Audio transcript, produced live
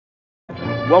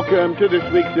Welcome to this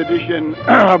week's edition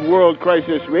of World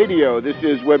Crisis Radio. This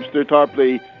is Webster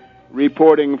Tarpley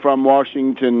reporting from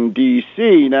Washington,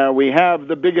 D.C. Now, we have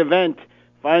the big event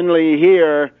finally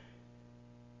here.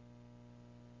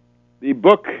 The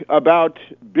book about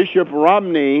Bishop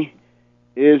Romney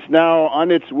is now on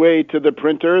its way to the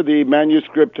printer. The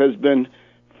manuscript has been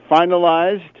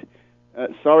finalized.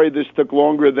 Sorry this took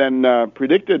longer than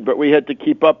predicted, but we had to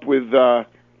keep up with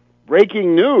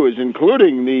breaking news,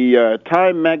 including the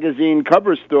Time magazine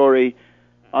cover story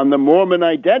on the Mormon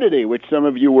identity, which some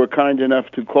of you were kind enough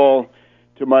to call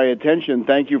to my attention.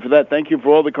 Thank you for that. Thank you for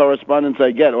all the correspondence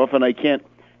I get. Often I can't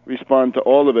respond to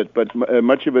all of it, but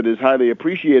much of it is highly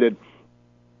appreciated.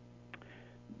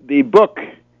 The book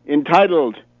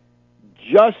entitled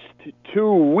Just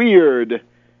Too Weird,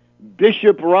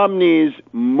 Bishop Romney's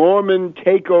Mormon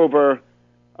Takeover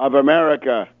of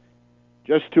America.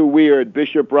 Just Too Weird,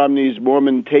 Bishop Romney's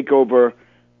Mormon Takeover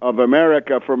of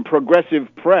America, from Progressive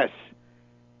Press.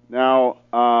 Now,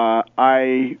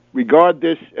 I regard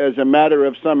this as a matter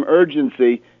of some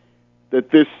urgency that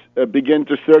this begin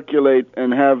to circulate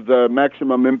and have the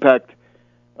maximum impact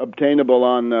obtainable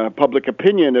on public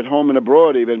opinion at home and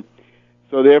abroad even.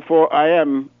 So therefore, I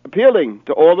am appealing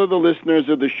to all of the listeners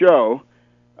of the show,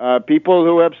 people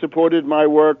who have supported my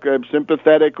work,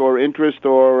 sympathetic or interest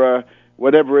or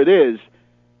whatever it is.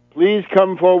 Please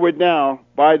come forward now,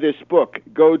 buy this book.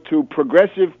 Go to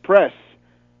Progressive Press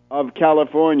of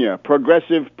California.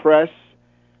 Progressive Press,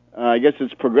 I guess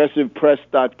it's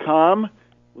progressivepress.com.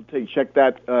 We'll check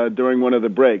that during one of the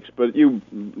breaks. But you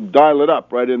dial it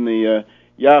up right in the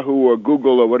Yahoo or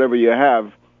Google or whatever you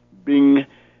have. Bing.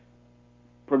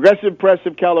 Progressive Press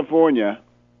of California,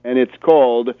 and it's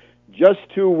called Just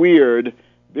Too Weird,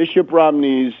 Bishop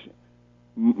Romney's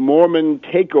Mormon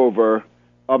Takeover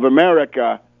of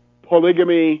America,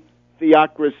 Polygamy,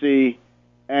 Theocracy,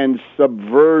 and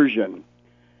Subversion.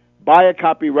 Buy a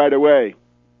copy right away.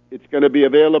 It's going to be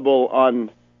available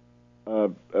on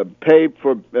pay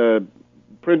for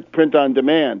print on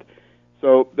demand.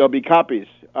 So there'll be copies.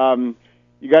 You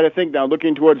got to think now,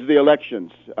 looking towards the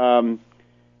elections.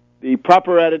 The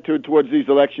proper attitude towards these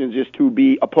elections is to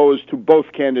be opposed to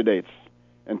both candidates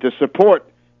and to support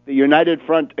the United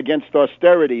Front Against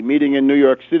Austerity meeting in New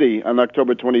York City on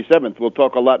October 27th. We'll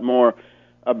talk a lot more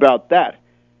about that.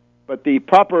 But the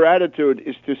proper attitude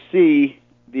is to see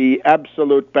the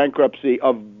absolute bankruptcy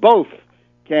of both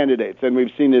candidates. And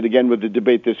we've seen it again with the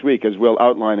debate this week, as we'll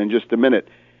outline in just a minute.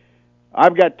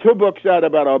 I've got 2 books out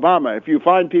about Obama. If you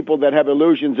find people that have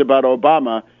illusions about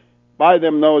Obama, buy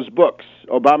them those books.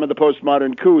 Obama, the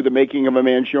Postmodern Coup, The Making of a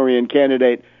Manchurian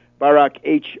Candidate, Barack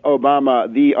H.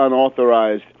 Obama, The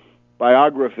Unauthorized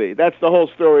Biography. That's the whole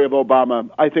story of Obama.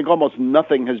 I think almost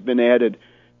nothing has been added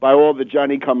by all the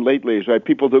Johnny-come-latelys, right?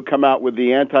 People who come out with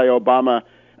the anti-Obama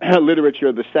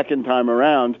literature the second time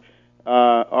around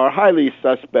are highly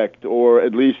suspect, or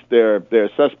at least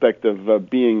they're suspect of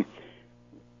being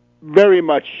very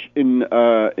much in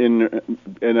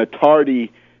a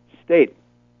tardy state.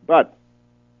 But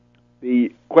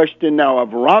the question now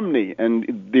of Romney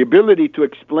and the ability to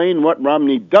explain what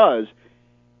Romney does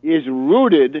is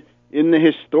rooted in the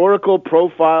historical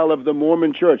profile of the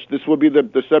Mormon Church. This will be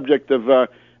the subject of a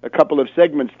couple of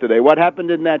segments today. What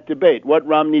happened in that debate, what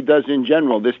Romney does in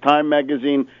general, this Time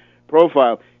magazine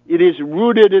profile. It is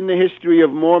rooted in the history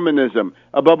of Mormonism,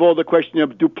 above all the question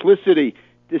of duplicity,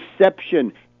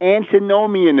 deception,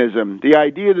 antinomianism, the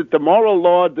idea that the moral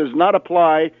law does not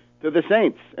apply to the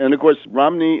saints. And, of course,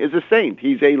 Romney is a saint.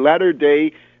 He's a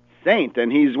latter-day saint,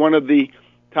 and he's one of the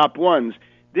top ones.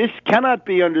 This cannot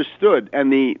be understood,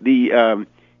 and the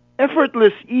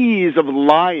effortless ease of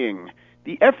lying,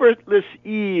 the effortless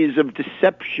ease of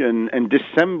deception and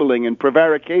dissembling and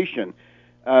prevarication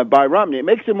by Romney, it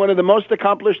makes him one of the most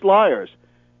accomplished liars.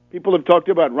 People have talked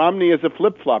about Romney as a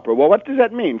flip-flopper. Well, what does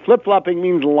that mean? Flip-flopping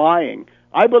means lying.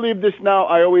 I believe this now.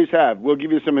 I always have. We'll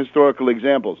give you some historical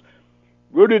examples.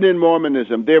 Rooted in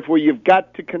Mormonism, therefore you've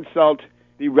got to consult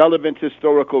the relevant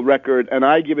historical record, and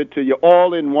I give it to you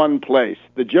all in one place.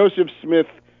 The Joseph Smith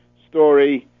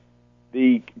story,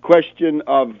 the question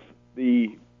of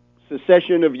the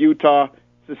secession of Utah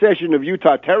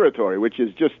territory, which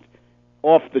is just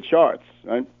off the charts,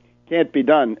 right? Can't be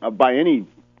done by any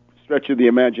stretch of the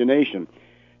imagination.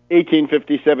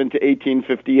 1857 to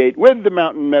 1858, with the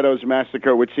Mountain Meadows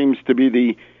Massacre, which seems to be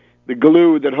the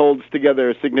glue that holds together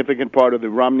a significant part of the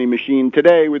Romney machine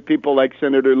today, with people like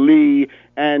Senator Lee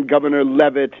and Governor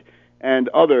Leavitt and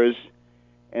others.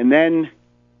 And then,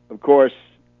 of course,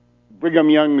 Brigham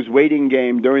Young's waiting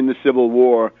game during the Civil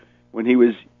War, when he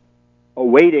was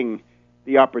awaiting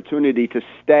the opportunity to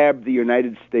stab the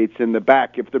United States in the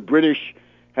back if the British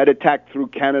had attacked through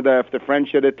Canada, if the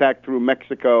French had attacked through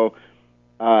Mexico,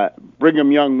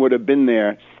 Brigham Young would have been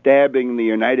there stabbing the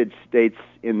United States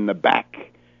in the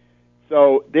back.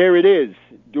 So there it is,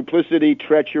 duplicity,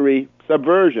 treachery,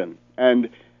 subversion. And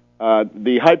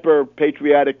the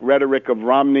hyper-patriotic rhetoric of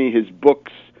Romney, his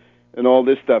books, and all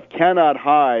this stuff cannot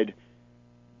hide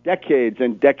decades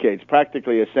and decades,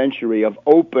 practically a century, of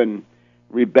open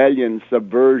rebellion,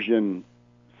 subversion,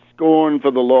 scorn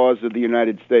for the laws of the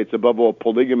United States, above all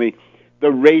polygamy, the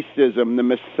racism, the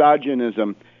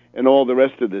misogynism, and all the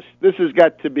rest of this. This has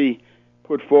got to be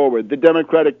put forward. The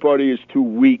Democratic Party is too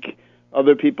weak.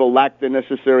 Other people lack the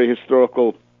necessary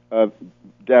historical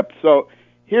depth. So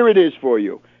here it is for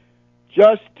you.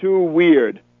 Just too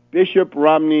weird. Bishop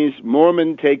Romney's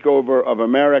Mormon takeover of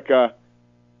America,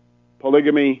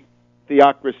 polygamy,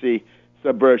 theocracy,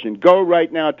 subversion. Go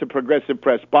right now to Progressive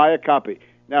Press. Buy a copy.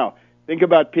 Now, think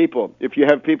about people. If you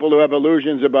have people who have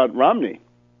illusions about Romney,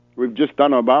 we've just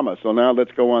done Obama, so now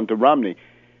let's go on to Romney.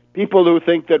 People who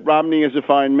think that Romney is a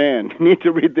fine man need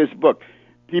to read this book.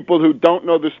 People who don't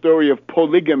know the story of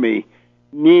polygamy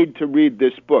need to read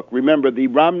this book. Remember, the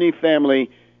Romney family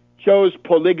chose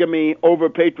polygamy over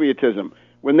patriotism.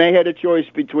 When they had a choice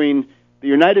between the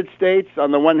United States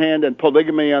on the one hand and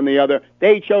polygamy on the other,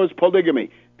 they chose polygamy.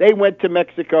 They went to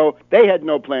Mexico. They had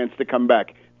no plans to come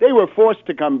back. They were forced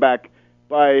to come back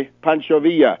by Pancho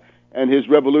Villa and his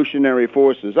revolutionary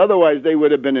forces. Otherwise, they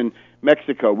would have been in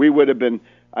Mexico. We would have been,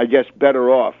 I guess, better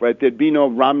off, right? There'd be no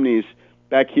Romneys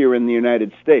back here in the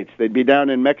United States. They'd be down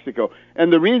in Mexico.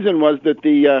 And the reason was that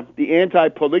the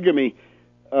anti-polygamy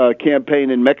campaign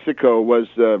in Mexico was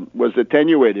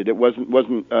attenuated. It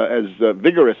wasn't as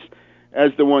vigorous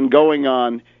as the one going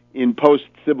on in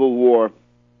post-Civil War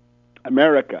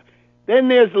America. Then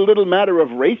there's the little matter of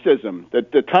racism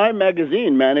that the Time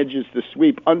magazine manages to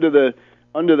sweep under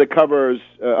the covers,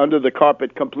 under the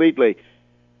carpet completely.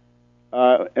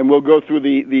 And we'll go through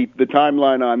the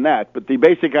timeline on that. But the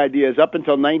basic idea is up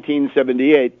until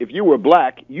 1978, if you were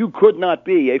black, you could not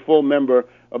be a full member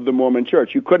of the Mormon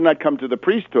Church. You could not come to the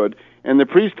priesthood, and the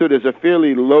priesthood is a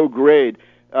fairly low grade.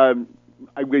 I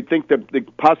would think that the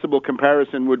possible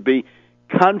comparison would be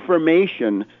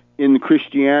confirmation in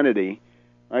Christianity,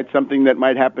 right? Something that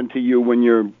might happen to you when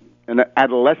you're an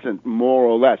adolescent, more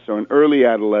or less, or an early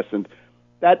adolescent.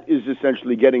 That is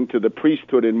essentially getting to the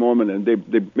priesthood in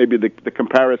Mormonism. Maybe the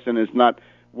comparison is not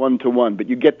one-to-one, but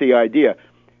you get the idea.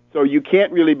 So you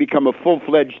can't really become a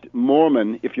full-fledged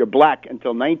Mormon if you're black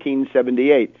until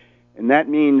 1978. And that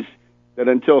means that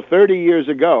until 30 years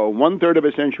ago, one-third of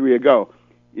a century ago,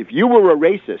 if you were a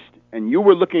racist and you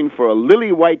were looking for a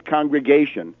lily-white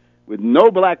congregation with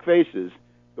no black faces,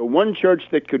 the one church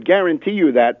that could guarantee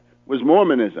you that was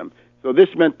Mormonism. So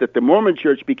this meant that the Mormon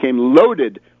Church became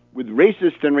loaded with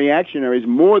racists and reactionaries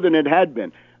more than it had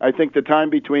been. I think the time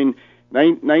between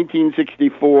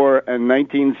 1964 and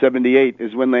 1978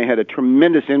 is when they had a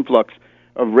tremendous influx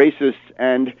of racists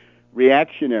and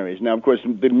reactionaries. Now, of course,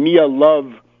 the Mia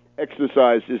Love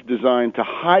exercise is designed to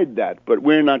hide that, but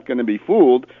we're not going to be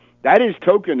fooled. That is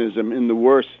tokenism in the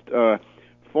worst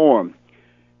form.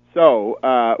 So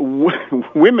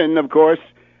women, of course,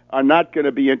 are not going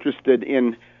to be interested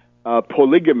in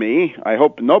polygamy. I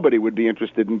hope nobody would be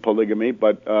interested in polygamy,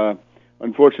 but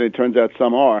unfortunately it turns out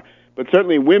some are. But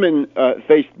certainly women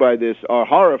faced by this are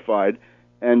horrified,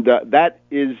 and that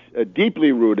is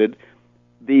deeply rooted.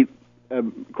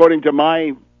 According to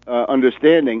my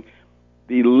understanding,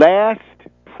 the last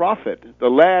prophet, the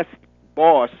last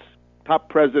boss, top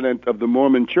president of the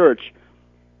Mormon Church,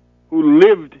 who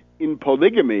lived in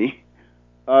polygamy,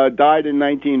 died in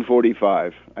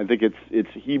 1945. I think it's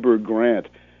Heber Grant.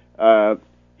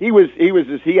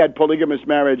 He had polygamous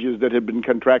marriages that had been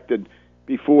contracted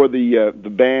before the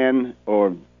ban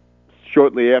or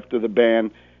shortly after the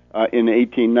ban in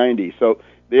 1890. So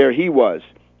there he was.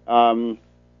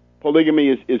 Polygamy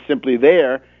is simply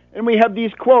there, and we have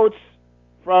these quotes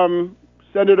from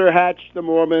Senator Hatch, the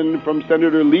Mormon, from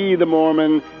Senator Lee, the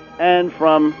Mormon, and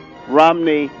from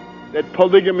Romney, that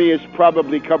polygamy is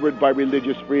probably covered by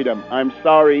religious freedom. I'm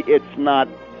sorry, it's not.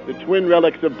 The twin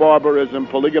relics of barbarism,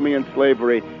 polygamy and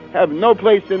slavery, have no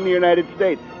place in the United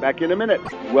States. Back in a minute.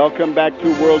 Welcome back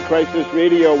to World Crisis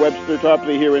Radio. Webster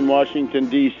Tarpley here in Washington,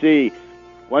 D.C.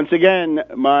 Once again,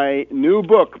 my new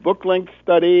book-length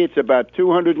study. It's about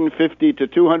 250 to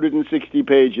 260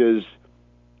 pages.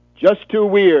 Just Too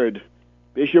Weird.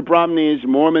 Bishop Romney's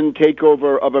Mormon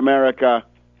Takeover of America,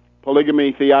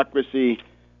 Polygamy, Theocracy,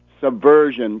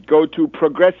 Subversion. Go to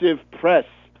Progressive Press.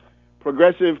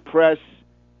 Progressive Press.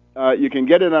 You can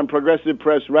get it on Progressive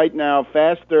Press right now,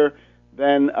 faster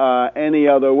than any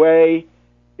other way.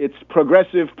 It's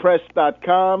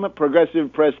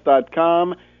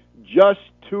progressivepress.com, Just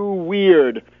Too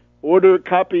Weird. Order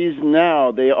copies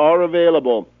now. They are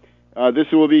available.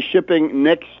 This will be shipping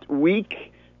next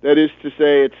week. That is to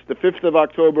say, it's the 5th of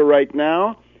October right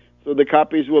now. So the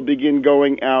copies will begin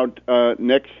going out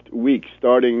next week,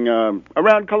 starting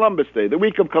around Columbus Day. The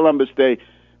week of Columbus Day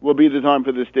will be the time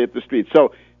for this day at the street.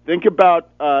 So think about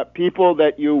people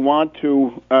that you want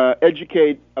to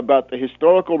educate about the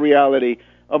historical reality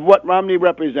of what Romney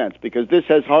represents, because this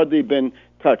has hardly been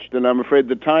touched. And I'm afraid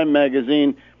the Time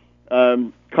magazine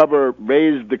cover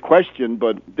raised the question,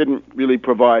 but didn't really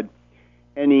provide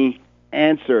any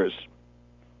answers.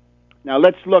 Now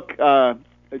let's look,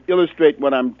 illustrate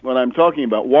what I'm talking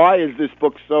about. Why is this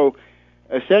book so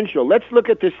essential? Let's look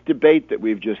at this debate that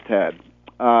we've just had.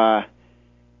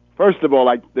 First of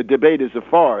all, the debate is a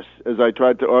farce, as I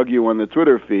tried to argue on the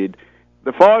Twitter feed.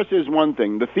 The farce is one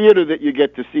thing. The theater that you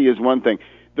get to see is one thing.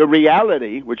 The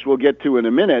reality, which we'll get to in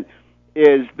a minute,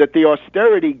 is that the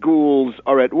austerity ghouls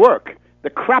are at work. The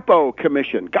Crapo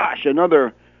Commission, gosh,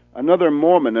 another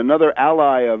Mormon, another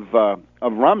ally of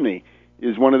Romney,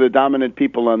 is one of the dominant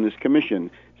people on this commission.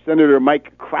 Senator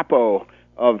Mike Crapo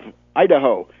of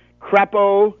Idaho.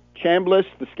 Crapo, Chambliss,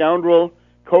 the scoundrel,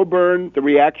 Coburn, the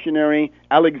reactionary,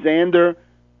 Alexander,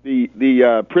 the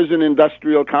prison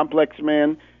industrial complex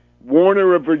man,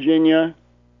 Warner of Virginia,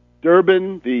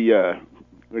 Durbin, the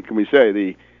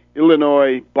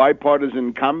Illinois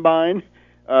bipartisan combine,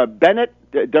 Bennett,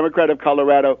 Democrat of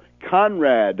Colorado,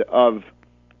 Conrad of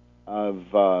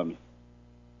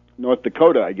North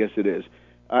Dakota, I guess it is,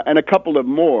 and a couple of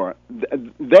more.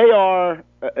 They are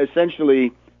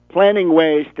essentially planning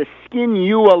ways to skin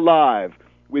you alive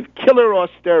with killer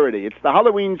austerity. It's the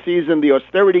Halloween season. The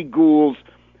austerity ghouls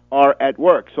are at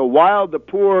work. So while the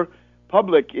poor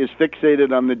public is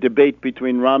fixated on the debate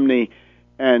between Romney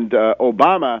and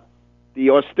Obama, the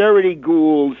austerity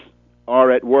ghouls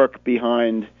are at work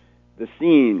behind the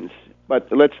scenes.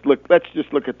 But let's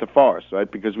just look at the farce,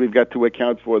 right? Because we've got to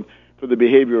account for the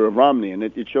behavior of Romney, and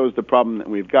it shows the problem that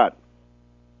we've got.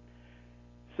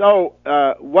 So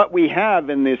what we have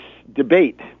in this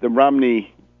debate, the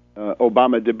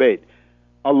Romney-Obama debate,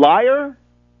 a liar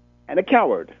and a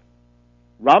coward.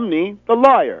 Romney, the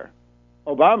liar.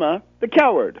 Obama, the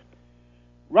coward.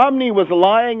 Romney was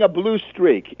lying a blue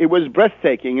streak. It was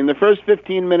breathtaking. In the first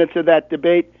 15 minutes of that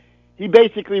debate, he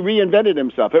basically reinvented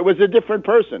himself. It was a different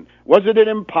person. Was it an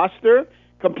imposter?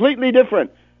 Completely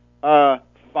different. $5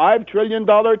 trillion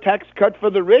tax cut for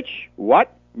the rich?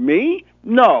 What? Me?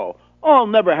 No. I'll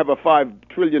never have a $5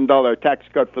 trillion tax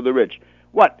cut for the rich.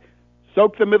 What?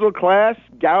 Soak the middle class?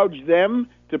 Gouge them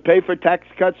to pay for tax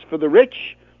cuts for the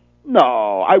rich?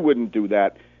 No, I wouldn't do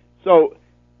that. So,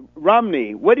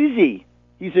 Romney, what is he?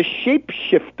 He's a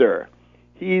shapeshifter.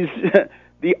 He's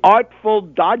the artful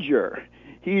dodger.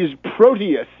 He's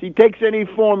Proteus. He takes any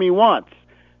form he wants.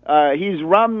 He's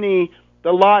Romney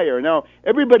the liar. Now,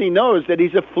 everybody knows that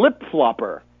he's a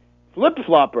flip-flopper.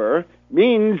 Flip-flopper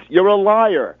means you're a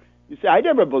liar. You say, I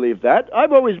never believed that.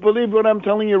 I've always believed what I'm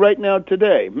telling you right now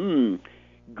today.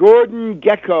 Gordon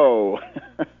Gekko,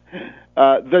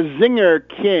 the zinger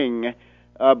king,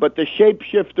 but the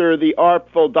shapeshifter, the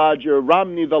artful dodger,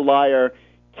 Romney the liar,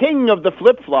 king of the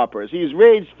flip-floppers. He's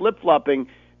raised flip-flopping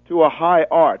to a high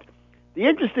art. The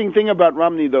interesting thing about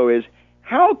Romney, though, is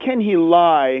how can he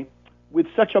lie with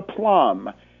such aplomb?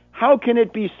 How can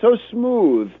it be so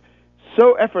smooth,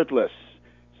 so effortless,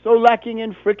 so lacking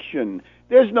in friction?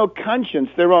 There's no conscience.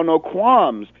 There are no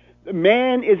qualms. The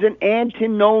man is an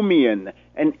antinomian,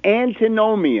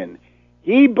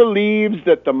 He believes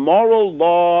that the moral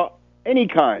law, any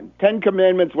kind, 10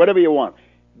 Commandments, whatever you want,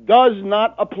 does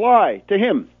not apply to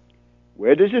him.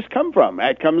 Where does this come from?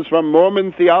 It comes from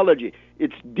Mormon theology.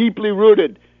 It's deeply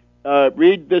rooted.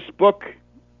 Read this book,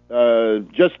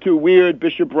 Just Too Weird,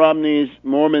 Bishop Romney's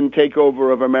Mormon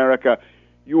Takeover of America.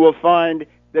 You will find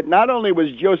that not only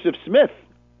was Joseph Smith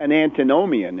an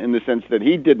antinomian in the sense that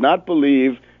he did not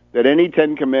believe that any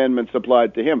 10 Commandments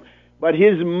applied to him, but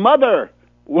his mother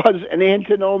was an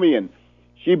antinomian.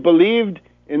 She believed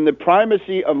in the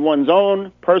primacy of one's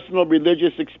own personal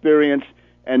religious experience,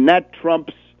 and that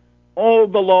trumps all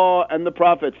the law and the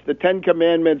prophets, the 10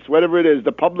 Commandments, whatever it is,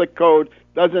 the public code,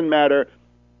 doesn't matter.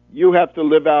 You have to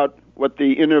live out what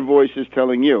the inner voice is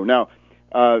telling you. Now,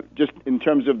 just in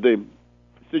terms of the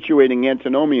situating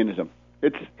antinomianism,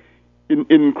 it's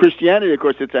in Christianity, of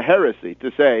course, it's a heresy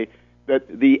to say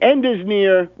that the end is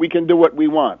near, we can do what we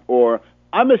want, or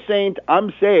I'm a saint,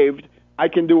 I'm saved, I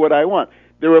can do what I want.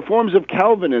 There are forms of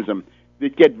Calvinism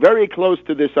that get very close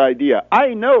to this idea.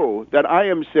 I know that I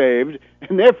am saved,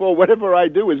 and therefore whatever I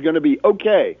do is going to be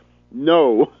okay.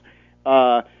 No.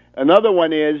 Another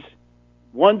one is,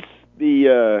 once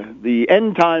the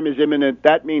end time is imminent,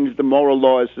 that means the moral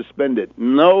law is suspended.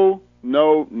 No,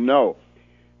 no, no.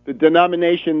 The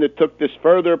denomination that took this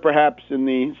further, perhaps in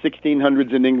the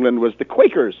 1600s in England, was the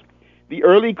Quakers. The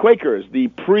early Quakers, the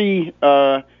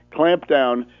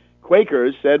pre-clampdown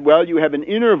Quakers, said, well, you have an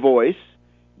inner voice,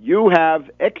 you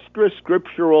have extra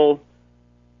scriptural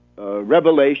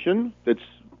revelation that's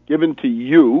given to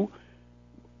you.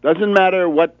 Doesn't matter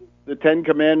what the Ten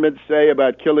Commandments say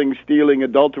about killing, stealing,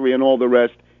 adultery, and all the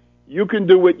rest. You can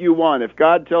do what you want. If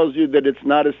God tells you that it's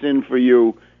not a sin for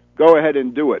you, go ahead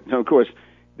and do it. Now, of course,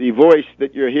 the voice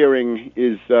that you're hearing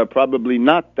is probably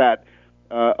not that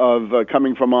of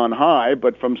coming from on high,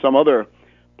 but from some other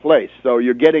place. So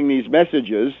you're getting these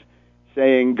messages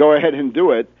saying, go ahead and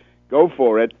do it, go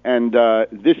for it, and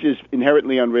this is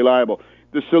inherently unreliable.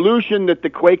 The solution that the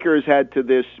Quakers had to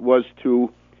this was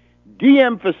to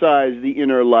de-emphasize the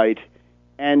inner light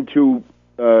and to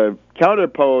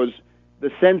counterpose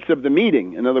the sense of the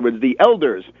meeting. In other words, the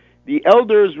elders. The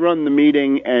elders run the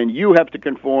meeting, and you have to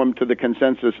conform to the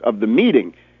consensus of the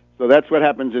meeting. So that's what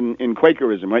happens in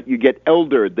Quakerism, right? You get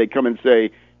eldered. They come and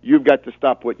say, you've got to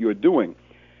stop what you're doing.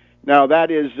 Now, that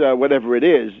is whatever it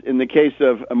is. In the case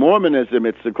of Mormonism,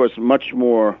 it's, of course, much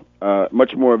more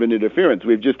of an interference.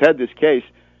 We've just had this case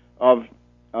of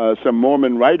some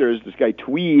Mormon writers, this guy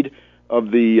Tweed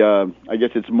of the, I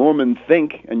guess it's Mormon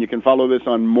Think, and you can follow this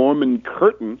on Mormon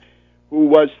Curtain, who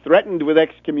was threatened with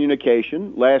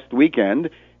excommunication last weekend,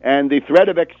 and the threat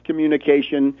of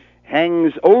excommunication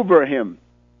hangs over him.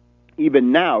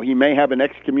 Even now, he may have an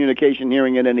excommunication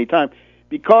hearing at any time,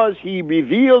 because he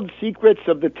revealed secrets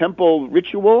of the temple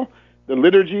ritual, the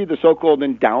liturgy, the so-called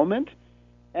endowment,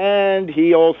 and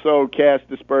he also cast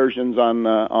aspersions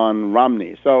on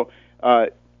Romney. So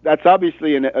that's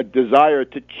obviously a desire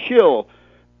to chill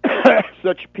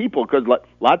such people, because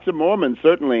lots of Mormons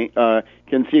certainly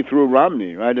can see through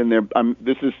Romney, right? And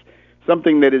this is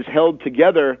something that is held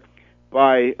together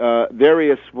by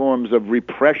various forms of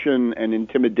repression and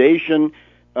intimidation.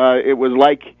 It was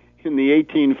like in the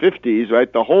 1850s,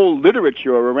 right? The whole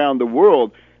literature around the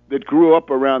world that grew up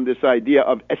around this idea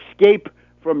of escape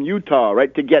from Utah,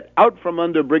 right? To get out from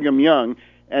under Brigham Young.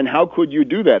 And how could you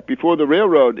do that? Before the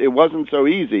railroad, it wasn't so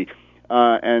easy.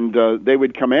 And they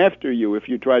would come after you if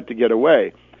you tried to get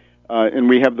away. And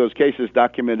we have those cases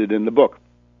documented in the book.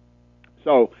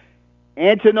 So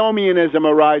antinomianism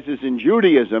arises in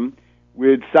Judaism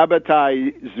with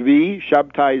Sabbatai Zvi,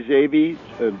 Sabbatai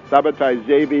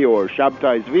Zevi or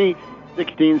Shabtai Zvi,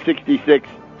 1666.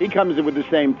 He comes in with the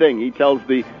same thing. He tells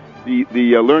the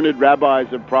learned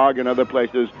rabbis of Prague and other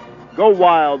places, go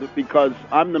wild because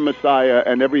I'm the Messiah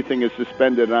and everything is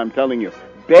suspended, and I'm telling you.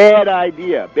 Bad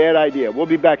idea, bad idea. We'll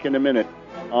be back in a minute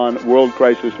on World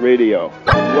Crisis Radio.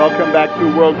 Welcome back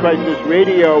to World Crisis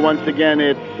Radio. Once again,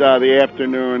 it's the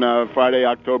afternoon of Friday,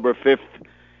 October 5th,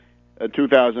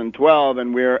 2012,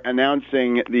 and we're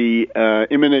announcing the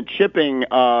imminent shipping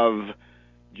of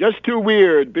Just Too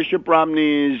Weird, Bishop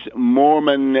Romney's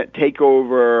Mormon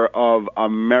Takeover of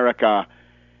America.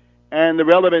 And the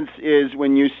relevance is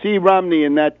when you see Romney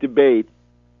in that debate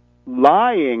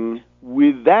lying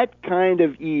with that kind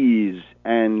of ease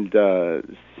and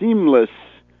seamless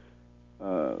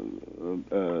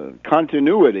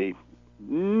continuity,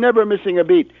 never missing a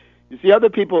beat. You see, other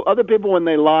people when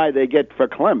they lie, they get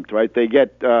verklempt, right? They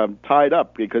get tied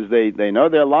up because they know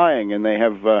they're lying and they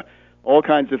have all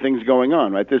kinds of things going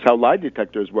on, right? This is how lie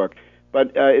detectors work.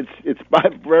 But it's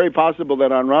very possible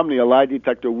that on Romney a lie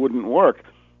detector wouldn't work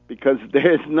because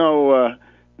there's no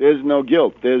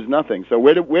guilt, there's nothing. So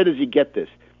where does he get this?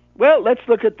 Well, let's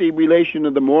look at the relation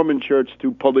of the Mormon Church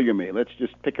to polygamy. Let's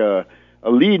just pick a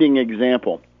leading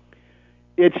example.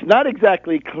 It's not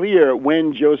exactly clear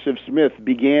when Joseph Smith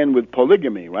began with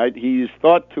polygamy, right? He's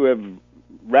thought to have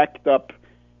racked up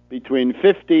between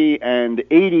 50 and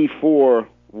 84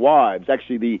 wives.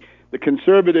 Actually, the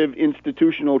conservative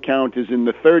institutional count is in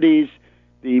the 30s,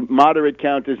 the moderate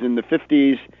count is in the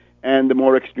 50s, and the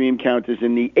more extreme count is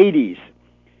in the 80s.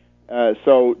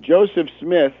 So Joseph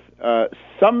Smith,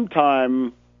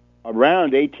 sometime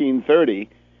around 1830,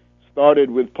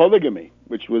 started with polygamy,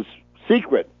 which was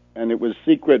secret. And it was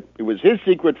secret. It was his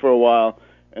secret for a while,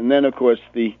 and then, of course,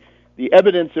 the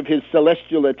evidence of his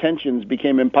celestial attentions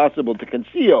became impossible to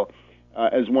conceal,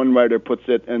 as one writer puts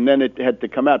it, and then it had to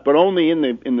come out, but only in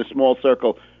the small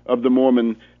circle of the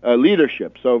Mormon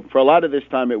leadership. So for a lot of this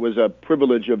time, it was a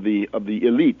privilege of the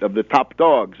elite, of the top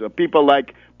dogs, of people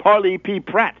like Parley P.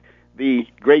 Pratt, the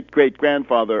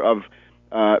great-great-grandfather of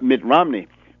Mitt Romney.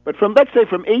 But let's say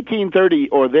from 1830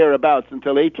 or thereabouts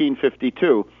until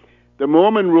 1852. The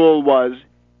Mormon rule was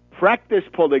practice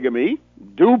polygamy,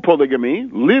 do polygamy,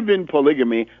 live in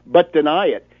polygamy, but deny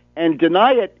it. And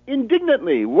deny it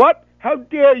indignantly. What? How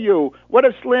dare you? What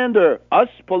a slander. Us,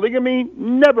 polygamy?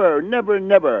 Never, never,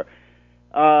 never.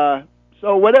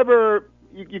 So whatever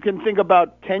you can think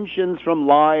about tensions from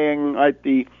lying, right?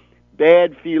 The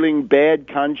bad feeling, bad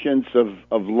conscience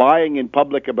of lying in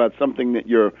public about something that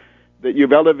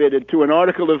you've elevated to an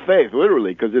article of faith,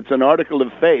 literally, because it's an article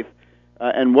of faith,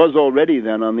 and was already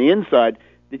then on the inside,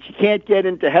 that you can't get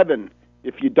into heaven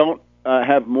if you don't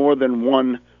have more than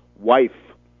one wife.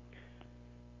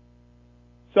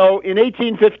 So in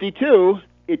 1852,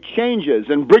 it changes,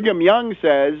 and Brigham Young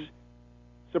says,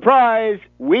 surprise,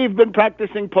 we've been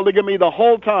practicing polygamy the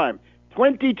whole time.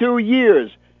 22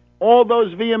 years, all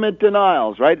those vehement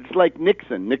denials, right? It's like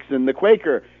Nixon the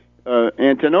Quaker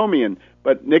antinomian,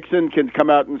 but Nixon can come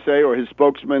out and say, or his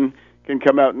spokesman can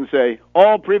come out and say,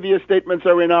 all previous statements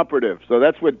are inoperative. So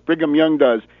that's what Brigham Young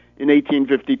does in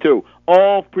 1852.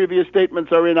 All previous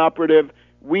statements are inoperative.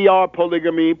 We are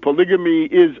polygamy. Polygamy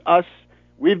is us.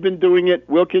 We've been doing it.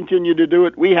 We'll continue to do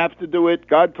it. We have to do it.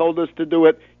 God told us to do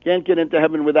it. Can't get into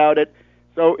heaven without it.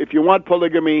 So if you want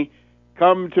polygamy,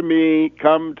 come to me,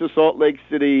 come to Salt Lake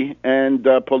City, and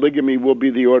polygamy will be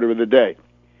the order of the day.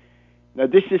 Now,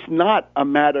 this is not a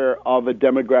matter of a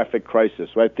demographic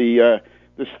crisis, right?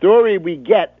 The story we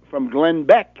get from Glenn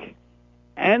Beck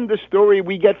and the story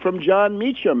we get from John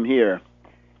Meacham here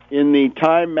in the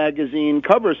Time magazine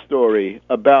cover story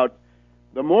about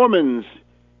the Mormons.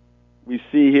 We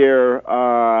see here,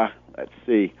 let's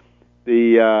see,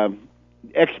 the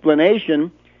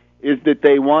explanation is that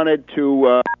they wanted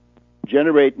to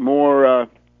generate more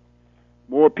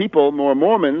people, more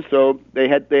Mormons, so they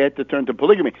had to turn to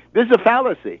polygamy. This is a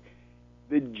fallacy.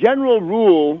 The general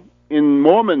rule in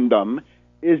Mormondom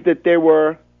is that there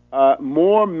were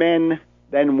more men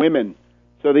than women.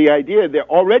 So the idea, there are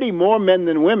already more men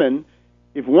than women.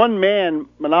 If one man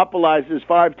monopolizes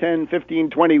 5, 10,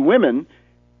 15, 20 women,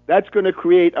 that's going to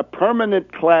create a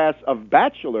permanent class of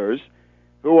bachelors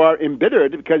who are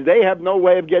embittered because they have no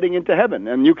way of getting into heaven.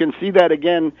 And you can see that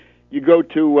again. You go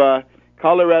to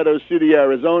Colorado City,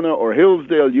 Arizona, or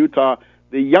Hillsdale, Utah.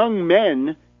 The young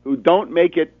men who don't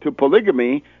make it to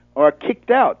polygamy are kicked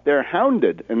out. They're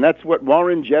hounded. And that's what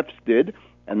Warren Jeffs did,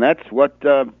 and that's what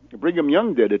Brigham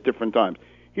Young did at different times.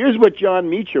 Here's what John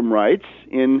Meacham writes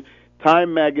in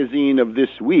Time magazine of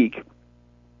this week.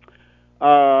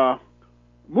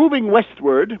 Moving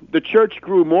westward, the church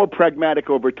grew more pragmatic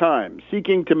over time,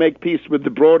 seeking to make peace with the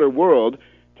broader world,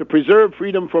 to preserve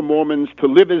freedom for Mormons to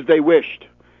live as they wished.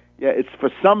 Yeah, it's for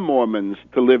some Mormons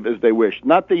to live as they wished,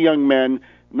 not the young men,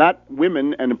 not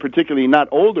women, and particularly not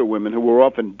older women who were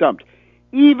often dumped.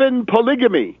 Even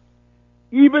polygamy,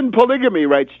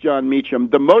 writes John Meacham,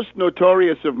 the most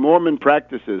notorious of Mormon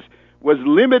practices, was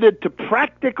limited to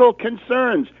practical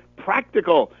concerns.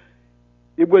 Practical.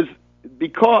 It was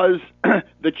because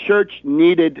the church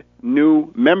needed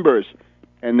new members.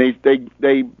 And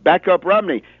they back up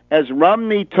Romney. As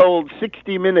Romney told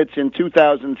 60 Minutes in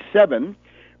 2007,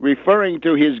 referring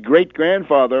to his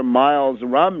great-grandfather, Miles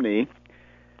Romney,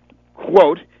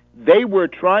 quote, they were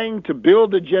trying to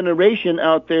build a generation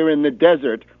out there in the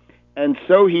desert, and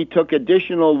so he took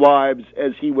additional wives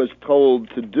as he was told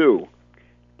to do.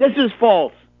 This is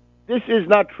false. This is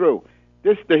not true.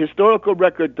 The historical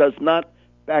record does not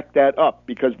back that up,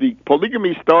 because the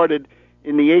polygamy started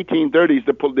in the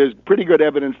 1830s. There's pretty good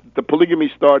evidence that the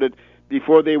polygamy started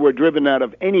before they were driven out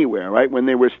of anywhere, right? When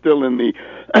they were still in the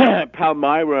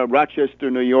Palmyra,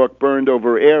 Rochester, New York, burned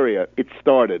over area, it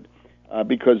started.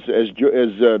 Because as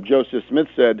Joseph Smith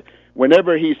said,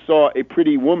 whenever he saw a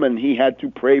pretty woman, he had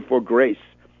to pray for grace.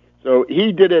 So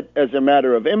he did it as a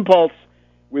matter of impulse.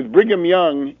 With Brigham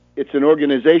Young, it's an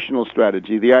organizational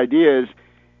strategy. The idea is,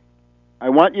 I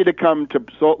want you to come to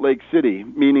Salt Lake City,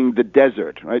 meaning the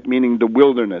desert, right? Meaning the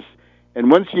wilderness.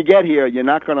 And once you get here, you're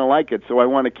not going to like it, so I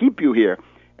want to keep you here.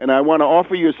 And I want to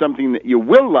offer you something that you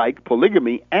will like,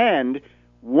 polygamy, and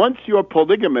once you're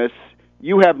polygamous,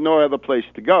 you have no other place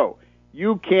to go.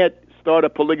 You can't start a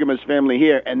polygamous family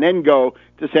here and then go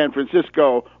to San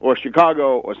Francisco or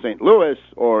Chicago or St. Louis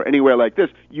or anywhere like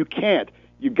this. You can't.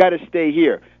 You've got to stay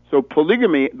here. So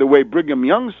polygamy, the way Brigham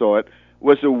Young saw it,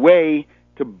 was a way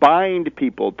to bind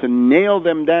people, to nail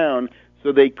them down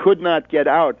so they could not get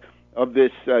out of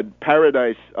this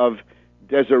paradise of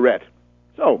Deseret.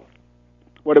 So,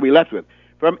 what are we left with?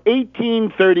 From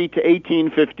 1830 to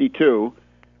 1852,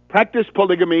 practice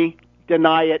polygamy,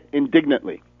 deny it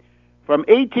indignantly. From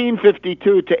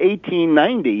 1852 to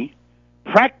 1890,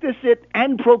 practice it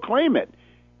and proclaim it,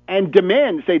 and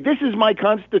demand, say, this is my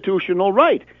constitutional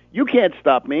right. You can't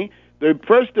stop me. The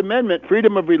First Amendment,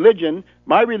 freedom of religion,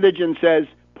 my religion says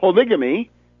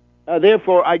polygamy,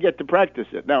 therefore I get to practice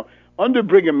it. Now, under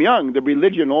Brigham Young, the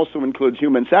religion also includes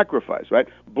human sacrifice, right?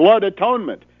 Blood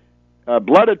atonement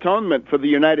for the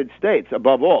United States,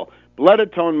 above all. Blood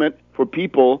atonement for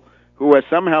people who are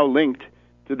somehow linked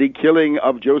to the killing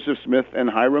of Joseph Smith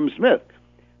and Hiram Smith.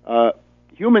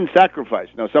 Human sacrifice.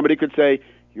 Now, somebody could say,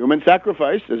 human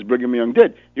sacrifice, as Brigham Young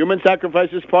did. Human sacrifice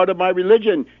is part of my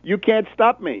religion. You can't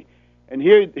stop me. And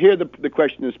here the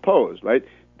question is posed, right?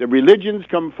 The religions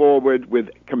come forward with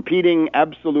competing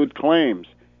absolute claims.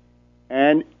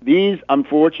 And these,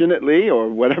 unfortunately, or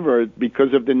whatever,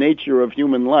 because of the nature of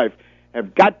human life,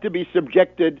 have got to be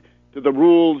subjected to the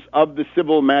rules of the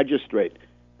civil magistrate.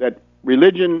 That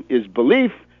religion is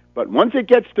belief, but once it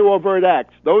gets to overt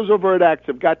acts, those overt acts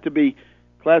have got to be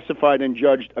classified and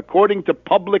judged according to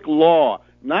public law,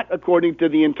 not according to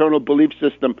the internal belief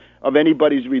system of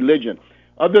anybody's religion.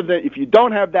 Other than, if you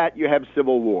don't have that, you have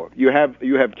civil war. You have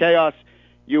chaos.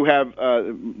 You have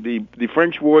the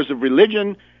French Wars of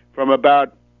Religion from about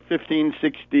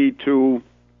 1560 to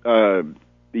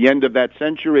the end of that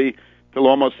century till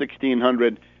almost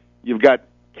 1600. You've got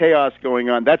chaos going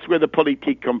on. That's where the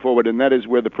politique come forward, and that is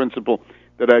where the principle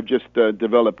that I've just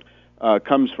developed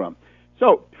comes from.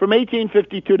 So, from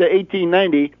 1852 to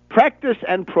 1890, practice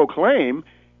and proclaim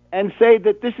and say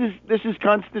that this is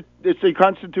it's a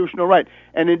constitutional right.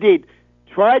 And indeed,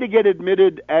 try to get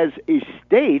admitted as a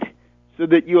state so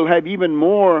that you'll have even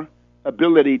more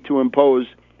ability to impose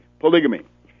polygamy.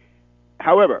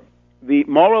 However, the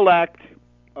Moral Act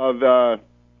of the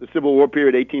Civil War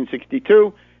period,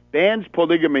 1862, bans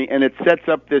polygamy, and it sets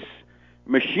up this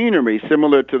machinery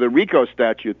similar to the RICO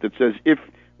statute that says if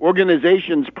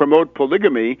organizations promote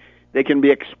polygamy, they can be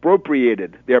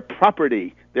expropriated. Their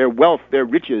property, their wealth, their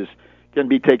riches can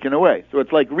be taken away. So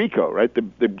it's like RICO, right?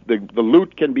 The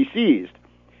loot can be seized.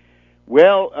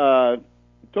 Well,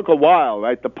 it took a while,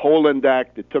 right? The Poland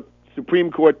Act. It took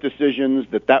Supreme Court decisions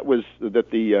that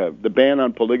the ban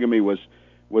on polygamy was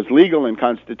legal and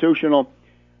constitutional.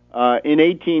 In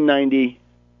 1890,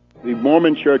 the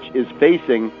Mormon Church is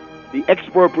facing the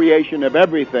expropriation of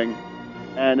everything,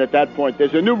 and at that point,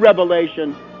 there's a new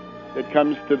revelation that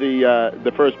comes to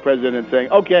the first president saying,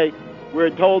 okay, we're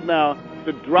told now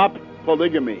to drop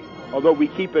polygamy, although we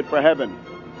keep it for heaven.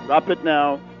 Drop it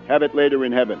now, have it later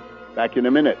in heaven. Back in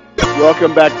a minute.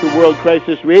 Welcome back to World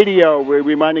Crisis Radio. We're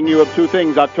reminding you of two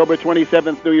things. October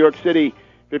 27th, New York City,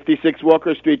 56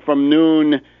 Walker Street from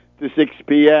noon to 6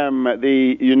 p.m.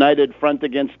 The United Front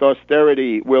Against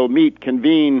Austerity will meet,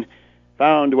 convene,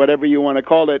 found, whatever you want to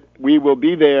call it. We will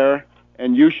be there,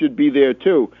 and you should be there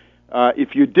too.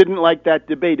 If you didn't like that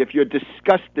debate, if you're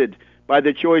disgusted by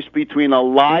the choice between a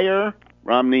liar,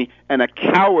 Romney, and a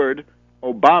coward,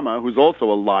 Obama, who's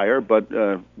also a liar, but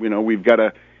we've got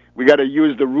to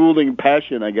use the ruling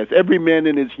passion, I guess. Every man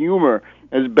in his humor,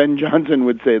 as Ben Johnson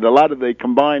would say. They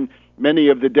combine many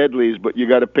of the deadlies, but you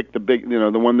got to pick the big,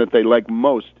 the one that they like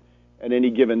most at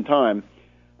any given time.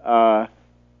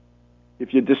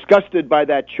 If you're disgusted by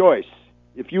that choice,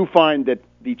 if you find that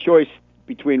the choice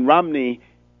between Romney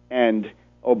and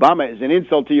Obama is an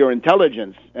insult to your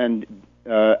intelligence and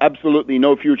absolutely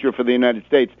no future for the United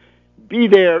States, be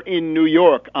there in New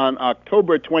York on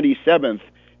October 27th,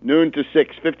 noon to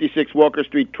 6, 56 Walker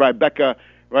Street, Tribeca,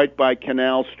 right by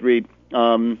Canal Street.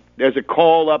 There's a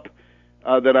call up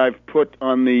that I've put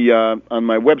on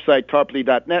my website,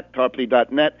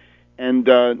 tarpley.net, and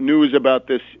news about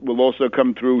this will also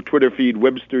come through Twitter feed,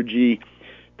 Webster G.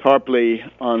 Tarpley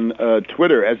on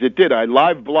Twitter, as it did. I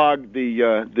live blogged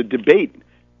the debate,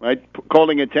 right,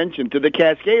 calling attention to the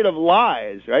cascade of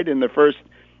lies, right, in the first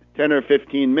 10 or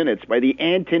 15 minutes by the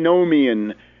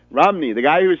antinomian Romney, the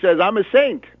guy who says, I'm a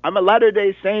saint, I'm a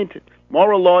Latter-day Saint,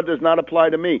 moral law does not apply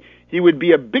to me. He would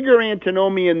be a bigger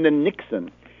antinomian than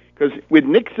Nixon, because with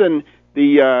Nixon,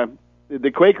 the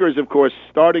Quakers, of course,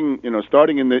 starting in the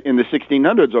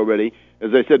 1600s already,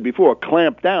 as I said before,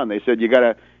 clamped down. They said you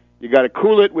got to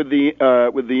cool it with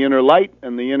the inner light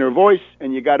and the inner voice,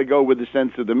 and you got to go with the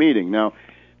sense of the meeting. Now,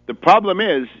 the problem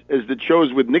is, as it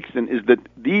shows with Nixon, is that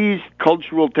these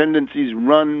cultural tendencies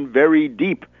run very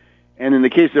deep. And in the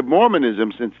case of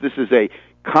Mormonism, since this is a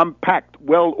compact,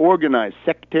 well-organized,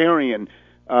 sectarian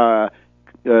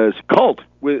cult,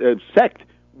 sect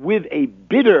with a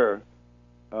bitter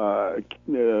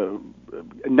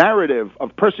narrative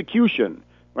of persecution,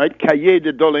 right? Cahiers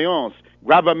de doléances,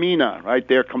 gravamina, right?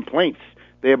 Their complaints.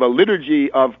 They have a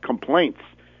liturgy of complaints,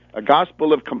 a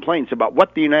gospel of complaints about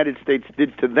what the United States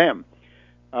did to them.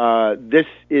 This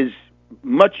is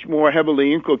much more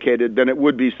heavily inculcated than it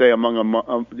would be, say, in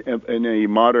a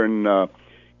modern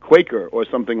Quaker or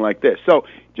something like this. So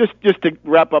just to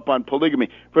wrap up on polygamy,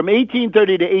 from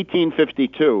 1830 to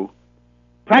 1852,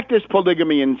 practice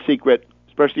polygamy in secret,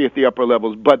 especially at the upper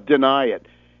levels, but deny it.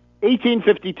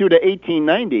 1852 to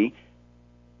 1890,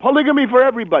 polygamy for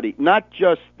everybody, not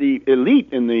just the elite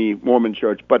in the Mormon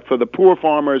church, but for the poor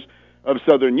farmers of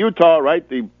southern Utah, right?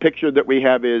 The picture that we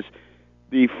have is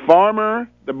the farmer,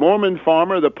 the Mormon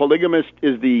farmer, the polygamist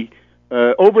is the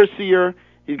overseer.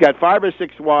 He's got 5 or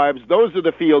 6 wives. Those are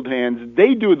the field hands.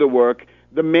 They do the work.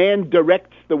 The man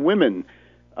directs the women.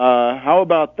 How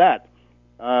about that?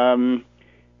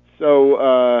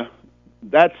 So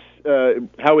that's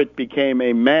how it became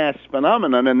a mass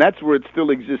phenomenon, and that's where it still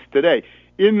exists today.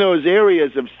 In those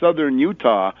areas of southern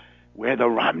Utah where the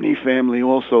Romney family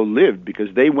also lived,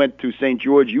 because they went to St.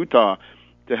 George, Utah,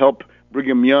 to help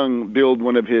Brigham Young build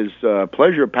one of his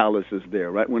pleasure palaces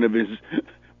there, right? One of his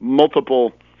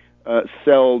multiple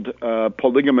celled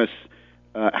polygamous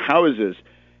houses.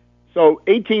 So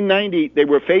 1890, they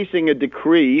were facing a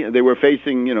decree. They were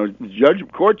facing,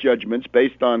 court judgments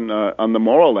based on the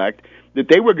Moral Act that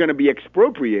they were going to be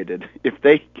expropriated if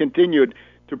they continued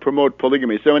to promote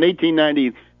polygamy. So in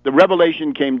 1890, the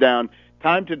revelation came down.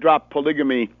 Time to drop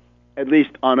polygamy, at least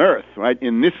on Earth, right?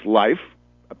 In this life,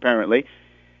 apparently.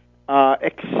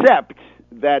 Except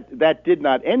that did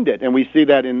not end it, and we see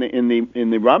that in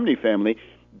the Romney family.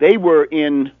 They were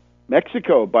in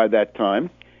Mexico by that time,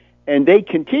 and they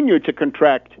continued to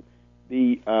contract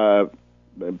the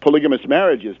polygamous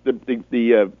marriages.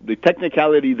 The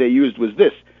technicality they used was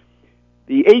this: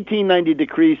 the 1890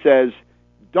 decree says,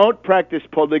 "Don't practice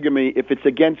polygamy if it's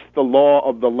against the law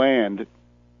of the land."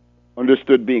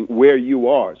 Understood being where you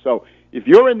are. So if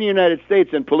you're in the United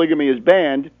States and polygamy is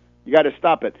banned, you got to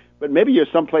stop it. But maybe you're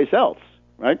someplace else,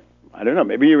 right? I don't know.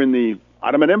 Maybe you're in the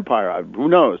Ottoman Empire. Who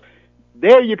knows?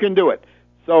 There you can do it.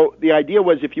 So the idea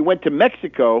was if you went to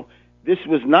Mexico, this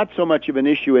was not so much of an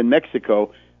issue in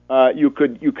Mexico. You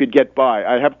could get by.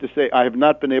 I have to say I have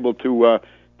not been able to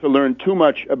learn too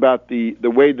much about the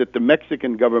way that the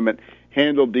Mexican government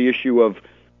handled the issue of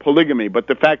polygamy. But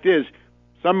the fact is,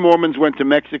 some Mormons went to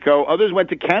Mexico. Others went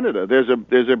to Canada. There's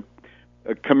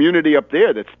a community up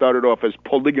there that started off as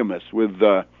polygamous with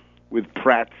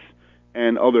Pratts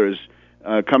and others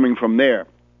coming from there.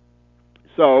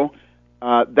 So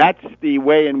that's the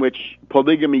way in which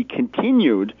polygamy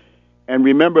continued. And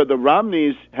remember, the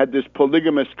Romneys had this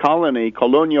polygamous colony,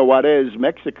 Colonia Juarez,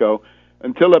 Mexico,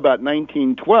 until about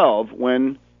 1912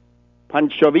 when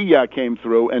Pancho Villa came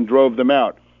through and drove them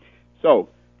out. So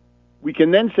we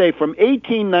can then say from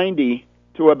 1890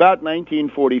 to about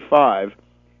 1945,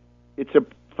 it's a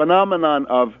phenomenon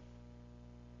of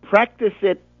practice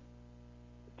it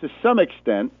to some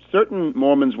extent. Certain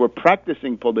Mormons were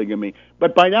practicing polygamy,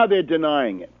 but by now they're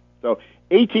denying it. So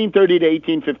 1830 to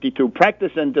 1852,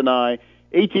 practice and deny.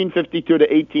 1852 to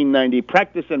 1890,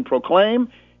 practice and proclaim.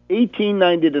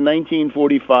 1890 to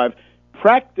 1945,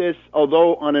 practice,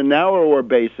 although on a narrower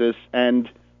basis and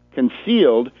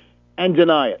concealed, and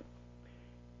deny it.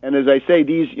 And as I say,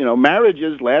 these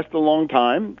marriages last a long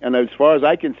time, and as far as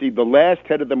I can see, the last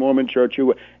head of the Mormon Church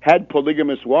who had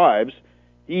polygamous wives,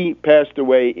 he passed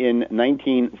away in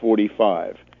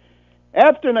 1945.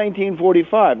 After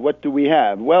 1945, what do we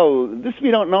have? Well, this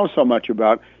we don't know so much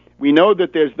about. We know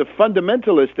that there's the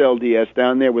fundamentalist LDS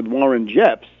down there with Warren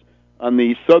Jeffs on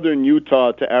the southern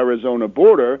Utah to Arizona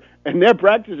border, and they're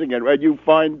practicing it, right? You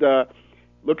find...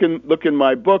 Look in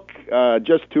my book,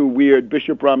 Just Too Weird,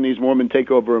 Bishop Romney's Mormon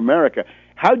Takeover America.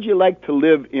 How'd you like to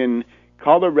live in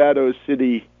Colorado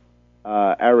City,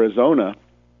 Arizona,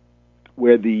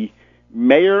 where the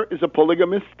mayor is a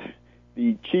polygamist,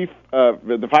 the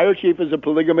fire chief is a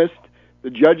polygamist, the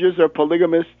judges are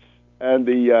polygamists, and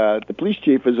the police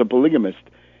chief is a polygamist?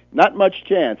 Not much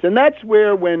chance. And that's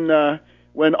where when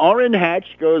Orrin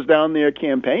Hatch goes down there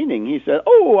campaigning, he said,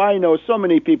 "Oh, I know so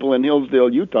many people in Hillsdale,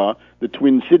 Utah, the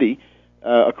Twin City,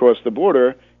 across the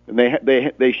border, and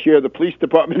they share the police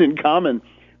department in common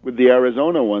with the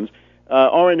Arizona ones."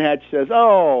 Orrin Hatch says,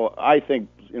 "Oh, I think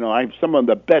some of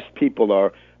the best people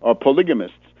are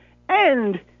polygamists."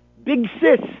 And big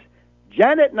sis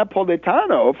Janet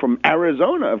Napolitano from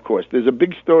Arizona, of course. There's a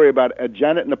big story about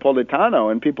Janet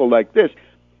Napolitano and people like this,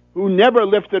 who never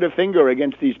lifted a finger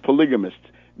against these polygamists,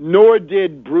 nor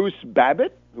did Bruce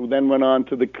Babbitt, who then went on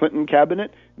to the Clinton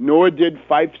cabinet, nor did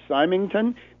Fife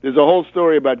Symington. There's a whole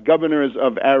story about governors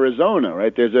of Arizona,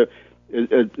 right? There's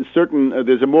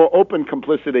a more open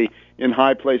complicity in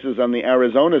high places on the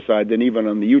Arizona side than even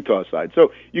on the Utah side.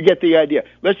 So you get the idea.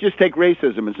 Let's just take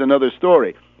racism. It's another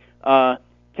story.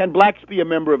 Can blacks be a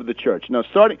member of the church? Now,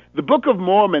 the Book of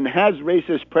Mormon has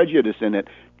racist prejudice in it.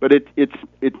 but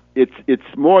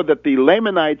it's more that the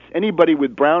Lamanites, anybody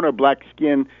with brown or black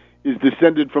skin, is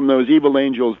descended from those evil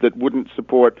angels that wouldn't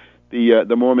support the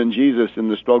Mormon Jesus in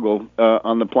the struggle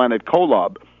on the planet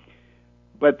Kolob.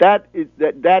 But that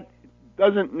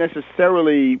doesn't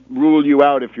necessarily rule you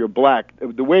out if you're black.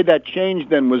 The way that changed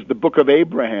then was the Book of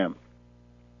Abraham,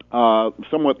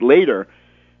 somewhat later,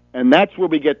 and that's where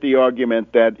we get the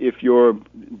argument that if you're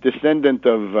descendant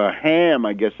of Ham,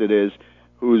 I guess it is,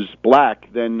 who's black,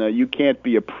 then you can't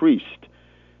be a priest.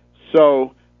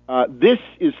 So this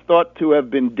is thought to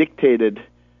have been dictated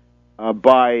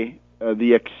by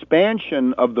the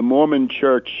expansion of the Mormon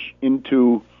Church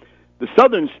into the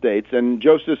southern states and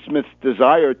Joseph Smith's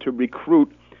desire to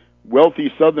recruit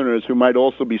wealthy Southerners who might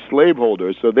also be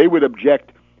slaveholders. So they would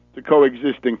object to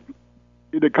coexisting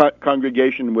in a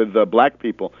congregation with black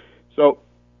people. So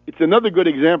it's another good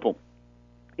example.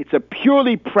 It's a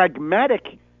purely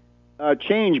pragmatic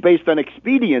change based on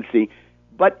expediency,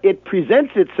 but it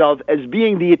presents itself as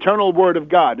being the eternal word of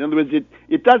God. In other words,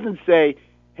 it doesn't say,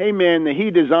 hey man, the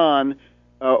heat is on,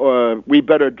 or we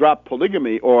better drop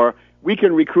polygamy, or we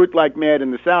can recruit like mad in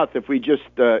the South if we just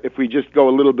go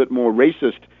a little bit more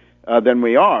racist than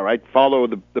we are, right? Follow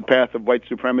the path of white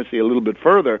supremacy a little bit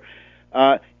further.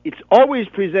 It's always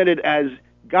presented as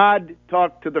God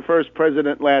talked to the first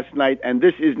president last night, and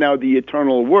this is now the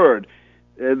eternal word.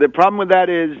 The problem with that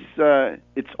is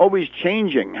it's always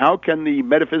changing. How can the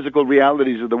metaphysical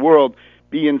realities of the world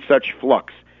be in such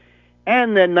flux?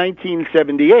 And then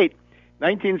 1978,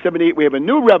 we have a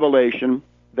new revelation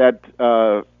that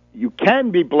you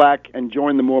can be black and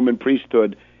join the Mormon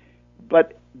priesthood,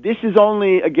 but this is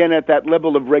only, again, at that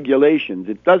level of regulations.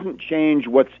 It doesn't change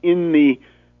what's in the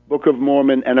Book of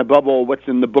Mormon and, above all, what's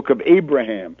in the Book of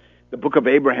Abraham. The Book of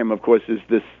Abraham, of course, is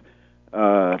this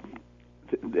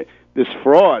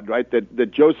fraud, right,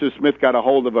 that Joseph Smith got a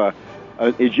hold of an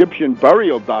Egyptian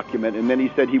burial document, and then he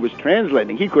said he was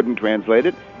translating. He couldn't translate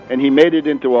it, and he made it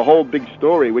into a whole big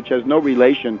story, which has no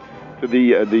relation to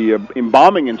the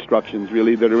embalming instructions,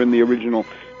 really, that are in the original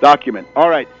document. All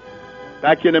right,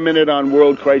 back in a minute on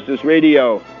World Crisis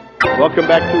Radio. Welcome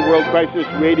back to World Crisis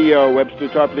Radio. Webster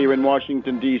Tarpley here in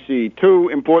Washington, D.C. 2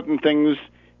 important things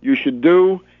you should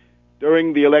do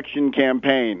during the election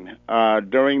campaign,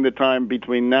 during the time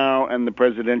between now and the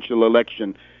presidential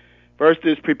election. First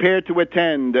is prepare to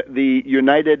attend the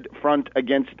United Front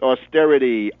Against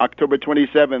Austerity, October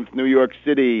 27th, New York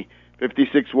City,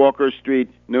 56 Walker Street,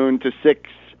 noon to 6.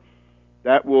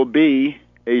 That will be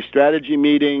a strategy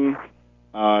meeting,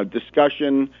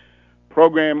 discussion,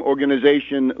 program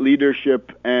organization,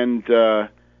 leadership, and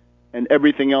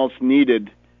everything else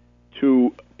needed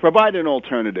to provide an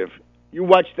alternative. You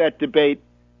watch that debate,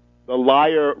 the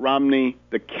liar Romney,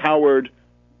 the coward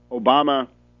Obama.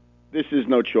 This is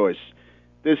no choice.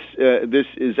 This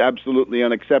is absolutely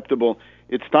unacceptable.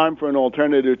 It's time for an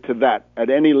alternative to that at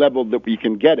any level that we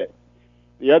can get it.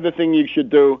 The other thing you should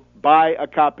do, buy a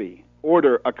copy,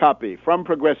 order a copy from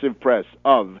Progressive Press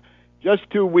of Just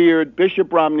Too Weird,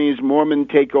 Bishop Romney's Mormon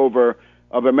Takeover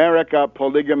of America,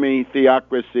 Polygamy,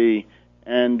 Theocracy,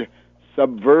 and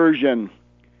Subversion.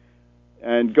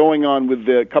 And going on with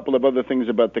a couple of other things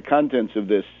about the contents of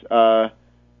this,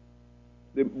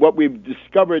 what we've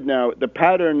discovered now, the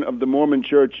pattern of the Mormon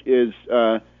Church is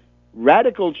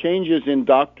radical changes in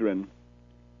doctrine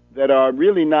that are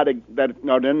really not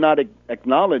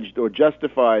acknowledged or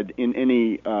justified in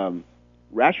any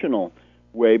rational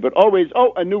way, but always,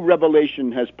 a new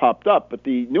revelation has popped up. But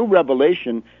the new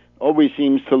revelation always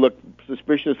seems to look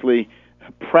suspiciously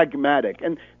pragmatic.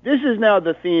 And this is now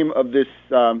the theme of this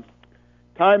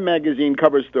Time magazine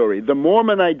cover story. The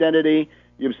Mormon Identity,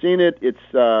 you've seen it. It's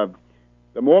the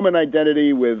Mormon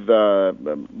Identity with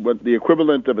what the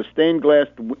equivalent of a stained glass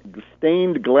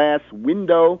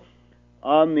window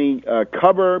on the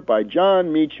cover by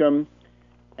John Meacham.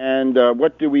 And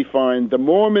what do we find? The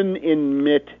Mormon in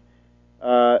Mitt.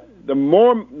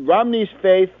 Romney's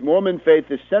faith, Mormon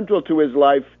faith, is central to his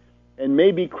life and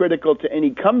may be critical to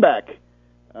any comeback.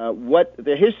 What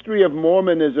the history of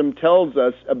Mormonism tells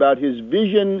us about his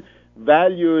vision,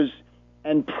 values,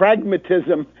 and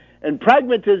pragmatism. And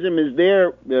pragmatism is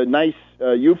their nice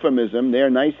euphemism, their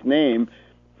nice name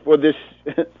for this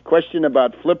question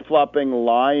about flip-flopping,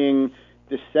 lying,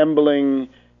 dissembling,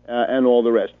 and all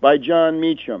the rest. By John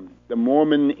Meacham, The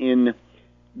Mormon in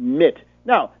Mitt.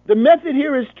 Now, the method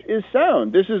here is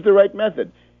sound. This is the right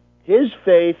method. His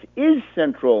faith is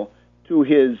central to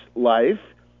his life.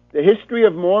 The history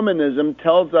of Mormonism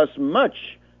tells us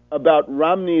much about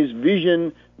Romney's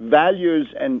vision,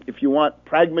 values, and, if you want,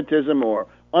 pragmatism or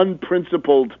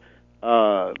unprincipled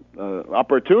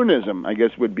opportunism, I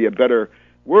guess would be a better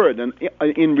word. And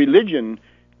in religion,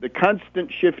 the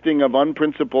constant shifting of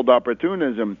unprincipled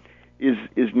opportunism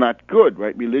is not good,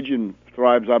 right? Religion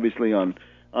thrives obviously on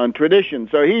tradition.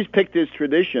 So he's picked his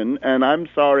tradition, and I'm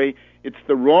sorry, it's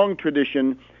the wrong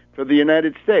tradition for the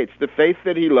United States. The faith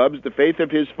that he loves, the faith of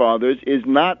his fathers, is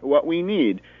not what we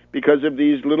need because of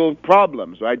these little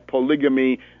problems, right?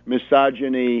 Polygamy,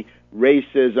 misogyny,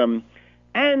 racism,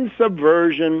 and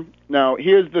subversion. Now,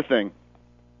 here's the thing.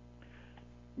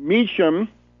 Meacham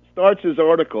starts his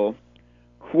article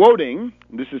quoting,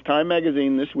 this is Time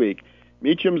Magazine this week,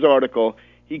 Meacham's article,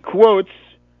 he quotes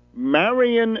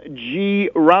Marion G.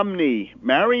 Romney.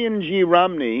 Marion G.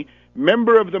 Romney,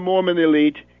 member of the Mormon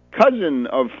elite, cousin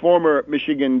of former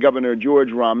Michigan Governor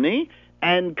George Romney,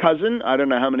 and cousin, I don't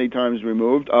know how many times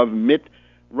removed, of Mitt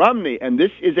Romney. And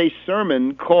this is a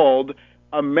sermon called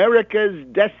America's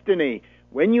Destiny.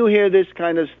 When you hear this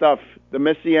kind of stuff, the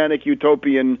Messianic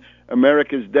Utopian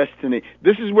America's Destiny,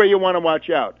 this is where you want to watch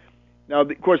out. Now,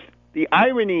 of course, the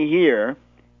irony here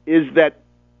is that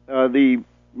the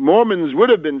Mormons would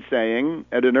have been saying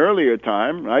at an earlier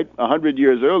time, right, 100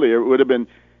 years earlier, it would have been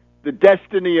the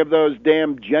destiny of those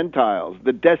damned Gentiles,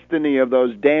 the destiny of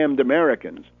those damned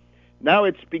Americans. Now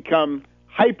it's become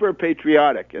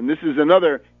hyper-patriotic, and this is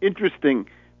another interesting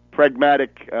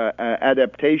pragmatic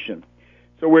adaptation.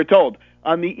 So we're told,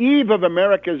 on the eve of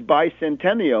America's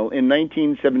bicentennial in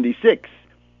 1976,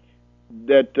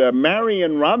 that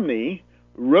Marion Romney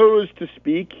rose to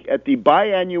speak at the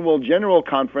biannual General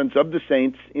Conference of the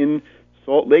Saints in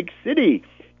Salt Lake City.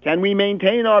 Can we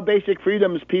maintain our basic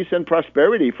freedoms, peace, and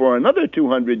prosperity for another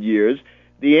 200 years?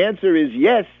 The answer is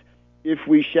yes, if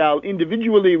we shall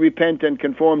individually repent and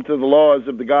conform to the laws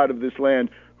of the God of this land,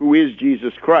 who is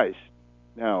Jesus Christ.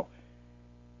 Now,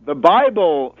 the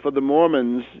Bible for the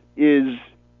Mormons is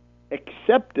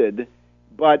accepted,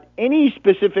 but any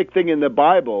specific thing in the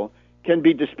Bible can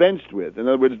be dispensed with. In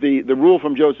other words, the rule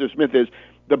from Joseph Smith is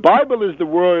the Bible is the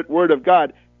word of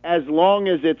God as long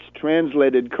as it's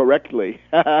translated correctly.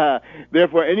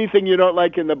 Therefore, anything you don't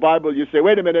like in the Bible, you say,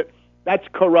 wait a minute, that's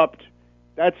corrupt.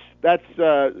 That's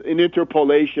an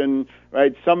interpolation,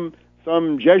 right? Some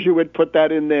Jesuit put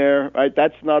that in there, right?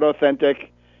 That's not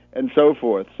authentic, and so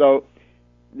forth. So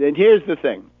then here's the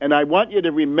thing, and I want you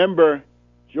to remember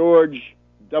George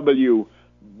W.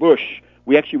 Bush.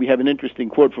 We have an interesting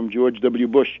quote from George W.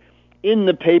 Bush in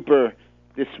the paper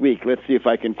this week. Let's see if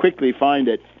I can quickly find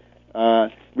it.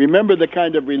 Remember the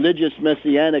kind of religious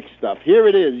messianic stuff. Here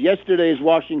it is, yesterday's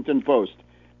Washington Post.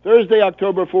 Thursday,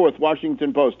 October 4th,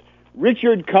 Washington Post.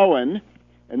 Richard Cohen,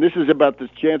 and this is about the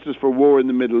chances for war in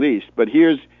the Middle East, but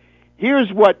here's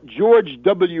what George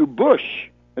W. Bush,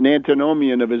 an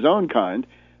antinomian of his own kind,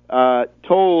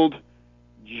 told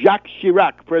Jacques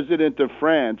Chirac, president of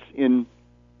France, in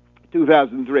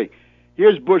 2003.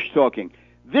 Here's Bush talking.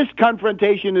 This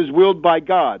confrontation is willed by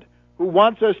God, who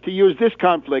wants us to use this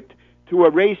conflict to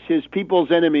erase his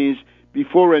people's enemies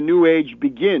before a new age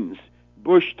begins,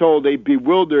 Bush told a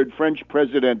bewildered French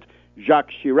president,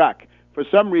 Jacques Chirac. For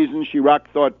some reason, Chirac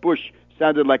thought Bush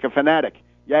sounded like a fanatic.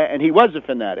 Yeah, and he was a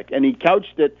fanatic, and he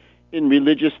couched it in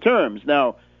religious terms.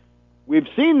 Now, we've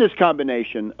seen this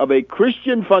combination of a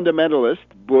Christian fundamentalist,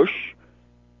 Bush,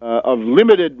 of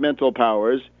limited mental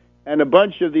powers, and a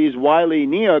bunch of these wily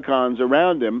neocons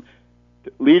around him,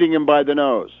 leading him by the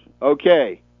nose.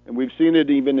 Okay, and we've seen it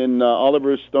even in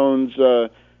Oliver Stone's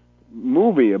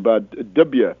movie about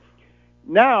W.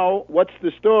 Now, what's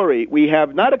the story? We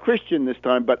have not a Christian this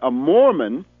time, but a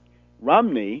Mormon,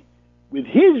 Romney, with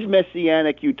his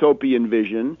messianic utopian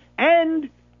vision, and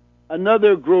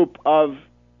another group of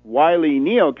wily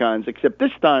neocons, except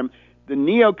this time the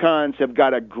neocons have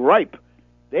got a gripe.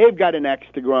 They've got an axe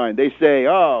to grind. They say,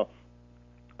 oh,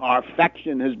 our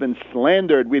faction has been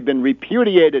slandered. We've been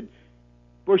repudiated.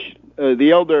 Bush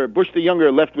the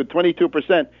Younger left with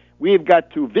 22%. We've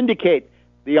got to vindicate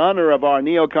the honor of our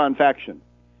neocon faction.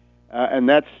 And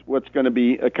that's what's going to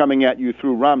be coming at you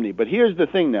through Romney. But here's the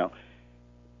thing now.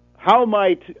 How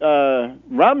might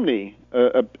Romney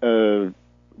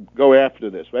go after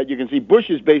this, right? You can see Bush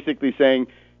is basically saying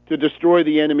to destroy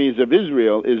the enemies of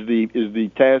Israel is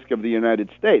the task of the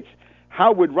United States.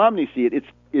 How would Romney see it?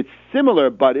 It's similar,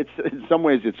 but in some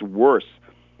ways it's worse.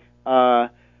 The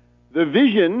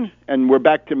vision, and we're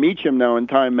back to Meacham now in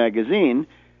Time Magazine,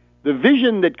 the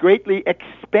vision that greatly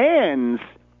expands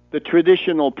the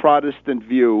traditional Protestant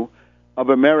view of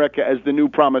America as the new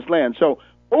promised land. So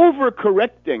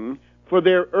overcorrecting for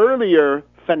their earlier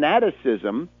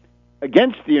fanaticism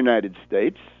against the United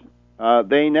States,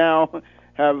 they now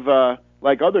have,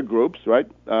 like other groups, right,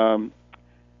 the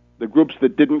groups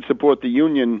that didn't support the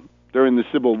Union during the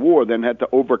Civil War then had to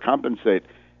overcompensate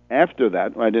after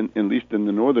that, right, at least in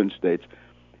the northern states,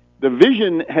 the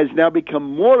vision has now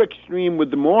become more extreme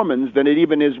with the Mormons than it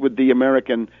even is with the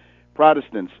American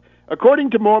Protestants. According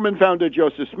to Mormon founder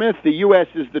Joseph Smith, the U.S.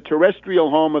 is the terrestrial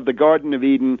home of the Garden of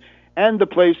Eden and the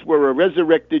place where a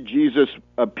resurrected Jesus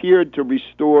appeared to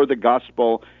restore the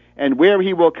gospel, and where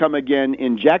he will come again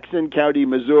in Jackson County,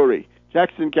 Missouri.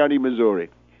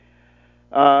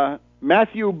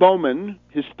 Matthew Bowman,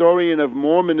 historian of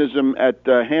Mormonism at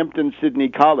Hampton-Sydney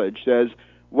College, says,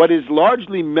 what is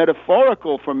largely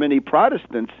metaphorical for many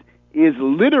Protestants is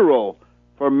literal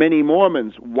for many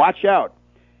Mormons. Watch out.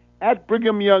 At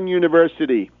Brigham Young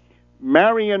University,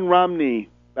 Marion Romney,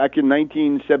 back in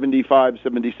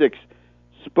 1975-76,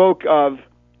 spoke of,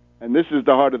 and this is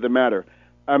the heart of the matter,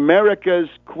 America's,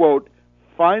 quote,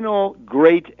 final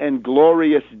great and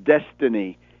glorious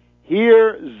destiny.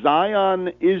 Here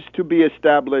Zion is to be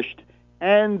established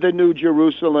and the New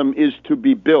Jerusalem is to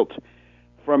be built.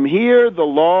 From here the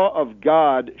law of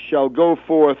God shall go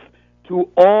forth to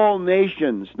all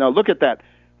nations. Now look at that.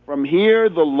 From here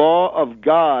the law of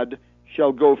God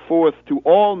shall go forth to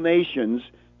all nations,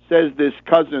 says this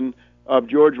cousin of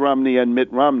George Romney and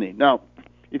Mitt Romney. Now,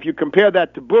 if you compare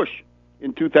that to Bush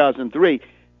in 2003,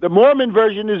 the Mormon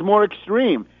version is more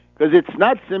extreme, because it's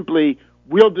not simply,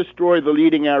 we'll destroy the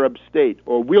leading Arab state,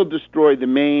 or we'll destroy the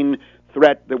main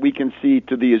threat that we can see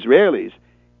to the Israelis.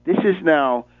 This is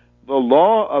now, the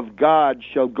law of God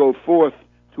shall go forth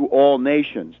to all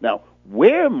nations. Now,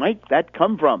 where might that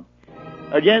come from?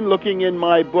 Again, looking in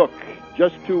my book,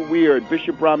 Just Too Weird,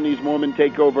 Bishop Romney's Mormon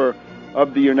Takeover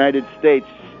of the United States,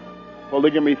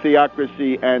 Polygamy,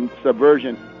 Theocracy, and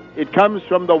Subversion. It comes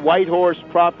from the White Horse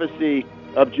Prophecy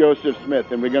of Joseph Smith,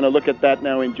 and we're going to look at that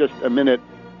now in just a minute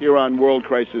here on World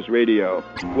Crisis Radio.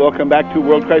 Welcome back to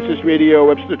World Crisis Radio.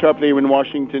 Webster Tarpley in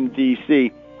Washington,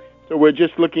 D.C. So we're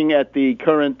just looking at the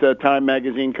current Time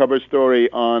magazine cover story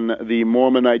on the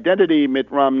Mormon identity, Mitt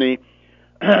Romney,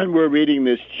 and we're reading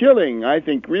this chilling, I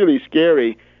think really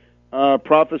scary,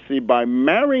 prophecy by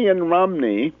Marion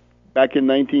Romney back in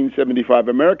 1975,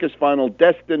 America's Final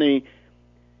Destiny.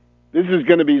 This is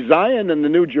going to be Zion and the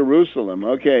New Jerusalem,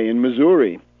 okay, in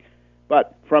Missouri.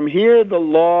 But from here the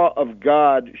law of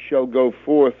God shall go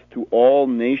forth to all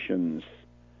nations.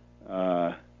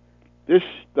 This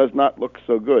does not look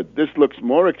so good. This looks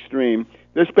more extreme.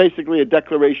 This is basically a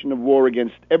declaration of war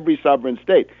against every sovereign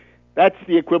state. That's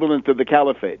the equivalent of the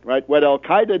caliphate, right? What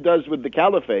Al-Qaeda does with the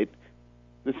caliphate,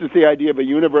 this is the idea of a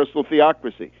universal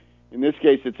theocracy. In this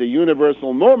case, it's a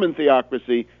universal Mormon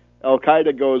theocracy.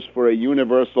 Al-Qaeda goes for a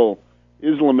universal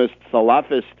Islamist,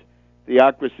 Salafist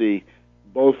theocracy.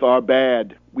 Both are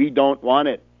bad. We don't want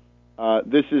it.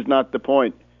 This is not the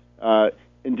point.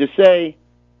 And to say,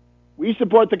 we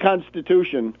support the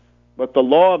Constitution, but the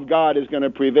law of God is going to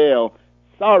prevail,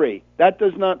 sorry, that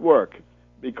does not work,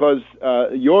 because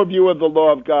your view of the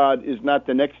law of God is not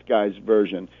the next guy's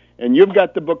version. And you've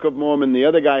got the Book of Mormon, the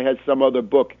other guy has some other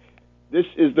book. This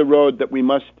is the road that we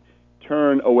must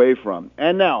turn away from.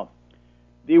 And now,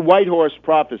 the White Horse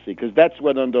Prophecy, because that's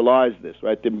what underlies this,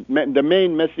 right? The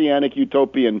main messianic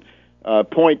utopian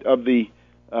point of the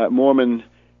Mormon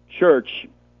Church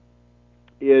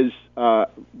is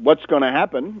what's going to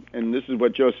happen, and this is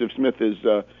what Joseph Smith is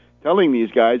telling these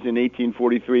guys in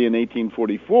 1843 and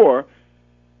 1844.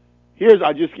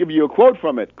 I'll just give you a quote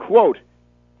from it. Quote,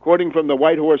 quoting from the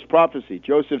White Horse Prophecy,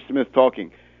 Joseph Smith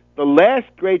talking, the last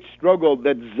great struggle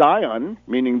that Zion,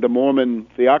 meaning the Mormon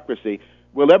theocracy,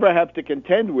 will ever have to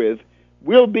contend with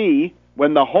will be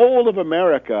when the whole of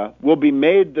America will be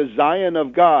made the Zion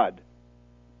of God.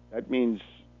 That means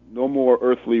no more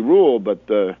earthly rule, but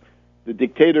the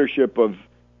dictatorship of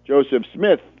Joseph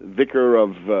Smith, vicar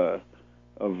of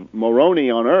Moroni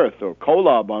on earth, or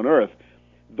Kolob on earth.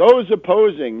 Those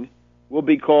opposing will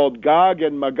be called Gog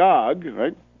and Magog,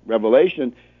 right?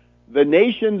 Revelation. The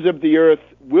nations of the earth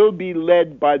will be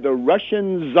led by the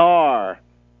Russian Tsar,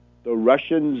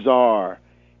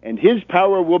 and his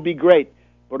power will be great,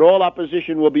 but all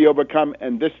opposition will be overcome,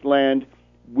 and this land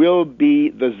will be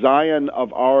the Zion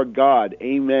of our God.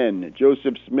 Amen.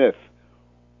 Joseph Smith.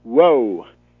 Whoa.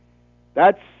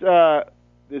 That's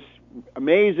this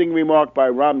amazing remark by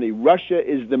Romney. Russia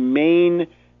is the main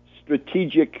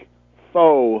strategic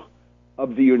foe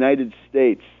of the United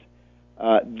States.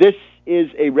 This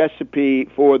is a recipe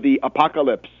for the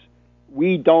apocalypse.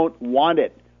 We don't want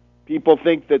it. People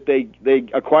think that they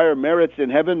acquire merits in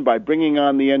heaven by bringing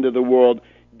on the end of the world.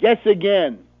 Guess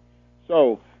again.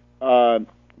 So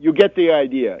you get the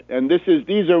idea. And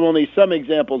these are only some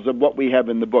examples of what we have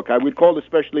in the book. I would call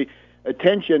especially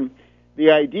attention the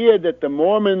idea that the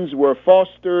Mormons were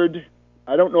fostered,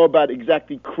 I don't know about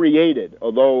exactly created,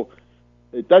 although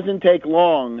it doesn't take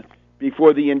long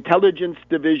before the intelligence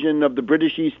division of the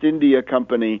British East India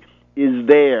Company is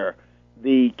there.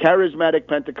 The charismatic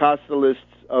Pentecostalists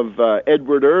of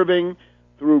Edward Irving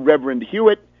through Reverend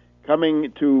Hewitt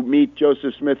coming to meet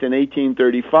Joseph Smith in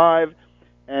 1835,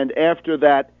 and after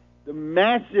that, the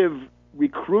massive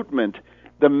recruitment,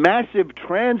 the massive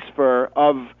transfer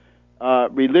of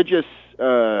religious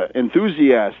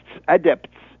enthusiasts, adepts,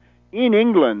 in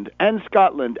England and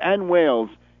Scotland and Wales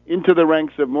into the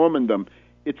ranks of Mormondom.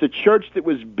 It's a church that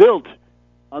was built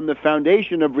on the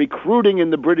foundation of recruiting in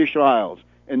the British Isles.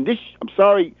 And this, I'm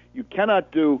sorry, you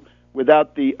cannot do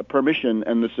without the permission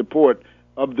and the support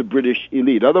of the British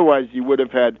elite. Otherwise, you would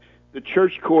have had the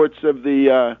church courts of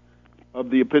the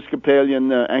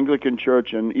Episcopalian Anglican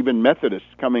Church and even Methodists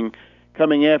coming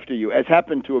after you, as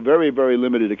happened to a very, very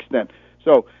limited extent.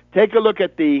 So take a look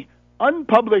at the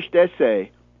unpublished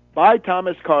essay by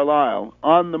Thomas Carlyle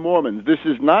on the Mormons. This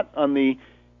is not on the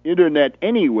internet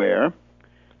anywhere.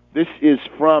 This is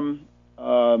from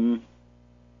the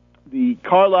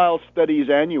Carlyle Studies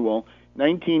Annual,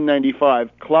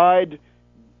 1995. Clyde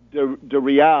de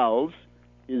Reals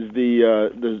is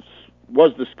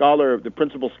was the scholar, the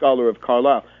principal scholar of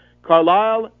Carlyle.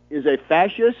 Carlyle is a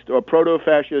fascist or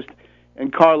proto-fascist,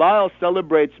 and Carlyle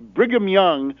celebrates Brigham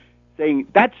Young, saying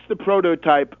that's the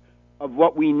prototype of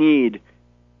what we need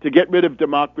to get rid of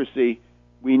democracy.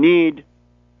 We need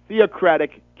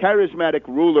theocratic, charismatic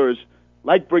rulers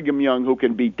like Brigham Young who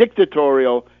can be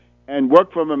dictatorial and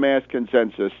work from a mass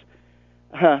consensus.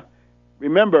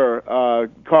 Remember,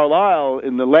 Carlyle,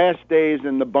 in the last days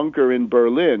in the bunker in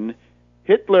Berlin,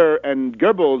 Hitler and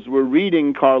Goebbels were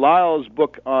reading Carlyle's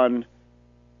book on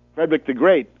Frederick the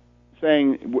Great,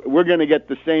 saying, we're going to get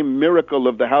the same miracle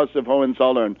of the House of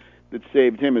Hohenzollern that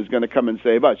saved him is going to come and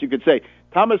save us. You could say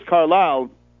Thomas Carlyle,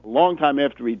 a long time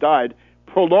after he died,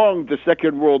 prolonged the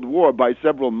Second World War by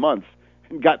several months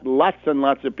and got lots and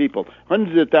lots of people,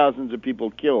 hundreds of thousands of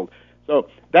people killed. So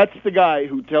that's the guy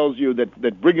who tells you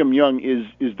that Brigham Young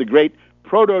is the great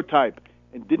prototype.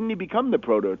 And didn't he become the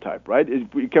prototype, right?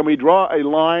 Can we draw a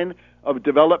line of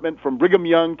development from Brigham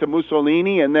Young to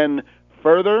Mussolini and then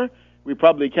further? We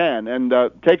probably can. And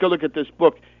take a look at this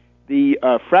book. The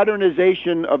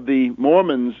fraternization of the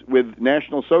Mormons with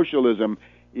National Socialism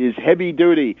is heavy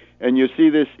duty. And you see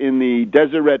this in the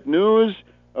Deseret News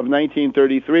of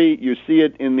 1933. You see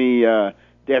it in the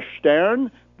Der Stern,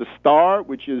 the Star,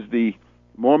 which is the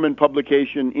Mormon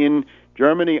publication in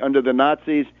Germany under the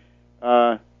Nazis.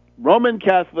 Roman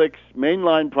Catholics,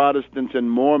 mainline Protestants, and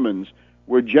Mormons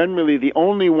were generally the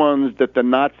only ones that the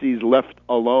Nazis left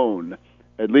alone,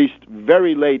 at least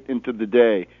very late into the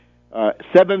day.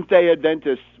 Seventh-day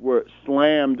Adventists were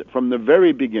slammed from the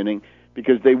very beginning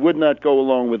because they would not go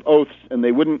along with oaths and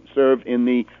they wouldn't serve in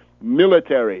the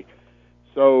military.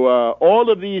 So all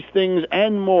of these things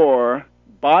and more,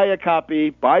 buy a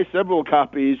copy, buy several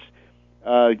copies,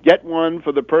 get one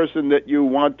for the person that you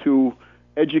want to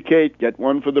educate, get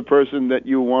one for the person that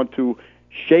you want to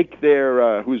shake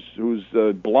their, whose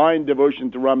blind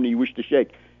devotion to Romney you wish to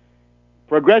shake.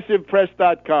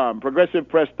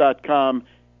 progressivepress.com,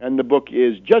 and the book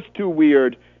is Just Too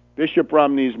Weird, Bishop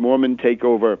Romney's Mormon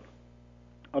Takeover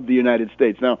of the United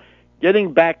States. Now,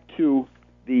 getting back to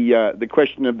the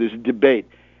question of this debate,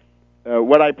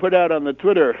 what I put out on the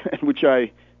Twitter, which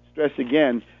I stress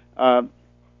again,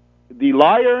 the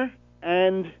liar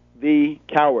and the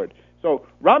coward. So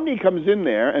Romney comes in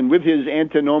there, and with his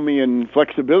antinomian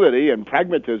flexibility and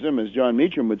pragmatism, as John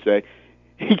Meacham would say,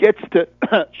 he gets to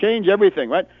change everything,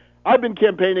 right? I've been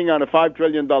campaigning on a $5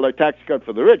 trillion tax cut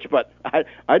for the rich, but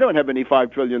I don't have any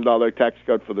 $5 trillion tax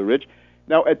cut for the rich.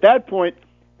 Now, at that point,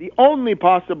 the only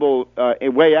possible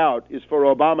way out is for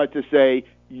Obama to say,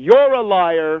 you're a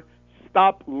liar,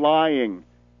 stop lying.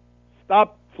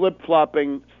 Stop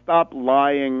flip-flopping, stop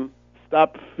lying,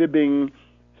 stop fibbing,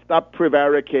 stop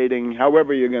prevaricating,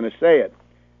 however you're going to say it.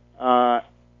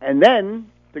 And then,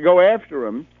 to go after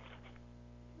him,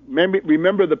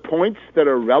 remember the points that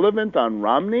are relevant on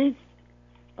Romney?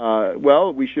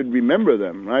 Well, we should remember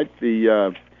them, right?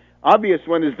 The obvious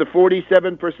one is the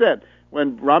 47%.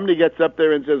 When Romney gets up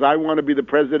there and says, I want to be the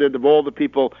president of all the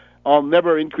people, I'll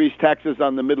never increase taxes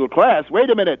on the middle class. Wait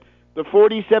a minute, the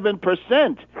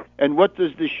 47%. And what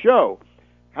does this show?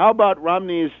 How about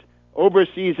Romney's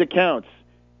overseas accounts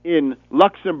in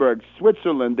Luxembourg,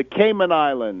 Switzerland, the Cayman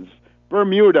Islands,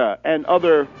 Bermuda, and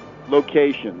other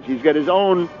locations? He's got his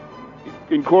own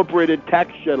incorporated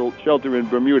tax shelter in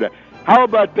Bermuda. How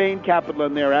about Bain Capital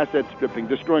and their asset stripping,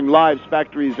 destroying lives,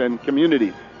 factories, and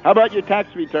communities? How about your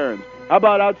tax returns? How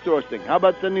about outsourcing? How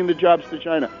about sending the jobs to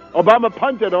China? Obama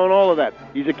punted on all of that.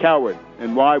 He's a coward.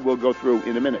 And why, we'll go through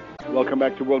in a minute. Welcome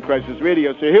back to World Crisis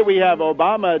Radio. So here we have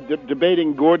Obama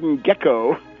debating Gordon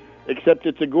Gekko, except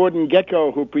it's a Gordon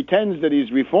Gekko who pretends that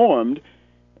he's reformed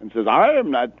and says,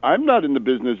 I'm not in the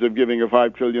business of giving a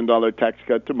 $5 trillion tax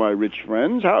cut to my rich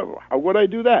friends. How would I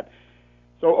do that?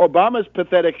 So Obama's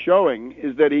pathetic showing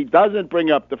is that he doesn't bring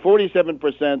up the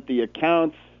 47%, the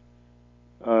accounts,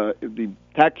 the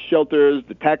tax shelters,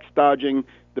 the tax dodging,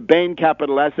 the Bain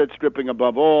capital asset stripping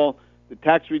above all, the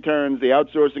tax returns, the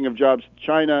outsourcing of jobs to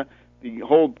China, the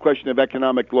whole question of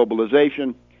economic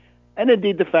globalization, and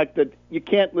indeed the fact that you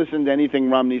can't listen to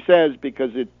anything Romney says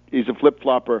because he's a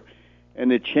flip-flopper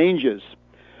and it changes.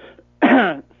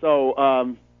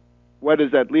 So where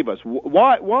does that leave us?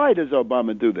 Why does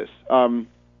Obama do this?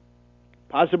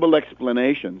 Possible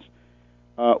explanations.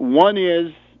 One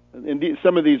is, and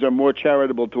some of these are more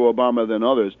charitable to Obama than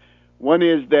others. One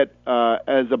is that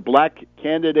as a black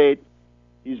candidate,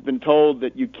 he's been told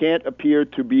that you can't appear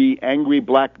to be angry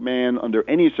black man under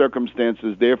any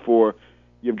circumstances. Therefore,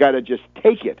 you've got to just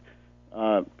take it.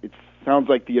 It sounds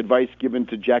like the advice given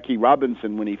to Jackie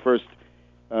Robinson when he first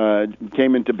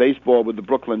came into baseball with the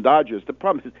Brooklyn Dodgers. The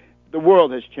problem is the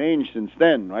world has changed since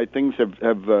then, right? Things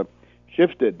have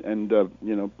shifted, and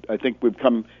I think we've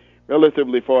come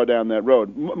relatively far down that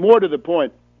road. More to the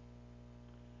point,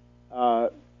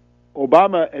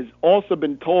 Obama has also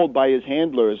been told by his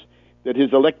handlers that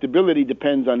his electability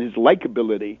depends on his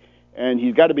likability, and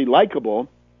he's got to be likable,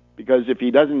 because if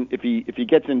he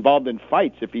gets involved in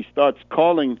fights, if he starts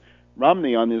calling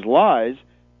Romney on his lies,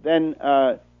 then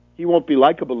he won't be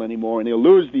likable anymore, and he'll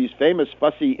lose these famous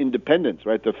fussy independents,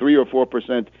 right? The 3 or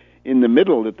 4% in the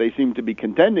middle that they seem to be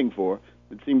contending for,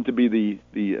 that seem to be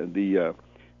the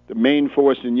main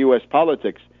force in U.S.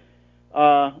 politics.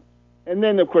 And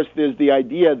then, of course, there's the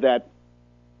idea that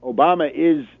Obama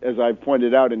is, as I've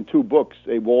pointed out in 2 books,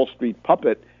 a Wall Street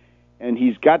puppet, and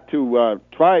he's got to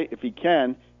try, if he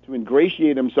can, to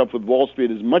ingratiate himself with Wall Street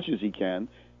as much as he can,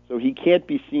 so he can't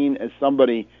be seen as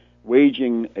somebody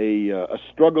waging a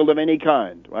struggle of any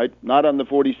kind, right? Not on the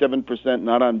 47%,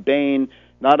 not on Bain,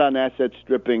 not on asset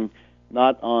stripping,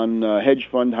 not on hedge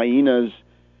fund hyenas,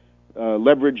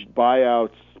 leveraged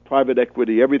buyouts, private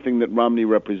equity, everything that Romney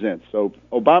represents. So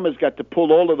Obama's got to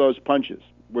pull all of those punches,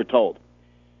 we're told.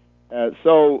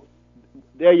 So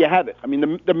there you have it. I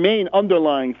mean, the main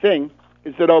underlying thing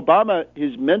is that Obama,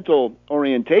 his mental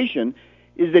orientation,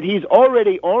 is that he's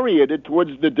already oriented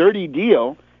towards the dirty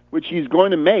deal, which he's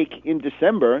going to make in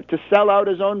December to sell out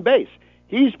his own base.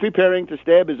 He's preparing to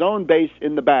stab his own base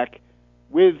in the back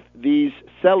with these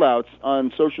sellouts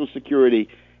on Social Security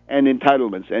and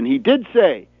entitlements. And he did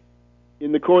say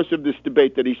in the course of this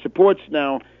debate that he supports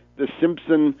now the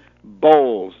Simpson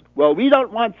Bowles. Well, we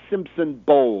don't want Simpson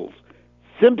Bowles.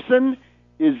 Simpson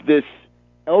is this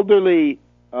elderly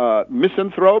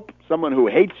misanthrope, someone who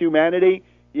hates humanity.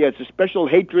 He has a special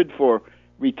hatred for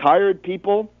retired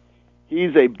people.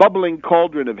 He's a bubbling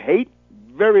cauldron of hate,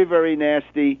 very, very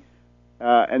nasty.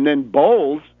 And then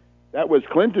Bowles, that was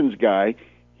Clinton's guy,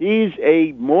 he's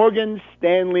a Morgan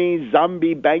Stanley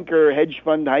zombie banker hedge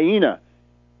fund hyena.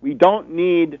 We don't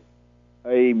need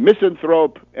a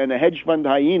misanthrope and a hedge fund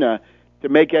hyena to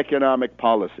make economic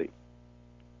policy.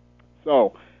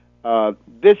 So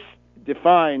this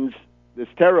defines this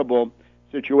terrible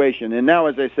situation. And now,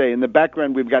 as I say, in the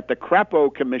background, we've got the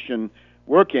Crapo Commission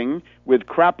working with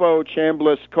Crapo,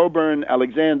 Chambliss, Coburn,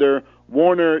 Alexander,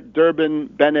 Warner, Durbin,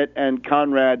 Bennett, and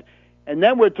Conrad. And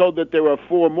then we're told that there are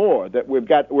 4 more, that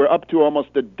we're up to almost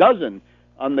a dozen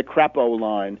on the Crapo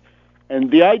line. And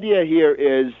the idea here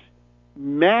is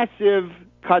massive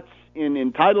cuts in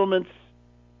entitlements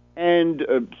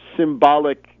and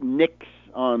symbolic nicks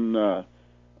on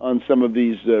some of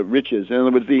these riches. In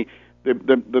other words,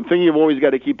 the thing you've always got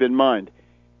to keep in mind,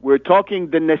 we're talking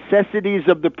the necessities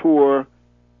of the poor,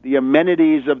 the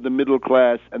amenities of the middle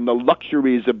class, and the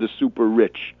luxuries of the super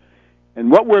rich.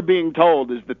 And what we're being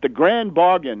told is that the grand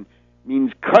bargain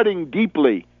means cutting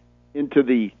deeply into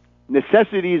the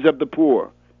necessities of the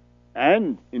poor,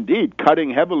 and indeed cutting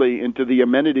heavily into the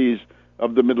amenities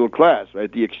of the middle class,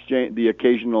 right? The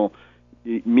occasional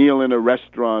meal in a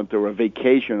restaurant or a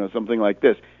vacation or something like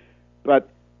this. But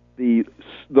the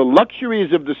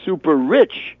luxuries of the super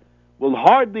rich will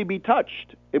hardly be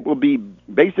touched. It will be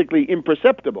basically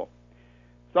imperceptible.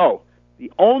 So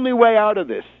the only way out of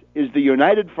this is the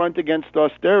united front against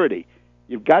austerity.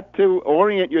 You've got to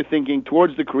orient your thinking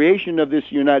towards the creation of this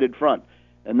united front.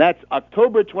 And that's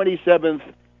October 27th,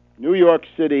 New York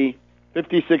City,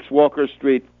 56 Walker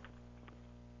Street,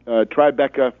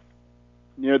 Tribeca,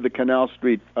 near the Canal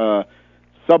Street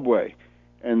subway.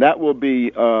 And that will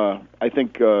be, I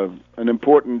think, an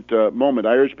important moment.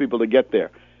 I urge people to get there.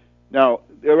 Now,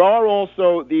 there are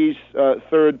also these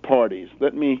third parties.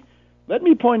 Let me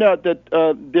point out that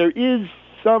there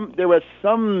are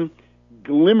some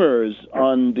glimmers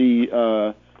on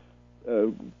the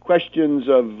questions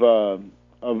of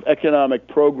economic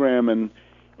program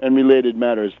and related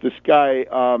matters. This guy,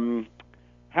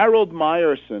 Harold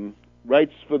Meyerson,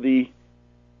 writes for the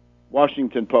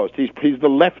Washington Post. He's the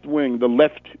left wing, the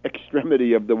left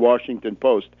extremity of the Washington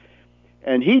Post.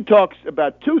 And he talks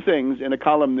about two things in a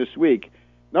column this week.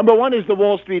 Number one is the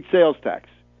Wall Street sales tax.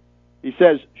 He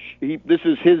says this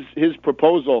is his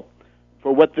proposal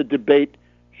for what the debate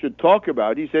should talk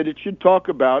about. He said it should talk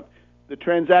about the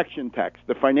transaction tax,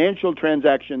 the financial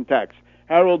transaction tax.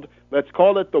 Harold, let's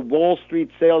call it the Wall Street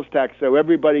sales tax so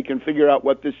everybody can figure out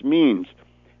what this means.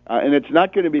 And it's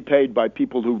not going to be paid by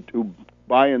people who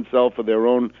buy and sell for their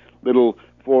own little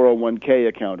 401k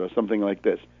account or something like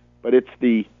this. But it's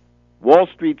the Wall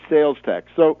Street sales tax.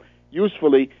 So,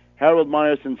 usefully, Harold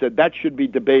Meyerson said that should be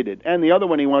debated. And the other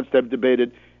one he wants to have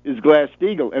debated is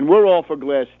Glass-Steagall. And we're all for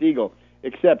Glass-Steagall,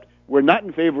 except we're not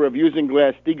in favor of using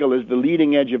Glass-Steagall as the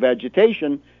leading edge of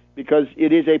agitation because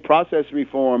it is a process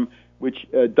reform which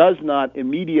does not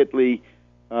immediately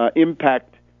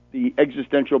impact the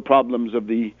existential problems of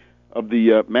the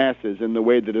masses in the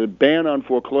way that a ban on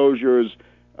foreclosures,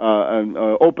 an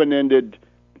open-ended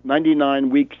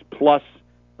 99 weeks plus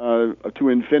to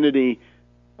infinity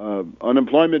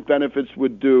unemployment benefits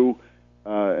would do,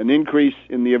 an increase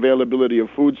in the availability of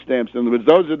food stamps. In other words,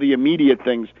 those are the immediate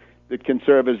things that can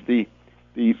serve as the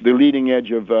leading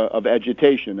edge of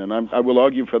agitation. And I will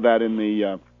argue for that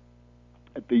in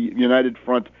at the United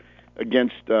Front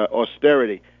against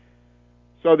austerity.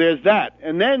 So there's that.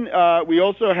 And then we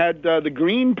also had the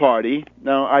Green Party.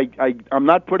 Now, I'm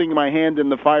not putting my hand in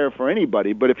the fire for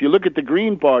anybody, but if you look at the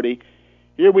Green Party,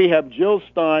 here we have Jill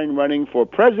Stein running for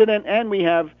president, and we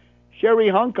have Sherry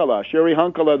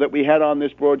Hunkala that we had on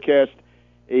this broadcast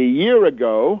a year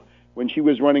ago when she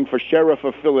was running for sheriff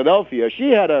of Philadelphia. She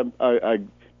had a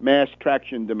mass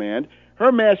traction demand.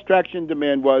 Her mass traction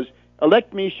demand was,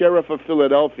 elect me sheriff of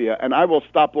Philadelphia, and I will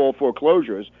stop all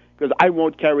foreclosures, because I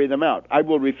won't carry them out. I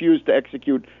will refuse to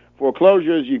execute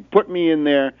foreclosures. You put me in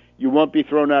there, you won't be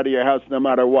thrown out of your house no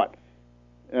matter what.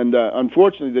 And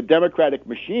unfortunately, the Democratic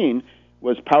machine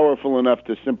was powerful enough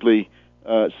to simply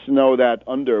snow that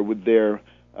under with their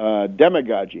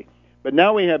demagogy. But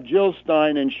now we have Jill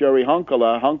Stein and Sherry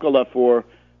Hunkala for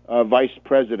vice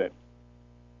president.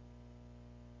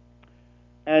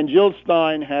 And Jill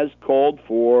Stein has called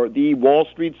for the Wall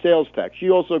Street sales tax.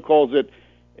 She also calls it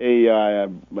a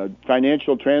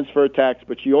financial transfer tax,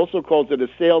 but she also calls it a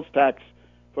sales tax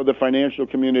for the financial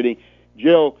community.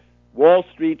 Jill, Wall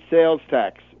Street sales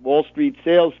tax, Wall Street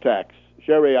sales tax.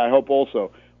 Sherry, I hope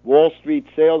also. Wall Street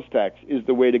sales tax is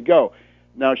the way to go.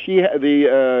 Now,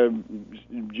 Jill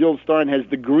Stein has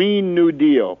the Green New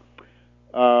Deal.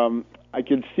 I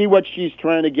can see what she's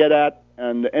trying to get at,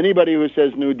 and anybody who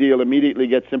says New Deal immediately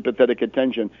gets sympathetic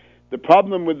attention. The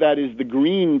problem with that is the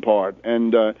green part,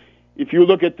 and if you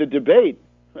look at the debate,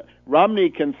 Romney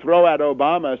can throw at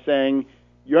Obama saying,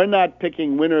 you're not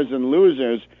picking winners and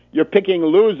losers, you're picking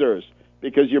losers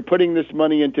because you're putting this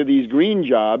money into these green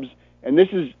jobs, and this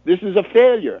is a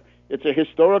failure. It's a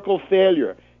historical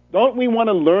failure. Don't we want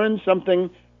to learn something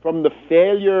from the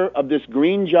failure of this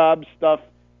green job stuff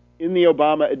in the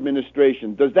Obama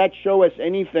administration? Does that show us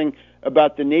anything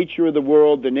about the nature of the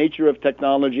world, the nature of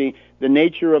technology, the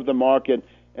nature of the market,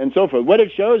 and so forth? What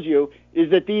it shows you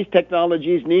is that these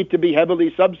technologies need to be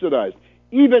heavily subsidized,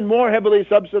 even more heavily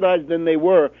subsidized than they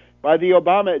were by the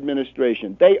Obama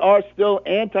administration. They are still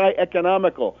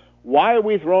anti-economical. Why are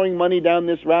we throwing money down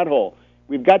this rat hole?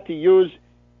 We've got to use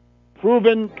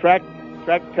proven,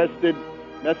 track-tested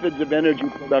methods of energy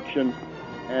production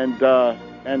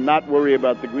and not worry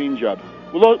about the green jobs.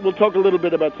 We'll talk a little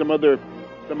bit about some other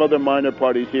minor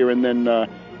parties here, and then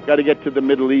got to get to the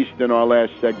Middle East in our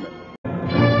last segment.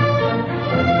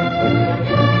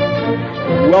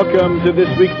 Welcome to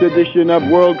this week's edition of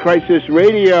World Crisis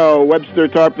Radio. Webster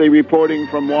Tarpley reporting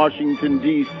from Washington,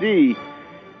 D.C.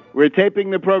 We're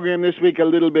taping the program this week a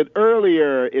little bit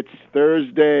earlier. It's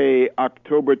Thursday,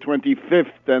 October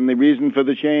 25th, and the reason for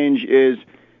the change is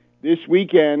this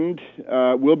weekend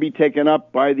will be taken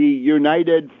up by the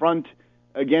United Front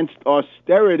Against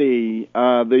Austerity,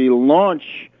 the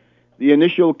launch, the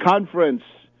initial conference,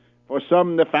 for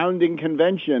some the founding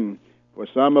convention, for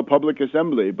some a public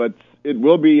assembly, but it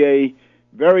will be a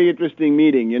very interesting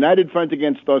meeting. United Front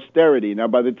Against Austerity. Now,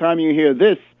 by the time you hear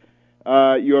this,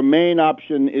 your main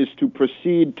option is to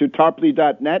proceed to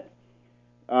tarpley.net,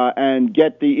 and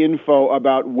get the info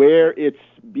about where it's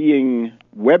being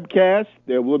webcast.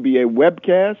 There will be a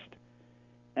webcast,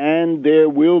 and there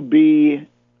will be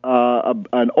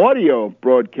an audio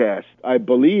broadcast, I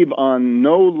believe, on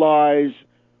No Lies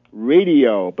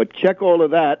Radio. But check all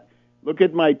of that. Look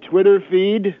at my Twitter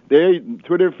feed. There,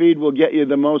 Twitter feed will get you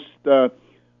the most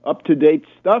up-to-date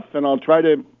stuff, and I'll try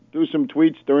to do some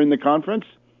tweets during the conference.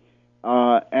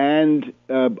 And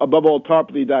above all,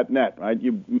 Tarpley.net, right?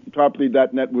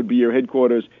 Tarpley.net would be your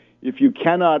headquarters. If you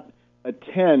cannot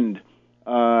attend,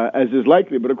 as is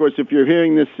likely, but of course, if you're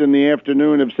hearing this in the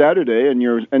afternoon of Saturday and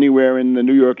you're anywhere in the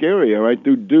New York area, right,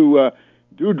 do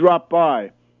drop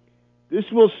by.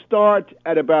 This will start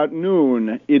at about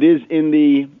noon. It is in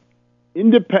the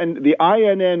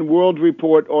INN World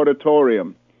Report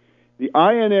Auditorium. The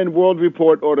INN World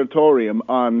Report Auditorium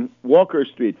on Walker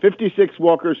Street, 56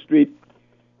 Walker Street,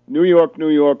 New York,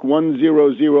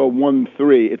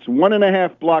 10013. It's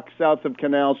 1.5 blocks south of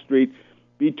Canal Street,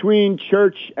 between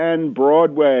Church and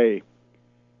Broadway.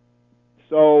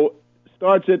 So,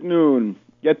 starts at noon.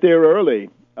 Get there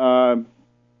early. A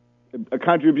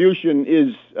contribution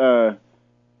is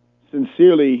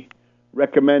sincerely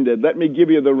recommended. Let me give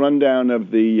you the rundown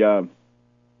of the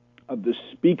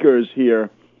speakers here.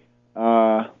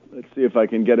 Let's see if I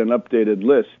can get an updated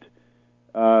list.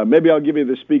 Maybe I'll give you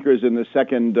the speakers in the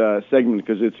second segment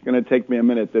because it's going to take me a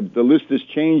minute. The list is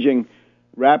changing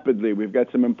rapidly. We've got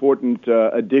some important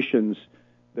additions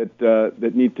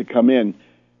that need to come in.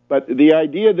 But the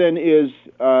idea then is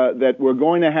that we're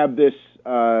going to have this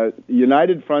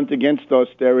united front against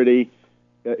austerity.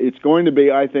 It's going to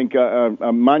be, I think,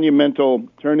 a monumental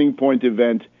turning point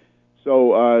event.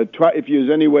 So try, if there's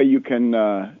any way you can,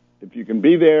 if you can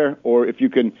be there or if you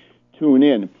can tune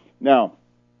in. Now,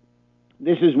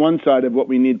 this is one side of what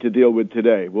we need to deal with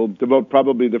today. We'll devote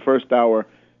probably the first hour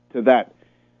to that.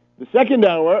 The second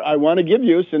hour I want to give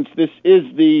you, since this is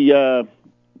the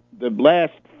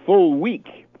last full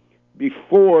week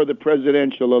before the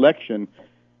presidential election,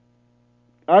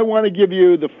 I want to give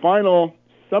you the final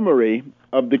summary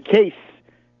of the case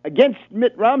against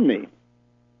Mitt Romney.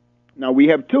 Now, we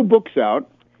have two books out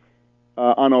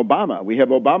on Obama. We have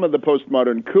Obama, the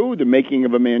Postmodern Coup, The Making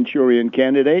of a Manchurian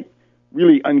Candidate.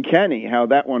 Really uncanny how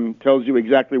that one tells you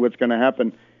exactly what's going to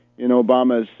happen in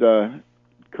Obama's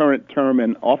current term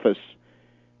in office.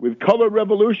 With Color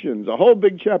Revolutions, a whole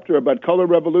big chapter about color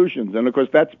revolutions. And, of course,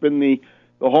 that's been the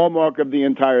hallmark of the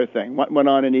entire thing. What went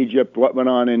on in Egypt, what went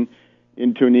on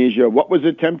in Tunisia, what was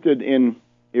attempted in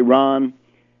Iran,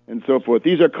 and so forth.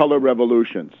 These are color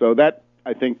revolutions. So that,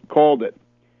 I think, called it.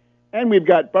 And we've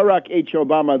got Barack H.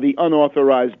 Obama, the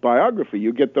unauthorized biography.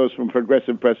 You get those from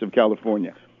Progressive Press of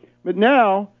California. But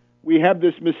now we have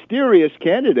this mysterious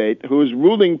candidate whose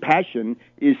ruling passion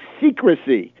is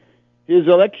secrecy. His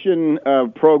election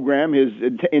program, his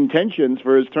intentions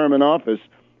for his term in office,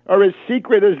 are as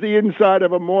secret as the inside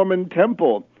of a Mormon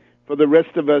temple for the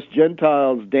rest of us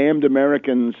Gentiles, damned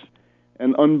Americans,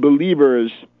 and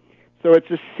unbelievers. So it's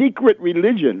a secret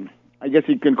religion. I guess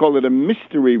you can call it a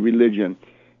mystery religion.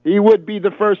 He would be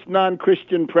the first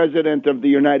non-Christian president of the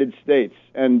United States.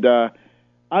 And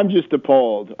I'm just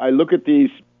appalled. I look at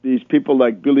these people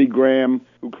like Billy Graham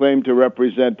who claim to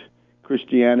represent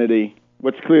Christianity.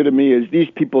 What's clear to me is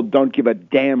these people don't give a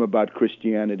damn about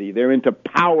Christianity. They're into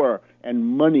power and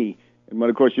money. And when,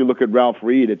 of course, you look at Ralph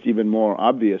Reed, it's even more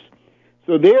obvious.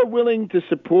 So they're willing to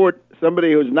support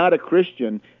somebody who's not a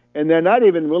Christian, and they're not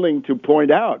even willing to point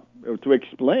out, or to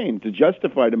explain, to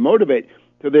justify, to motivate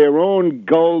to their own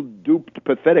gull-duped,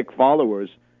 pathetic followers,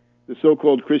 the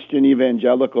so-called Christian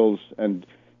evangelicals and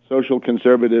social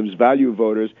conservatives, value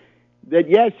voters, that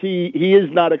yes, he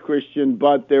is not a Christian,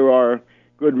 but there are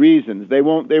good reasons. They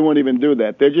won't even do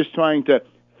that. They're just trying to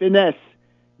finesse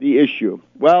the issue.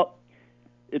 Well,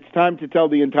 it's time to tell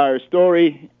the entire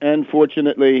story, and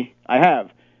fortunately, I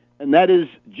have. And that is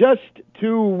Just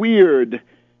Too Weird.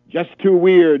 Just Too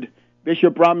Weird.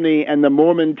 Bishop Romney and the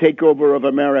Mormon Takeover of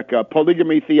America,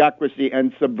 Polygamy, Theocracy,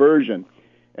 and Subversion.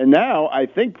 And now, I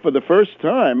think for the first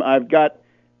time, I've got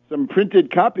some printed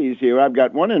copies here. I've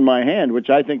got one in my hand, which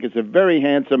I think is a very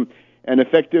handsome and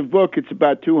effective book. It's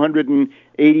about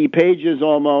 280 pages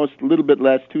almost, a little bit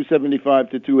less, 275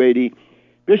 to 280.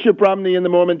 Bishop Romney and the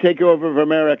Mormon Takeover of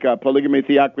America, Polygamy,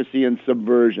 Theocracy, and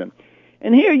Subversion.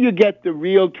 And here you get the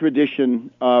real tradition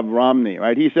of Romney,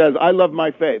 right? He says, I love my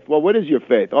faith. Well, what is your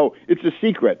faith? Oh, it's a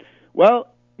secret. Well,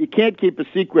 you can't keep a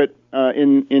secret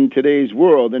in today's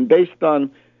world. And based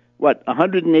on,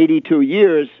 182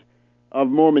 years of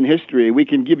Mormon history, we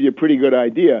can give you a pretty good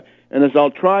idea. And as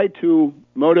I'll try to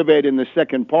motivate in the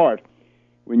second part,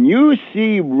 when you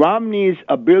see Romney's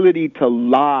ability to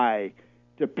lie,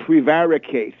 to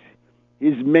prevaricate,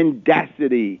 his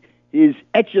mendacity, his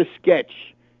etch-a-sketch,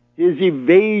 his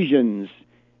evasions,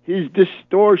 his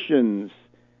distortions,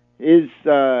 his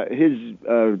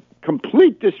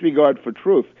complete disregard for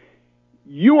truth.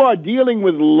 You are dealing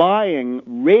with lying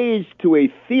raised to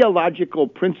a theological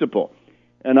principle.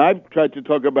 And I've tried to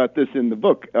talk about this in the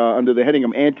book under the heading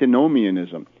of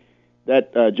antinomianism,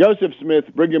 that Joseph Smith,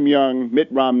 Brigham Young,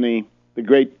 Mitt Romney, the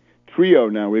great trio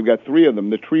now, we've got three of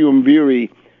them, the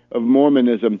triumvirate of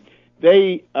Mormonism,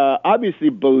 they obviously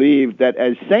believe that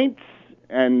as saints,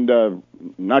 and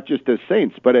not just as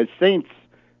saints, but as saints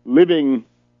living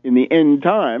in the end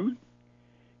time,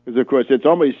 because of course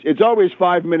it's always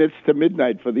 5 minutes to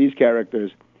midnight for these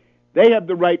characters, they have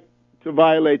the right to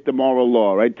violate the moral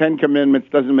law, right? 10 Commandments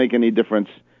doesn't make any difference.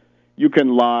 You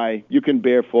can lie, you can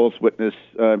bear false witness,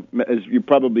 as you're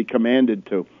probably commanded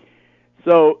to.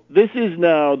 So this is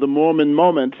now the Mormon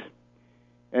moment,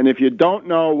 and if you don't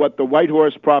know what the White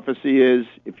Horse Prophecy is,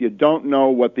 if you don't know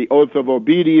what the Oath of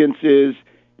Obedience is,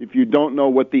 if you don't know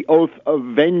what the Oath of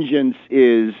Vengeance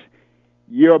is,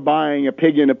 you're buying a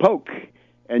pig in a poke,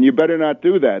 and you better not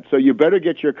do that. So you better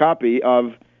get your copy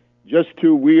of Just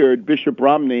Too Weird, Bishop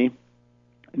Romney,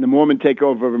 and the Mormon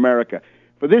Takeover of America.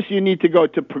 For this, you need to go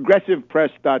to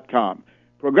progressivepress.com.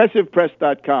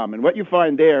 Progressivepress.com. And what you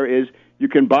find there is you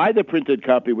can buy the printed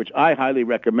copy, which I highly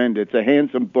recommend. It's a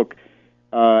handsome book.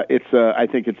 I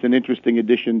think it's an interesting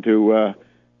addition to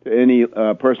any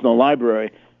personal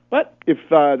library. But if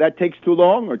that takes too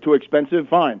long or too expensive,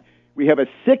 fine. We have a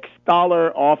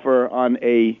 $6 offer on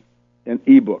an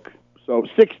ebook. So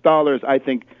 $6, I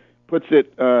think, puts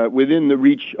it within the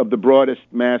reach of the broadest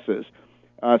masses.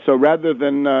 So rather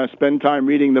than spend time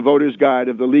reading the Voter's Guide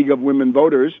of the League of Women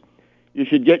Voters, you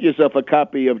should get yourself a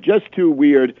copy of Just Too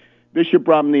Weird, Bishop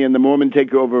Romney and the Mormon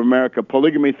Takeover of America,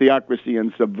 Polygamy, Theocracy,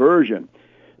 and Subversion.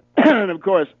 And, of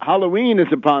course, Halloween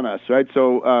is upon us, right?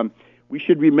 So we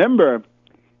should remember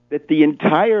that the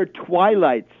entire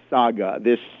Twilight saga,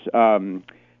 this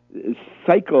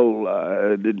cycle,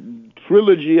 the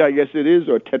trilogy, I guess it is,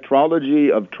 or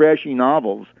tetralogy of trashy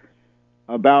novels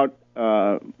about,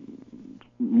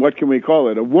 what can we call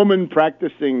it, a woman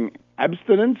practicing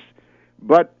abstinence,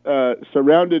 but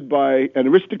surrounded by an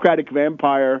aristocratic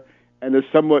vampire and a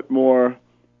somewhat more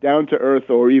down-to-earth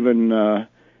or even,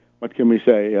 what can we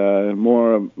say,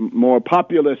 more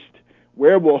populist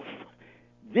werewolf.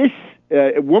 This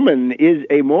woman is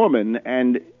a Mormon,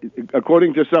 and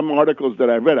according to some articles that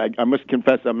I've read, I must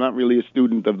confess I'm not really a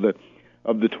student of the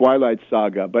Twilight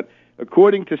Saga, but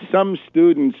according to some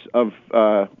students of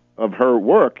her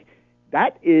work,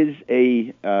 that is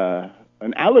an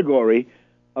allegory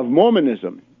of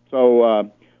Mormonism. So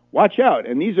watch out,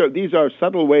 and these are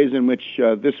subtle ways in which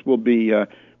this will be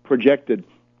projected.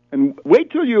 And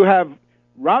wait till you have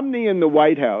Romney in the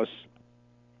White House,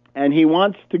 and he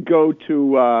wants to go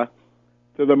to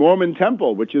the Mormon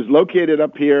Temple, which is located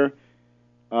up here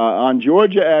on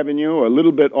Georgia Avenue, or a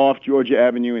little bit off Georgia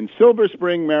Avenue in Silver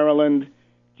Spring, Maryland,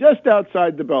 just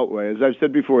outside the Beltway. As I've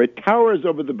said before, it towers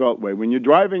over the Beltway. When you're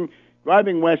driving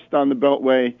west on the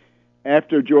Beltway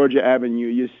after Georgia Avenue,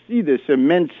 you see this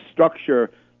immense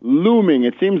structure looming.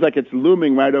 It seems like it's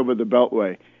looming right over the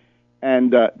Beltway.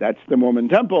 And that's the Mormon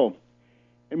Temple.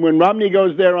 And when Romney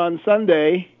goes there on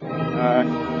Sunday,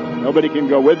 nobody can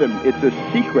go with him. It's a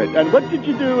secret. And what did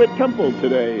you do at Temple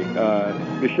today,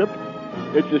 Bishop?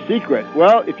 It's a secret.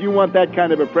 Well, if you want that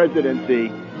kind of a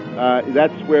presidency,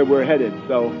 that's where we're headed.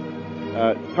 So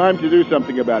time to do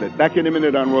something about it. Back in a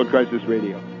minute on World Crisis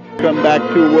Radio. Come back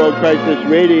to World Crisis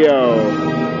Radio.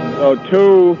 So,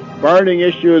 two burning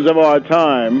issues of our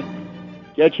time.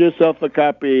 Get yourself a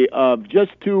copy of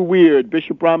Just Too Weird,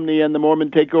 Bishop Romney and the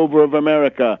Mormon Takeover of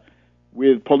America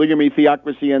with Polygamy,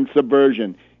 Theocracy, and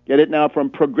Subversion. Get it now from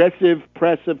Progressive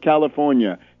Press of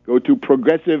California. Go to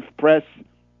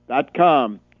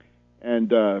progressivepress.com.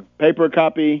 And paper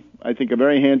copy, I think a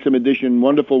very handsome edition,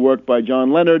 wonderful work by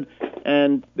John Leonard.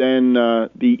 And then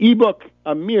the ebook,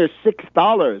 a mere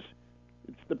 $6.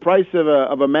 It's the price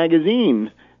of a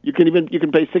magazine. You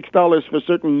can pay $6 for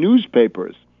certain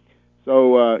newspapers.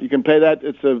 So you can pay that.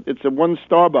 It's a one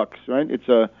Starbucks, right? It's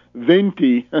a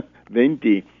venti.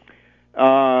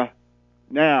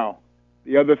 Now,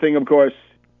 the other thing, of course,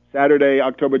 Saturday,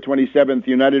 October 27th,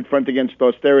 United Front Against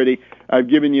Austerity. I've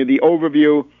given you the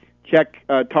overview. Check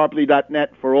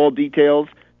Tarpley.net for all details.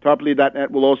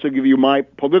 Tarpley.net will also give you my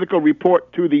political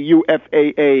report to the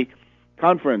UFAA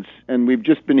conference. And we've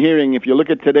just been hearing, if you look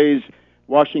at today's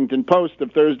Washington Post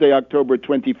of Thursday, October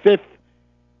 25th,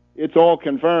 it's all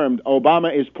confirmed.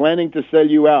 Obama is planning to sell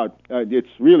you out. It's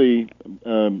really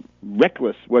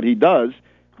reckless what he does.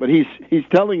 but he's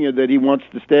telling you that he wants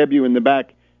to stab you in the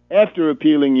back after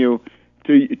appealing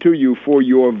to you for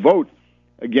your vote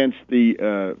against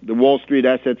the Wall Street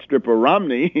asset stripper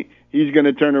Romney. He's going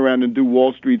to turn around and do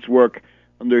Wall Street's work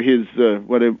under his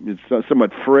it's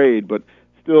somewhat frayed, but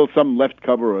still some left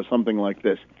cover or something like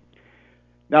this.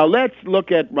 Now let's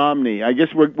look at Romney. I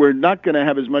guess we're not going to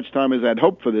have as much time as I'd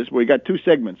hoped for this. We got 2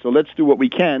 segments, so let's do what we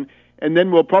can, and then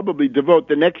we'll probably devote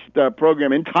the next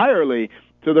program entirely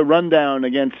to the rundown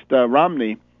against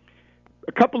Romney.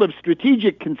 A couple of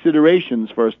strategic considerations,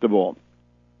 first of all.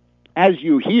 As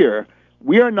you hear,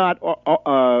 we are not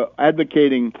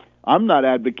advocating, I'm not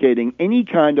advocating any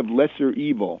kind of lesser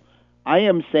evil. I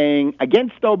am saying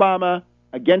against Obama,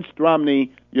 against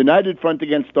Romney, united front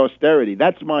against austerity.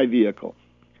 That's my vehicle.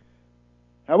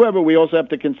 However, we also have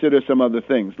to consider some other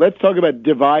things. Let's talk about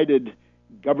divided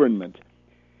government.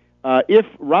 If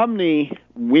Romney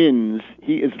wins,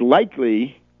 he is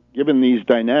likely, given these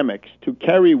dynamics, to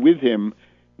carry with him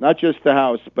not just the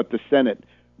House, but the Senate.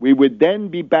 We would then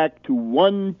be back to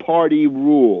one-party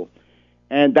rule,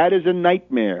 and that is a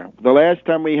nightmare. The last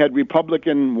time we had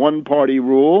Republican one-party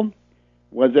rule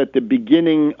was at the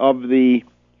beginning of the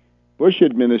Bush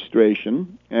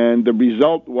administration, and the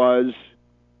result was,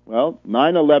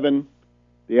 9/11,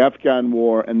 the Afghan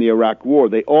War, and the Iraq War.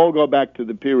 They all go back to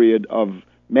the period of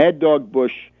Mad Dog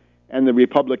Bush and the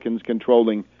Republicans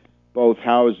controlling both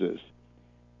houses.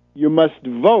 You must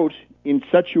vote in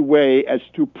such a way as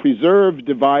to preserve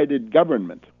divided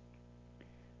government.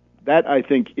 That, I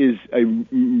think, is a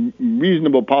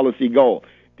reasonable policy goal.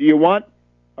 Do you want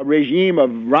a regime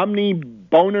of Romney,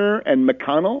 Boner, and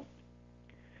McConnell?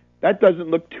 That doesn't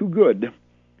look too good,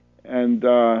 and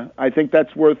I think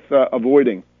that's worth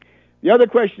avoiding. The other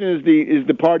question is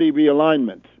the party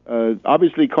realignment.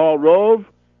 Obviously, Karl Rove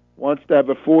wants to have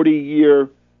a 40-year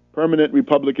permanent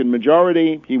Republican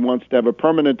majority. He wants to have a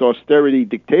permanent austerity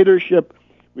dictatorship.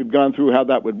 We've gone through how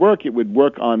that would work. It would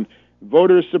work on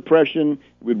voter suppression.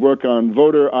 It would work on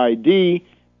voter ID.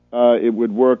 It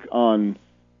would work on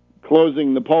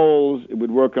closing the polls. It would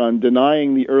work on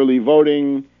denying the early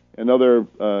voting and other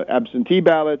absentee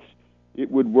ballots.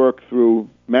 It would work through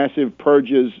massive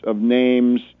purges of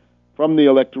names from the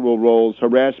electoral rolls,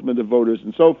 harassment of voters,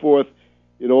 and so forth.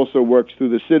 It also works through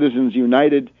the Citizens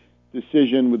United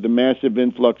decision with the massive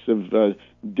influx of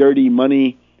dirty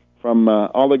money from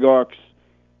oligarchs.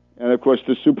 And, of course,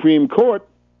 the Supreme Court,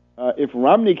 if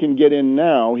Romney can get in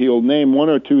now, he'll name 1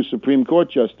 or 2 Supreme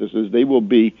Court justices. They will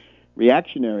be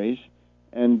reactionaries,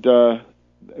 and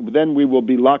then we will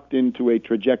be locked into a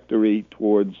trajectory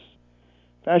towards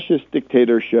fascist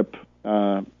dictatorship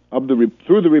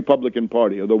through the Republican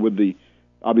Party, although with the,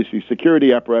 obviously,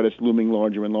 security apparatus looming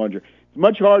larger and larger. It's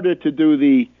much harder to do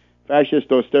the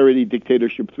fascist austerity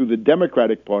dictatorship through the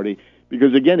Democratic Party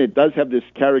because, again, it does have this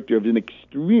character of an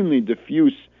extremely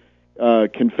diffuse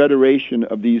confederation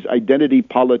of these identity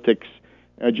politics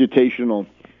agitational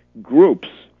groups.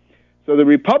 So the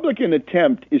Republican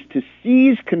attempt is to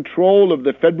seize control of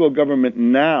the federal government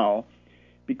now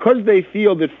because they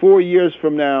feel that 4 years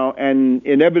from now, and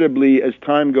inevitably as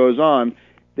time goes on,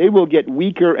 they will get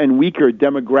weaker and weaker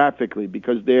demographically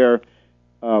because their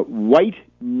white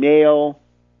male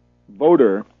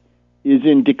voter is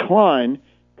in decline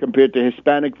compared to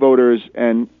Hispanic voters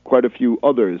and quite a few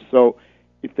others. So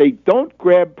if they don't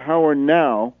grab power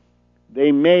now,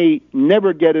 they may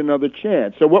never get another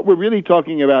chance. So what we're really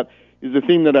talking about is the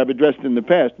theme that I've addressed in the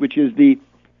past, which is the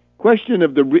question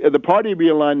of the party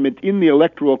realignment in the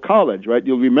Electoral College, right?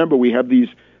 You'll remember we have these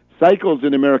cycles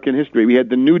in American history. We had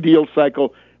the New Deal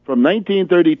cycle from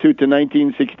 1932 to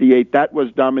 1968. That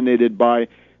was dominated by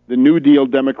the New Deal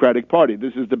Democratic Party.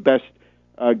 This is the best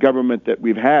government that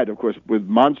we've had, of course, with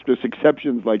monstrous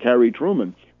exceptions like Harry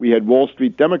Truman. We had Wall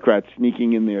Street Democrats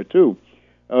sneaking in there, too.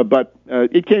 But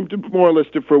it came to more or less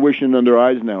to fruition under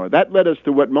Eisenhower. That led us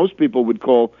to what most people would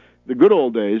call the good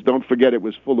old days. Don't forget it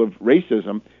was full of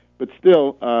racism. But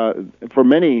still, for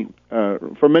many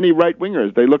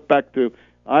right-wingers, they look back to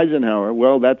Eisenhower.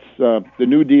 Well, that's the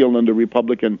New Deal under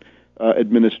Republican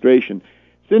administration.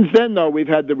 Since then, though, we've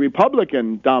had the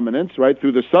Republican dominance, right,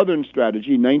 through the Southern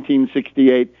strategy,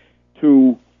 1968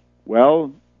 to,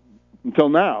 well, until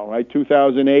now, right,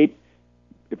 2008.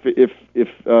 If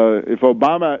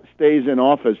Obama stays in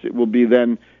office, it will be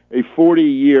then a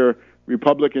 40-year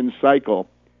Republican cycle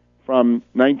from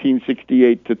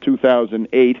 1968 to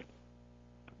 2008,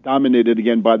 dominated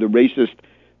again by the racist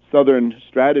Southern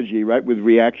strategy, right, with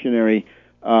reactionary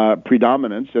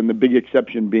predominance, and the big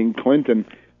exception being Clinton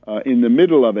in the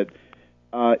middle of it.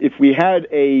 If we had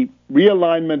a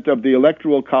realignment of the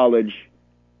Electoral College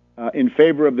in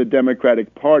favor of the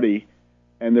Democratic Party,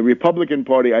 And the Republican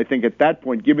Party, I think at that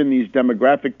point, given these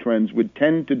demographic trends, would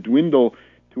tend to dwindle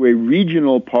to a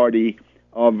regional party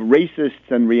of racists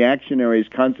and reactionaries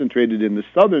concentrated in the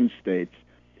southern states.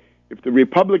 If the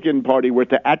Republican Party were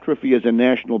to atrophy as a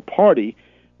national party,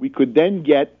 we could then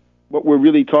get what we're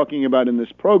really talking about in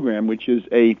this program, which is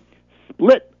a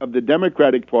split of the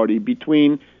Democratic Party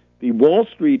between the Wall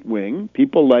Street wing,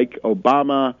 people like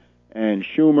Obama and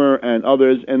Schumer and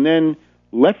others, and then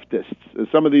leftists.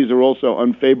 Some of these are also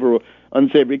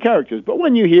unsavory characters. But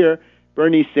when you hear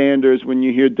Bernie Sanders, when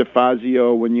you hear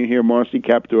DeFazio, when you hear Marcy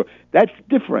Kaptur, that's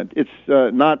different. It's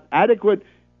not adequate,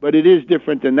 but it is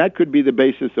different, and that could be the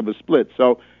basis of a split.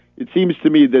 So it seems to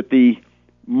me that the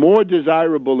more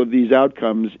desirable of these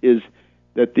outcomes is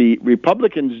that the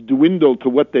Republicans dwindle to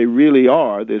what they really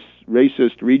are, this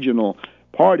racist regional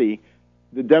party.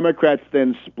 The Democrats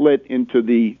then split into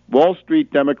the Wall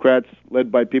Street Democrats,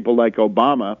 led by people like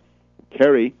Obama,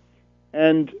 Kerry,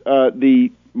 and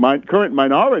the current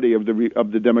minority of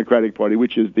the Democratic Party,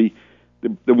 which is the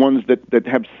ones that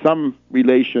have some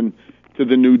relation to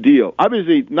the New Deal.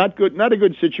 Obviously, not a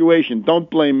good situation. Don't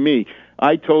blame me.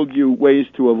 I told you ways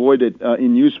to avoid it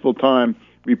in useful time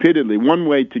repeatedly. One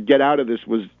way to get out of this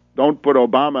was don't put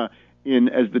Obama in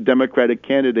as the Democratic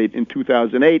candidate in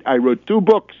 2008. I wrote 2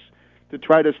 books to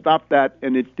try to stop that,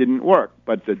 and it didn't work.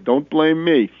 But don't blame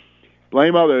me.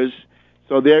 Blame others.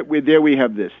 So there we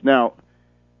have this. Now,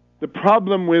 the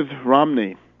problem with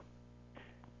Romney,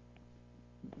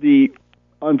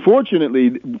 unfortunately,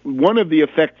 one of the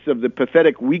effects of the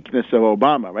pathetic weakness of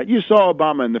Obama, right? You saw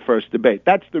Obama in the first debate.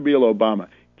 That's the real Obama.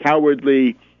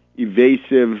 Cowardly,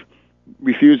 evasive,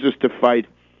 refuses to fight.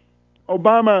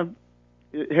 Obama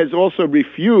has also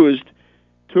refused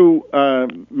to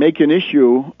make an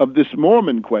issue of this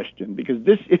Mormon question, because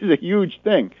this is a huge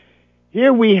thing.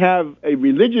 Here we have a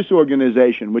religious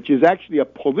organization, which is actually a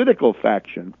political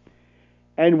faction.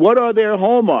 And what are their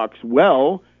hallmarks?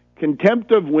 Well,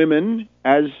 contempt of women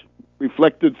as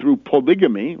reflected through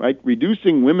polygamy, right?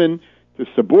 Reducing women to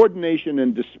subordination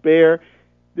and despair.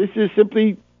 This is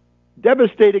simply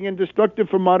devastating and destructive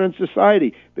for modern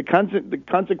society. The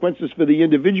consequences for the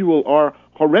individual are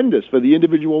horrendous for the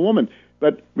individual woman.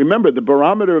 But remember, the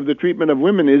barometer of the treatment of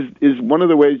women is one of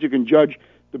the ways you can judge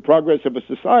the progress of a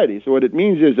society. So what it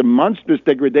means is a monstrous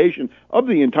degradation of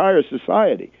the entire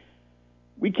society.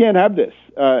 We can't have this.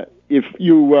 If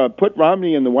you put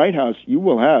Romney in the White House, you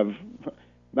will have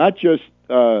not just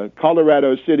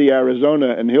Colorado City,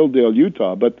 Arizona, and Hilldale,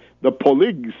 Utah, but the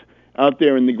poligs out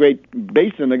there in the Great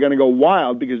Basin are going to go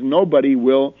wild because nobody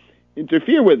will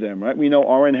interfere with them, right? We know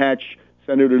Orrin Hatch,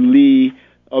 Senator Lee,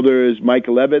 others,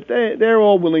 Michael Levitt, they're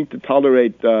all willing to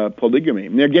tolerate polygamy.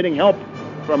 And they're getting help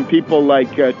from people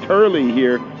like Turley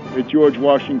here at George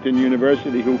Washington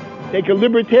University, who take a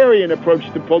libertarian approach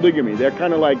to polygamy. They're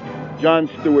kind of like John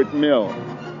Stuart Mill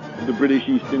of the British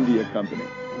East India Company.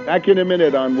 Back in a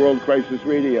minute on World Crisis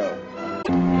Radio.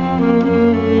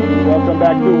 Welcome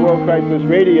back to World Crisis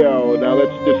Radio. Now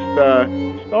let's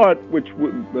just start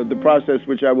the process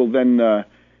which I will then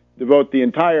devote the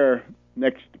entire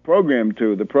next program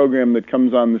to. The program that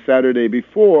comes on the Saturday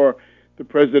before the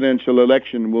presidential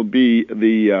election will be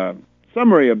the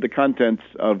summary of the contents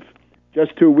of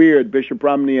Just Too Weird, Bishop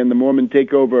Romney and the Mormon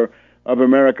Takeover of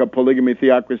America, Polygamy,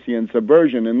 Theocracy, and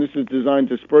Subversion. And this is designed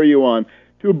to spur you on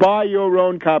to buy your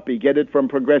own copy. Get it from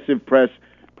Progressive Press,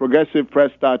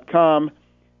 progressivepress.com.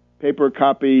 Paper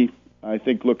copy, I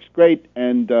think, looks great,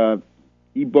 and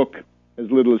ebook as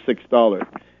little as $6.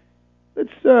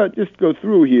 Let's just go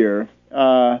through here.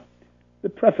 The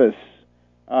preface.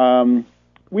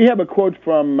 We have a quote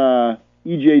from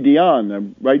E.J. Dionne, a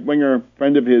right-winger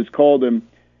friend of his, called him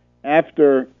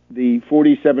after the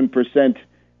 47%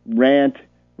 rant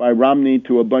by Romney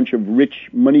to a bunch of rich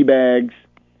moneybags.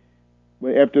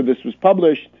 After this was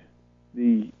published,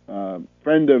 the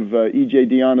friend of E.J.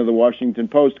 Dionne of the Washington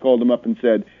Post called him up and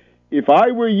said, "If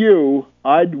I were you,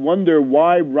 I'd wonder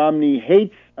why Romney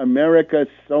hates America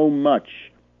so much.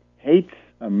 Hates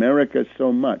America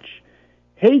so much.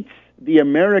 Hates the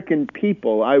American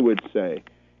people, I would say.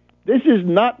 This is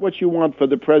not what you want for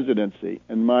the presidency."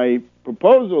 And my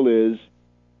proposal is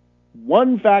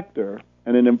one factor,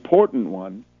 and an important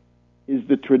one, is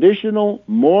the traditional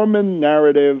Mormon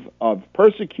narrative of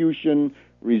persecution,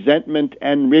 resentment,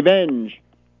 and revenge.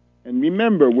 And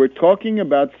remember, we're talking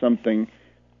about something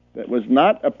that was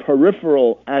not a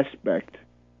peripheral aspect.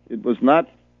 It was not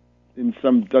in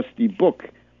some dusty book,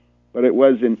 but it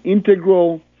was an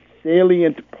integral,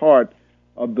 salient part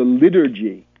of the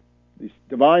liturgy, the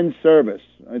divine service,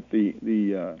 right?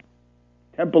 The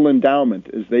temple endowment,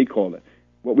 as they call it.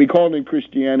 What we call in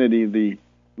Christianity the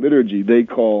liturgy, they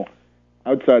call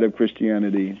outside of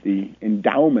Christianity, the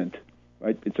endowment,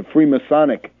 right? It's a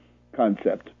Freemasonic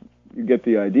concept. You get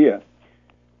the idea.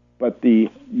 But the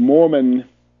Mormon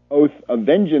oath of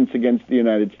vengeance against the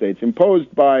United States,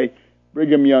 imposed by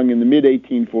Brigham Young in the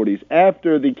mid-1840s,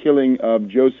 after the killing of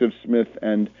Joseph Smith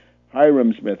and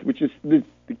Hiram Smith, which is, the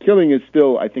killing is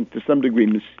still, I think, to some degree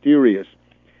mysterious,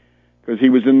 because he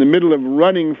was in the middle of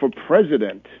running for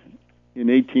president in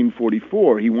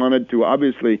 1844. He wanted to,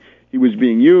 obviously, he was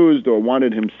being used or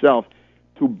wanted himself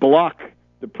to block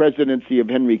the presidency of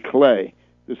Henry Clay.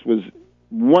 This was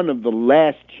one of the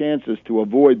last chances to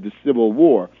avoid the Civil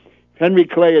War. If Henry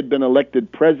Clay had been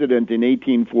elected president in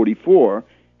 1844,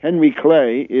 Henry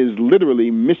Clay is literally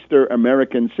Mr.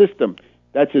 American System.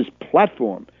 That's his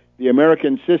platform. The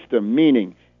American System,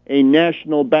 meaning a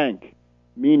national bank,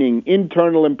 meaning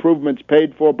internal improvements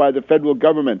paid for by the federal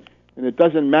government. And it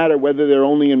doesn't matter whether they're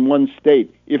only in one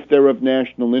state, if they're of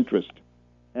national interest.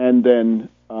 And then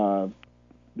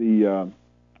the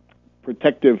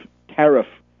protective tariff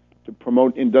to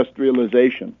promote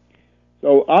industrialization.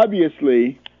 So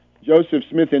obviously, Joseph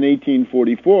Smith in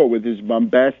 1844, with his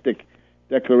bombastic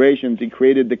declarations, he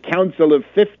created the Council of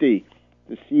 50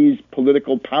 to seize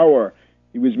political power.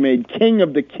 He was made king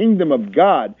of the kingdom of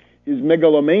God. His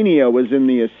megalomania was in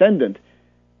the ascendant.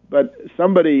 But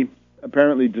somebody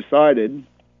apparently decided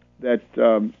that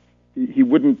he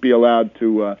wouldn't be allowed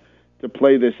to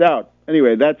play this out.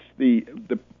 Anyway, that's the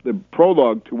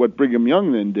prologue to what Brigham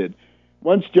Young then did.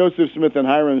 Once Joseph Smith and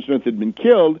Hiram Smith had been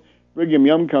killed, Brigham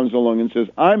Young comes along and says,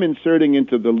 I'm inserting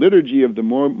into the liturgy of the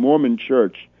Mormon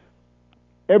Church,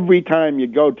 every time you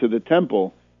go to the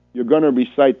temple, you're going to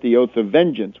recite the oath of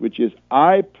vengeance, which is,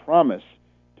 I promise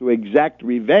to exact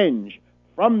revenge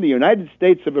from the United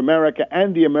States of America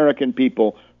and the American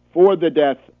people for the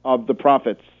death of the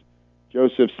prophets,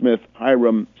 Joseph Smith,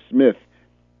 Hiram Smith.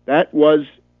 That was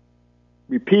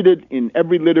repeated in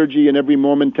every liturgy in every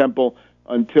Mormon temple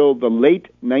until the late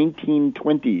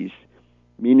 1920s,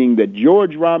 meaning that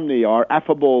George Romney, our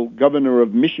affable governor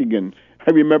of Michigan,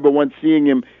 I remember once seeing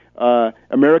him.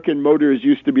 American Motors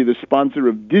used to be the sponsor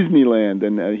of Disneyland,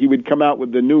 and he would come out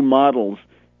with the new models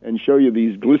and show you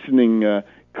these glistening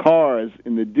cars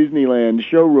in the Disneyland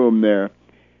showroom there.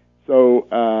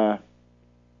 So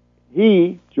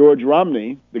he, George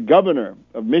Romney, the governor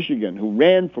of Michigan, who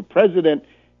ran for president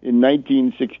in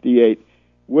 1968,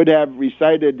 would have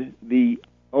recited the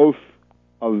oath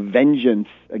of vengeance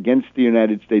against the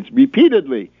United States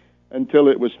repeatedly until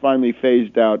it was finally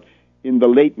phased out in the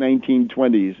late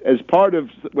 1920s as part of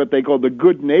what they call the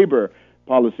good neighbor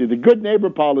policy. The good neighbor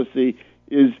policy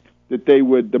is that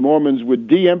the Mormons would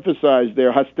de-emphasize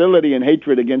their hostility and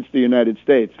hatred against the United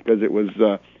States because it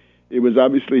was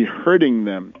obviously hurting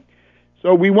them.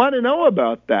 So we want to know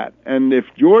about that. And if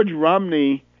George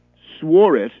Romney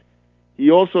swore it,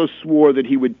 he also swore that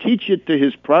he would teach it to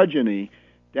his progeny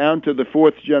down to the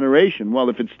fourth generation. Well,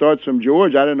 if it starts from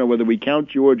George, I don't know whether we count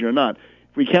George or not.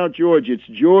 If we count George, it's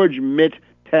George, Mitt,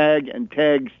 Tag, and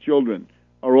Tag's children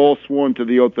are all sworn to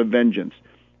the oath of vengeance.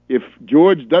 If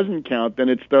George doesn't count, then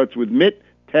it starts with Mitt,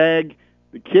 Tag,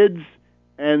 the kids,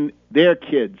 and their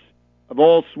kids have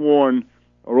all sworn,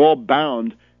 are all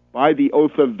bound by the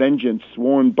oath of vengeance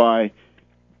sworn by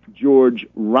George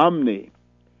Romney.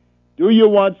 Do you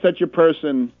want such a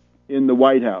person in the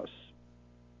White House?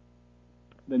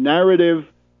 The narrative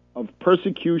of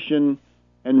persecution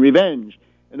and revenge.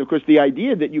 And, of course, the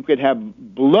idea that you could have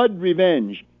blood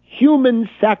revenge, human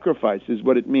sacrifice is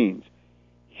what it means.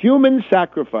 Human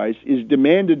sacrifice is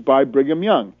demanded by Brigham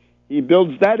Young. He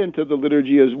builds that into the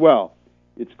liturgy as well.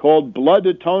 It's called blood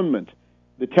atonement.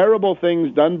 The terrible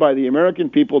things done by the American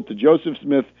people to Joseph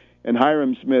Smith and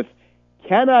Hiram Smith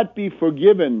cannot be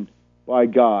forgiven by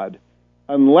God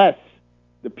unless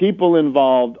the people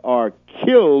involved are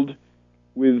killed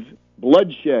with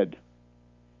bloodshed.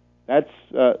 That's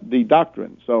the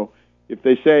doctrine. So if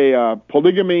they say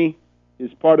polygamy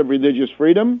is part of religious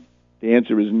freedom, the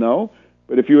answer is no.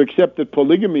 But if you accept that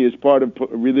polygamy is part of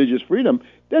religious freedom,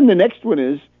 then the next one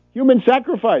is human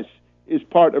sacrifice is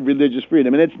part of religious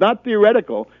freedom. And it's not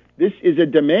theoretical. This is a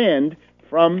demand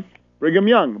from Brigham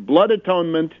Young, blood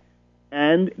atonement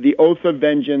and the oath of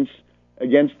vengeance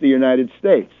against the United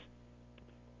States.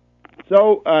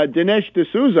 So Dinesh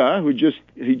D'Souza,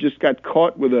 he just got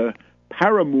caught with a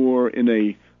paramour in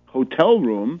a hotel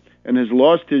room and has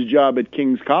lost his job at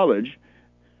King's College.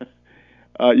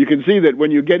 You can see that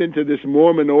when you get into this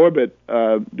Mormon orbit,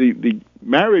 the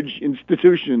marriage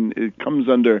institution, it comes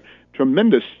under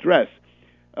tremendous stress.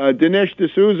 Dinesh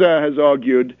D'Souza has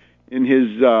argued in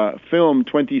his film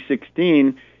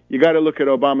 2016, you got to look at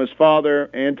Obama's father,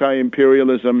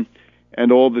 anti-imperialism,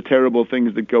 and all the terrible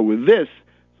things that go with this.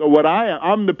 So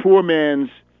I'm the poor man's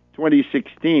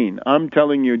 2016. I'm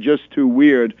telling you, just too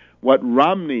weird what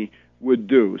Romney would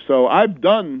do. So I've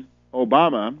done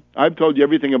Obama. I've told you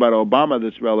everything about Obama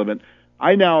that's relevant.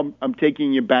 I'm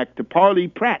taking you back to Parley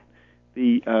Pratt,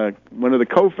 one of the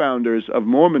co-founders of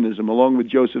Mormonism, along with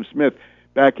Joseph Smith,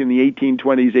 back in the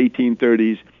 1820s,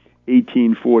 1830s,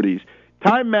 1840s.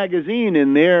 Time magazine,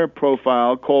 in their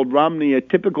profile, called Romney a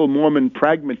typical Mormon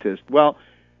pragmatist. Well,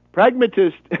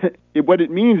 pragmatist, what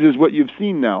it means is what you've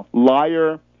seen now: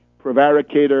 liar,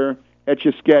 prevaricator,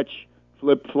 etch-a-sketch,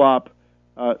 flip-flop.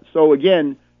 So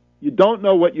again, you don't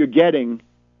know what you're getting,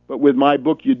 but with my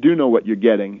book, you do know what you're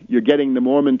getting. You're getting the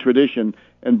Mormon tradition,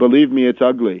 and believe me, it's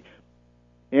ugly.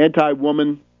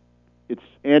 Anti-woman, it's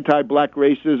anti-black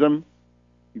racism.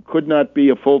 You could not be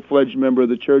a full-fledged member of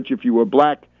the church if you were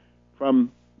black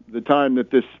from the time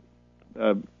that this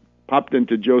popped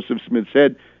into Joseph Smith's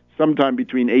head. Sometime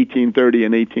between 1830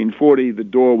 and 1840, the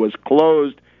door was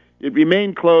closed. It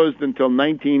remained closed until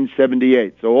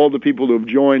 1978. So all the people who have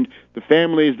joined, the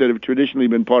families that have traditionally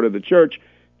been part of the church,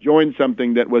 joined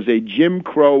something that was a Jim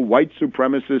Crow white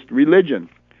supremacist religion.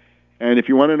 And if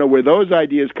you want to know where those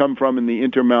ideas come from in the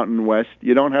Intermountain West,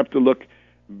 you don't have to look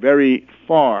very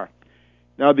far.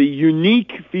 Now, the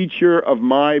unique feature of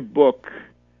my book,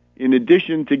 in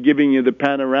addition to giving you the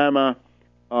panorama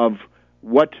of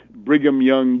what Brigham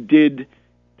Young did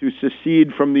to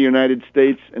secede from the United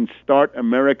States and start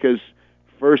America's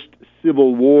first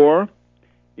Civil War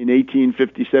in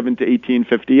 1857 to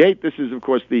 1858. This is, of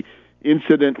course, the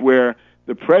incident where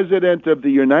the President of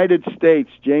the United States,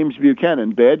 James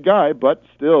Buchanan, bad guy, but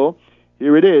still,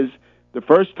 here it is, the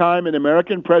first time an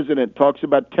American president talks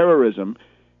about terrorism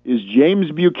is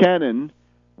James Buchanan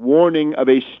warning of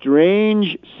a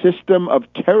strange system of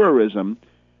terrorism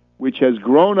which has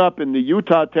grown up in the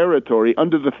Utah Territory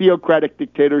under the theocratic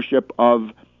dictatorship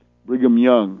of Brigham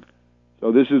Young.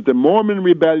 So this is the Mormon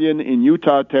Rebellion in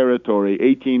Utah Territory,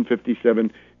 1857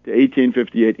 to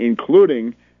 1858,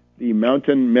 including the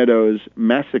Mountain Meadows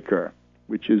Massacre,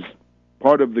 which is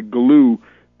part of the glue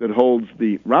that holds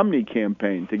the Romney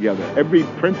campaign together. Every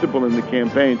principle in the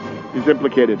campaign is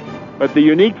implicated. But the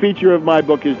unique feature of my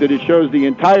book is that it shows the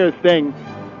entire thing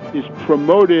is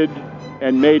promoted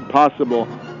and made possible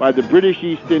by the British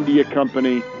East India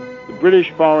Company, the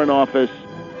British Foreign Office,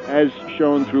 as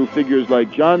shown through figures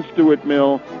like John Stuart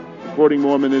Mill, supporting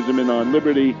Mormonism and on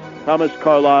liberty, Thomas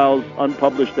Carlyle's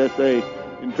unpublished essay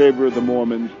in favor of the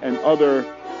Mormons, and other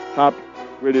top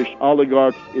British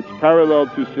oligarchs. It's parallel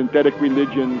to synthetic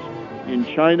religions in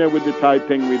China with the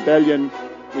Taiping Rebellion,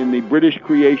 in the British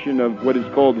creation of what is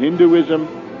called Hinduism,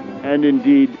 and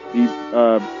indeed the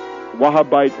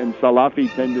Wahhabite and Salafi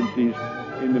tendencies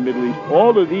in the Middle East.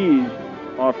 All of these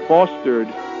are fostered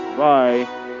by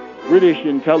British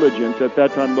intelligence, at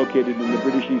that time located in the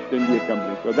British East India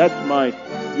Company. So that's my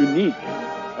unique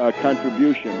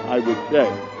contribution, I would say.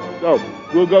 So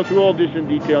we'll go through all this in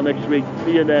detail next week.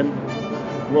 See you then.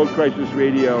 World Crisis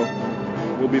Radio.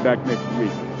 We'll be back next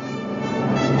week.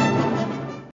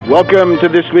 Welcome to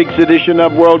this week's edition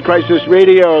of World Crisis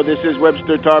Radio. This is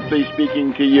Webster Tarpley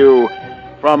speaking to you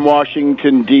from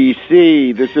Washington,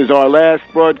 D.C. This is our last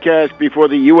broadcast before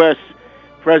the U.S.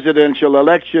 presidential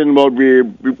election. Well,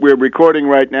 we're recording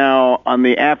right now on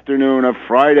the afternoon of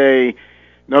Friday,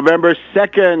 November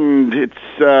 2nd.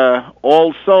 It's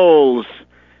All Souls.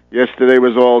 Yesterday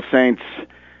was All Saints.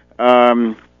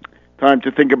 Time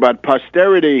to think about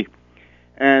posterity.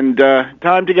 And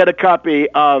time to get a copy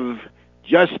of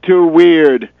Just Too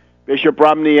Weird, Bishop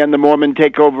Romney and the Mormon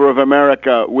Takeover of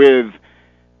America with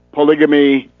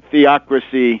Polygamy,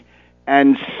 Theocracy,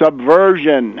 and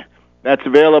Subversion. That's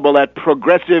available at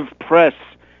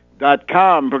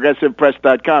progressivepress.com,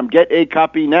 progressivepress.com. Get a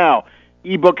copy now.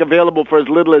 Ebook available for as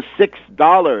little as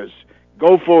 $6.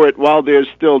 Go for it while there's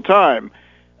still time.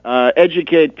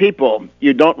 Educate people.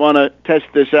 You don't want to test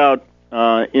this out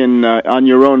on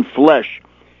your own flesh.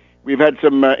 We've had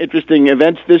some interesting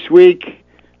events this week.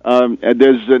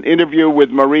 There's an interview with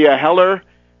Maria Heller,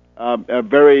 a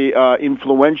very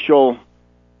influential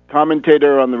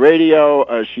commentator on the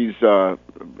radio. She's a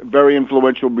very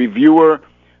influential reviewer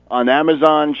on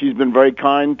Amazon. She's been very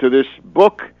kind to this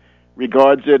book,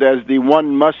 regards it as the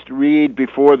one must-read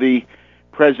before the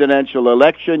presidential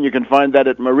election. You can find that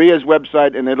at Maria's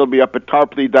website, and it'll be up at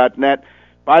tarpley.net.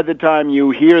 By the time you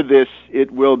hear this,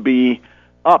 it will be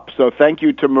up. So thank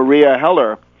you to Maria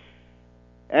Heller.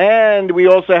 And we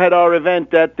also had our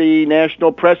event at the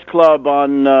National Press Club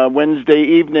on Wednesday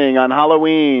evening on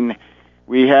Halloween.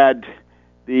 We had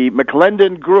the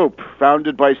McClendon Group,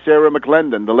 founded by Sarah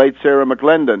McClendon, the late Sarah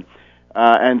McClendon,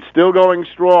 and still going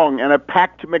strong. And a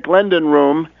packed McClendon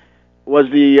room was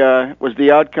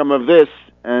the outcome of this,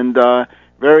 and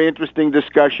very interesting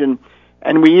discussion.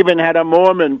 And we even had a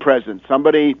Mormon present.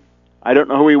 Somebody, I don't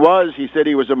know who he was. He said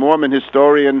he was a Mormon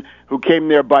historian who came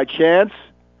there by chance.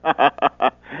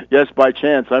 Yes, by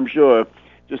chance, I'm sure.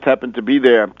 Just happened to be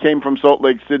there. Came from Salt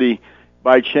Lake City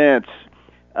by chance.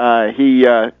 He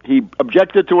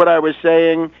objected to what I was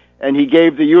saying, and he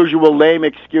gave the usual lame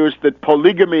excuse that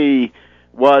polygamy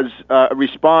was a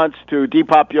response to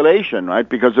depopulation, right,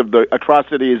 because of the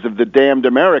atrocities of the damned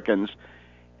Americans.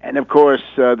 And, of course,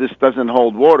 this doesn't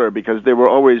hold water because there were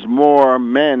always more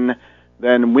men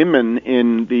than women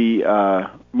in the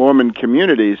Mormon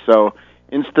communities. So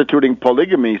instituting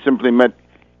polygamy simply meant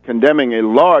condemning a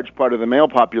large part of the male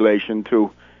population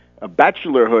to a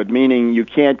bachelorhood, meaning you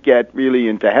can't get really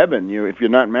into heaven. If you're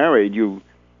not married, you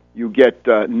get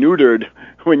neutered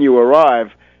when you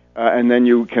arrive, and then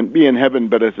you can be in heaven,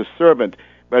 but as a servant.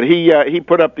 But he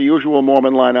put up the usual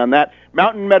Mormon line on that.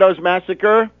 Mountain Meadows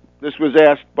Massacre. This was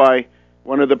asked by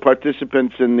one of the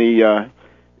participants in the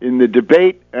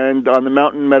debate, and on the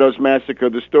Mountain Meadows Massacre,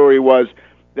 the story was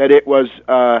that it was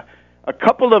a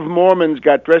couple of Mormons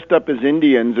got dressed up as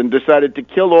Indians and decided to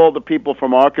kill all the people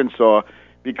from Arkansas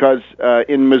because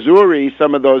in Missouri,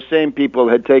 some of those same people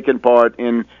had taken part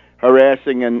in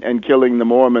harassing and killing the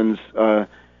Mormons.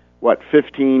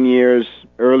 15 years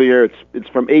earlier? It's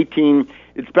from 18.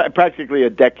 It's practically a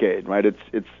decade, right? It's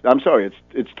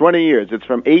 20 years. It's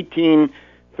from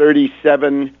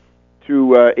 1837 to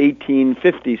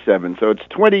 1857. So it's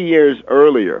 20 years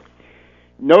earlier.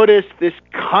 Notice this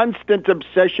constant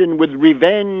obsession with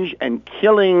revenge and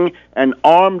killing and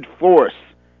armed force,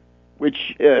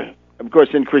 which, of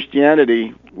course, in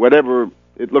Christianity, whatever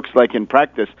it looks like in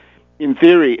practice, in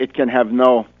theory, it can have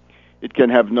no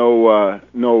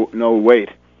weight.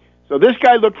 So this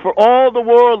guy looked for all the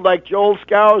world like Joel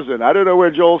Skousen. I don't know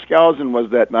where Joel Skousen was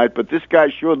that night, but this guy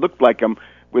sure looked like him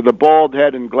with a bald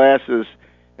head and glasses,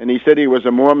 and he said he was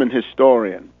a Mormon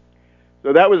historian.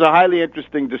 So that was a highly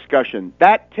interesting discussion.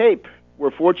 That tape,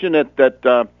 we're fortunate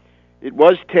that it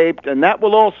was taped, and that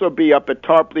will also be up at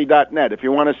tarpley.net if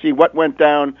you want to see what went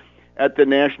down at the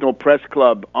National Press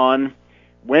Club on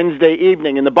Wednesday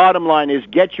evening. And the bottom line is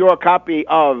get your copy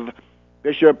of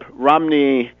Bishop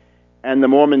Romney and the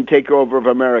Mormon Takeover of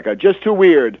America. Just too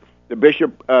weird, the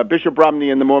Bishop Romney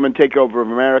and the Mormon Takeover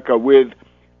of America with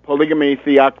polygamy,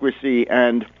 theocracy,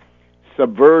 and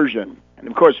subversion. And,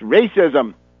 of course,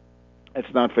 racism.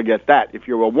 Let's not forget that. If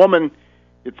you're a woman,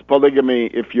 it's polygamy.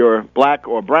 If you're black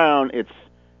or brown, it's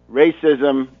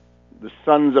racism. The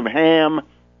sons of Ham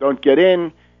don't get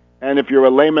in. And if you're a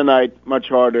Lamanite, much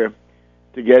harder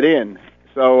to get in.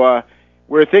 So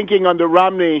we're thinking under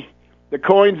Romney, the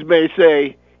coins may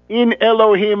say, in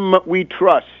Elohim we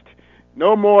trust.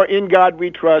 No more in God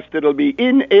we trust. It'll be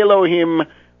in Elohim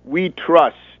we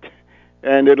trust.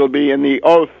 And it'll be in the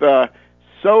oath,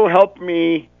 so help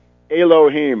me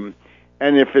Elohim.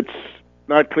 And if it's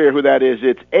not clear who that is,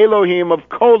 it's Elohim of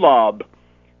Kolob,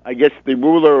 I guess the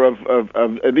ruler of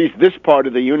at least this part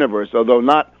of the universe, although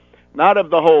not of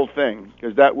the whole thing,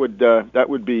 because that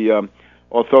would be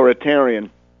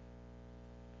authoritarian.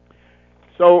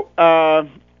 So,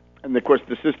 and of course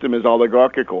the system is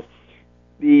oligarchical.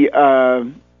 The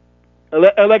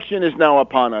election is now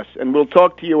upon us, and we'll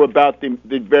talk to you about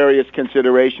the various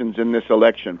considerations in this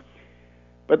election.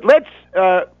 But let's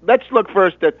look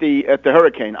first at the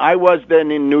hurricane. I was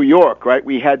then in New York, right?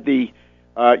 We had the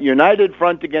United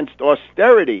Front Against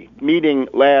Austerity meeting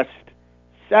last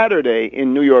Saturday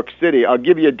in New York City. I'll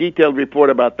give you a detailed report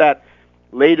about that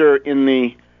later in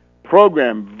the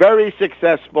program. Very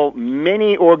successful,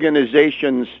 many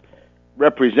organizations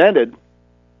represented.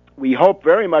 We hope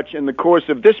very much in the course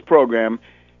of this program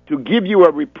to give you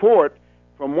a report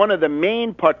from one of the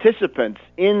main participants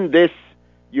in this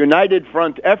United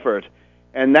Front effort,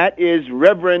 and that is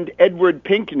Reverend Edward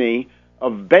Pinkney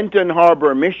of Benton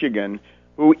Harbor, Michigan,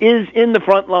 who is in the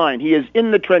front line. He is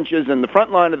in the trenches, in the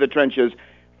front line of the trenches,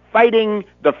 fighting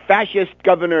the fascist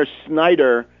Governor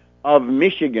Snyder of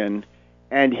Michigan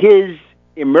and his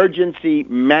emergency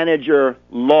manager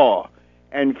law,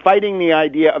 and fighting the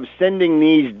idea of sending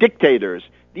these dictators,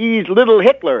 these little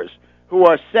Hitlers, who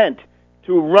are sent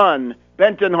to run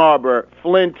Benton Harbor,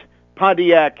 Flint,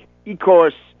 Pontiac,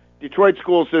 Ecorse, Detroit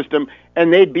school system,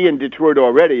 and they'd be in Detroit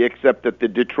already, except that the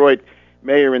Detroit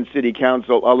mayor and city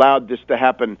council allowed this to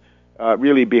happen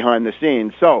really behind the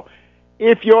scenes. So,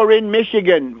 if you're in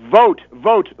Michigan, vote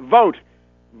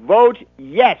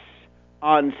yes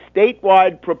on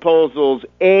statewide proposals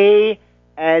A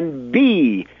and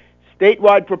B.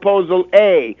 Statewide proposal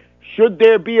A, Should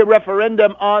there be a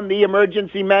referendum on the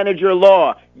emergency manager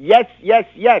law? Yes, yes,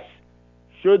 yes.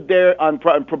 Should there, on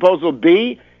proposal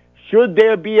B, should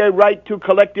there be a right to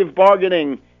collective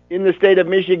bargaining in the state of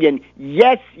Michigan?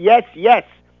 Yes, yes, yes.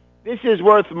 This is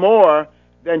worth more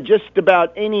than just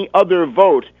about any other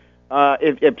vote.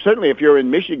 Certainly, if you're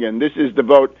in Michigan, this is the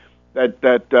vote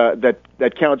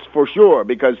that counts for sure,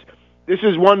 because this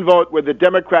is one vote where the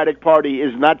Democratic Party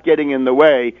is not getting in the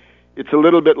way. It's a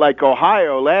little bit like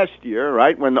Ohio last year,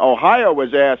 right? When Ohio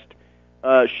was asked,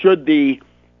 should the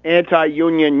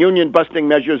anti-union, union-busting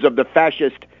measures of the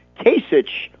fascist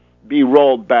Kasich be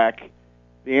rolled back?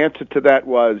 The answer to that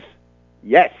was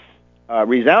yes,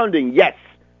 resounding yes.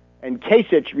 And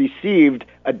Kasich received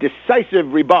a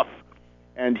decisive rebuff,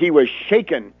 and he was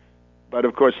shaken. But,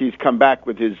 of course, he's come back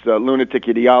with his lunatic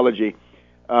ideology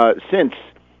since.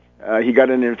 He got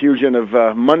an infusion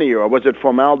of money, or was it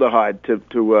formaldehyde,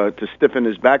 to stiffen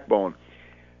his backbone.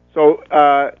 So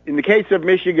in the case of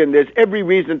Michigan, there's every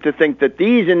reason to think that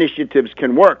these initiatives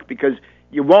can work, because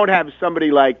you won't have somebody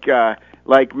like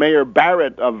Mayor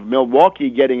Barrett of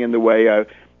Milwaukee getting in the way, a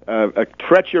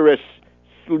treacherous,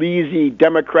 sleazy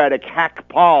Democratic hack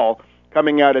Paul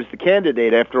coming out as the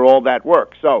candidate after all that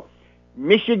work. So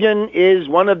Michigan is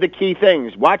one of the key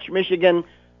things. Watch Michigan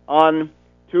on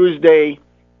Tuesday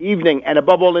evening, and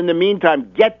above all, in the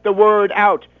meantime, get the word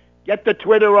out. Get the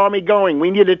Twitter army going.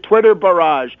 We need a Twitter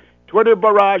barrage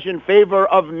in favor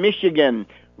of Michigan.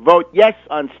 Vote yes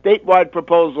on statewide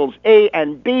proposals A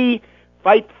and B.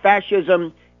 Fight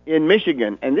fascism in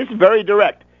Michigan. And this is very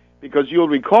direct, because you'll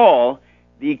recall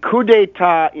the coup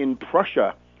d'etat in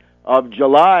Prussia of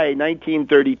July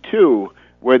 1932,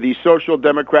 where the social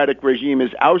democratic regime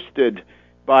is ousted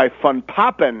by von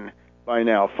Papen by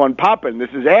now. Von Papen,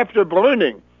 this is after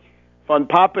Berlin. Von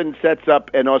Papen sets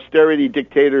up an austerity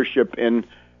dictatorship in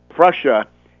Prussia.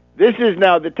 This is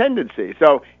now the tendency.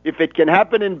 So if it can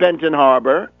happen in Benton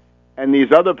Harbor and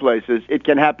these other places, it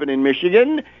can happen in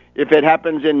Michigan. If it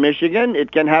happens in Michigan,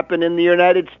 it can happen in the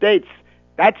United States.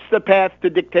 That's the path to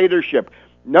dictatorship.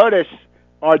 Notice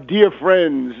our dear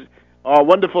friends, our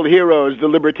wonderful heroes, the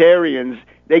libertarians,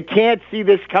 they can't see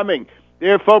this coming.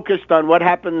 They're focused on what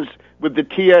happens with the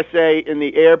TSA in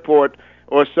the airport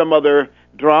or some other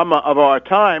drama of our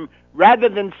time, rather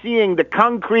than seeing the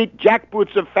concrete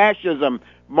jackboots of fascism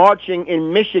marching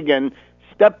in Michigan,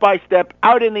 step by step,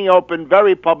 out in the open,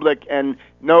 very public, and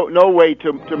no way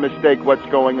to mistake what's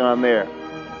going on there.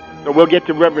 So we'll get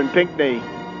to Reverend Pinckney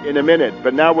in a minute,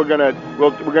 but now we're gonna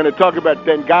talk about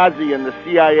Benghazi and the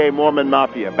CIA Mormon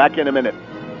Mafia. Back in a minute.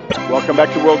 Welcome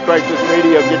back to World Crisis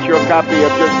Radio. Get your copy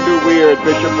of Just Too Weird,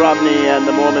 Bishop Romney and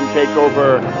the Mormon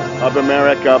Takeover of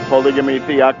America, Polygamy,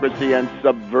 Theocracy, and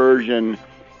Subversion.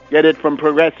 Get it from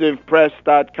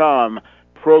ProgressivePress.com.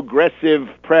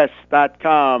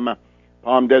 ProgressivePress.com.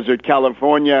 Palm Desert,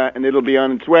 California, and it'll be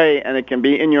on its way, and it can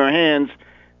be in your hands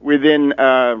within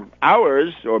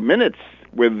hours or minutes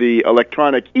with the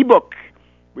electronic ebook,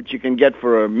 which you can get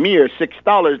for a mere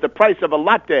 $6, the price of a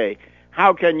latte.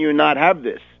 How can you not have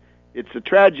this? It's a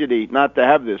tragedy not to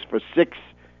have this for 6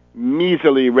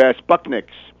 measly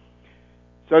Raspuchniks.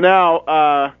 So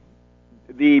now,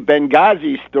 the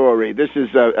Benghazi story. This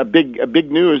is a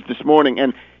big news this morning,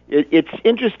 and it's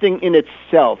interesting in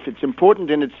itself. It's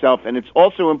important in itself, and it's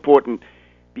also important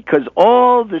because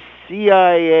all the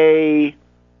CIA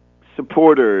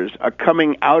supporters are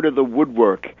coming out of the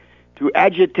woodwork to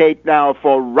agitate now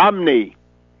for Romney.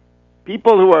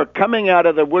 People who are coming out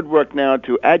of the woodwork now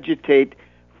to agitate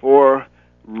for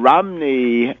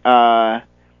Romney are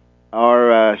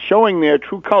showing their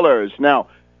true colors. Now,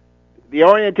 the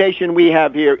orientation we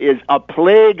have here is a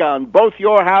plague on both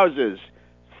your houses.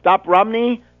 Stop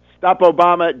Romney, stop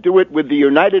Obama, do it with the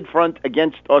United Front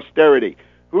against austerity.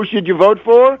 Who should you vote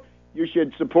for? You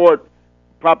should support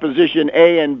Proposition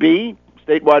A and B,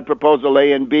 statewide proposal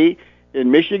A and B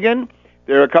in Michigan.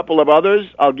 There are a couple of others.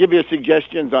 I'll give you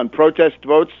suggestions on protest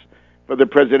votes for the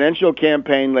presidential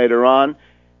campaign later on.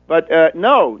 But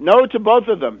no to both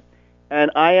of them.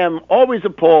 And I am always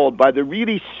appalled by the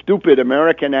really stupid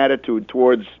American attitude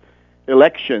towards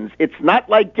elections. It's not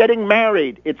like getting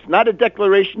married. It's not a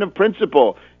declaration of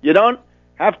principle. You don't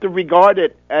have to regard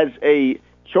it as a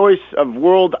choice of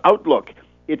world outlook.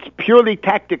 It's purely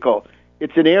tactical.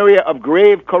 It's an area of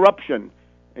grave corruption.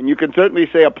 And you can certainly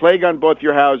say a plague on both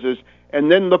your houses,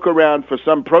 and then look around for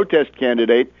some protest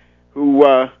candidate who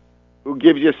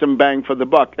gives you some bang for the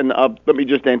buck. And let me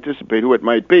just anticipate who it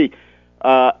might be.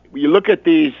 You look at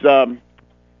these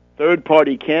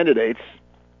third-party candidates.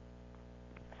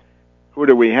 Who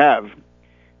do we have?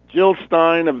 Jill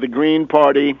Stein of the Green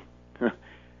Party.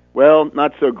 Well,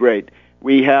 not so great.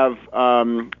 We have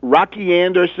Rocky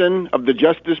Anderson of the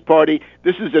Justice Party.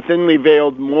 This is a thinly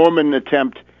veiled Mormon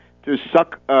attempt to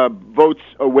suck votes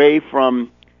away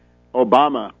from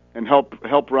Obama and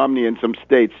help Romney in some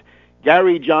states.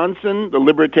 Gary Johnson, the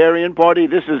Libertarian Party.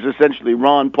 This is essentially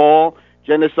Ron Paul,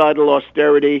 genocidal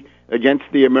austerity against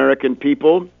the American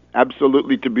people,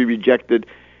 absolutely to be rejected.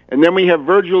 And then we have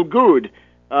Virgil Goode,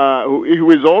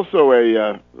 who is also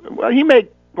he may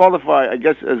qualify, I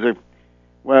guess, as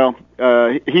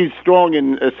he's strong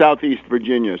in Southwest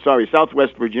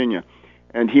Virginia,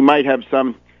 and he might have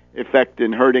some effect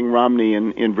in hurting Romney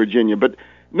in Virginia. But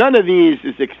none of these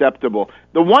is acceptable.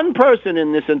 The one person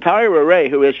in this entire array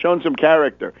who has shown some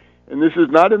character, and this is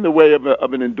not in the way of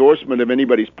an endorsement of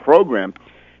anybody's program,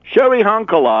 Sherry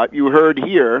Honkola, you heard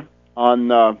here on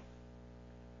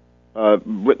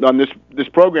this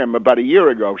program about a year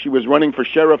ago. She was running for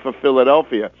sheriff of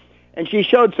Philadelphia, and she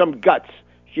showed some guts.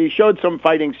 She showed some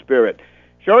fighting spirit.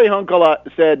 Sherry Honkola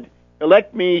said,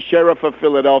 "Elect me sheriff of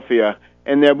Philadelphia,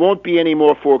 and there won't be any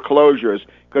more foreclosures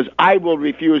because I will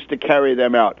refuse to carry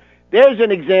them out." There's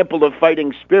an example of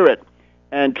fighting spirit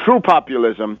and true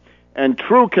populism and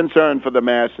true concern for the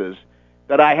masses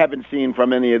that I haven't seen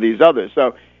from any of these others.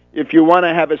 So if you want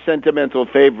to have a sentimental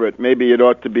favorite, maybe it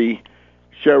ought to be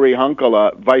Sherry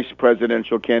Honkola, vice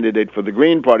presidential candidate for the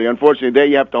Green Party. Unfortunately, there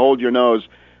you have to hold your nose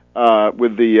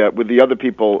with the other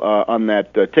people on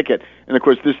that ticket. And of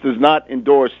course, this does not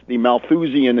endorse the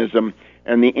Malthusianism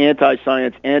and the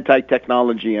anti-science,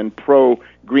 anti-technology, and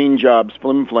pro-green jobs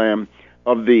flim-flam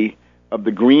of the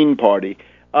Green Party.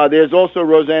 There's also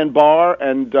Roseanne Barr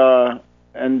and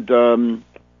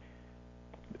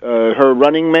her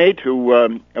running mate,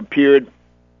 who appeared,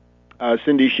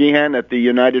 Cindy Sheehan, at the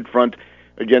United Front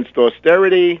Against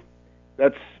Austerity.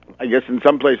 That's, I guess, in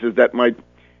some places that might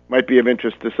be of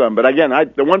interest to some. But again,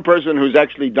 the one person who's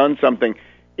actually done something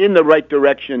in the right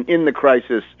direction in the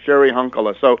crisis, Sherry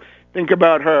Honkola. So think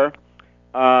about her.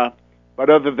 But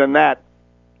other than that,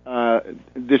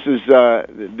 this is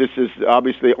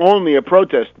obviously only a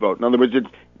protest vote. In other words,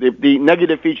 the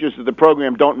negative features of the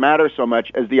program don't matter so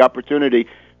much as the opportunity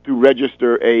to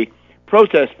register a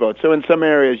protest vote. So in some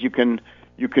areas you can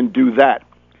do that.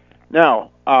 Now,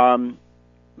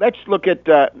 let's look at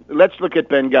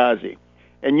Benghazi,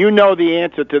 and you know the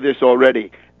answer to this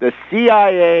already. The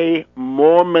CIA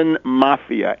Mormon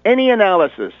Mafia. Any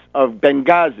analysis of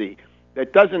Benghazi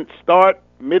that doesn't start,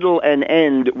 middle, and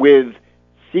end with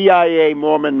CIA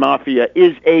Mormon Mafia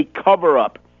is a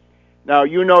cover-up. Now,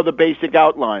 you know the basic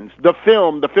outlines. The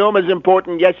film is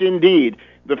important, yes, indeed.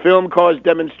 The film caused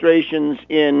demonstrations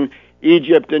in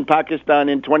Egypt and Pakistan,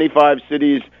 in 25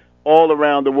 cities all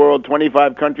around the world,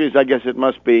 25 countries, I guess it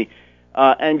must be,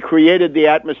 and created the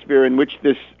atmosphere in which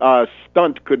this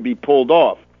stunt could be pulled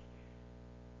off.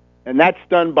 And that's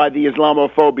done by the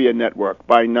Islamophobia Network,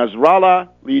 by Nasrallah,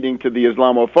 leading to the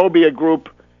Islamophobia group,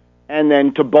 and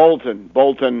then to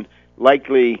Bolton,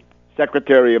 likely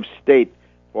Secretary of State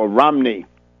for Romney.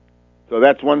 So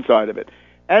that's one side of it.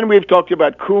 And we've talked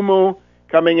about Kumu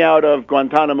coming out of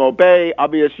Guantanamo Bay,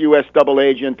 obvious U.S. double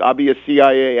agent, obvious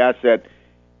CIA asset,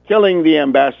 killing the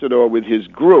ambassador with his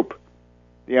group.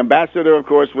 The ambassador, of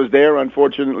course, was there,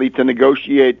 unfortunately, to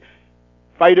negotiate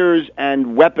fighters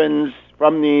and weapons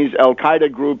from these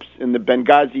al-Qaeda groups in the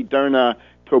Benghazi, Derna,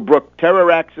 Tobruk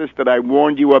terror axis that I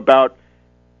warned you about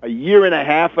a year and a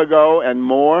half ago and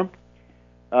more.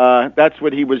 That's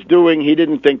what he was doing. He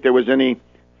didn't think there was any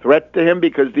threat to him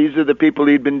because these are the people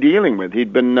he'd been dealing with.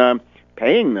 He'd been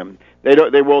paying them.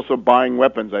 They were also buying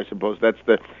weapons, I suppose.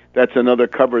 That's another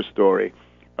cover story.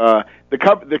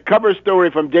 The cover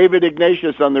story from David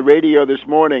Ignatius on the radio this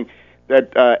morning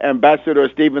that Ambassador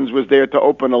Stevens was there to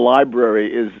open a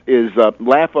library is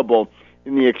laughable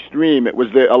in the extreme. It was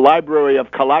a library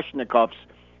of Kalashnikovs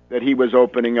that he was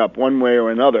opening up one way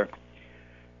or another.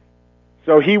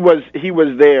 So he was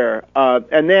there,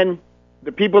 and then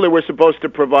the people that were supposed to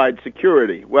provide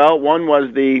security. Well, one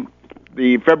was the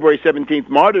February 17th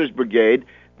Martyrs Brigade,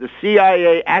 the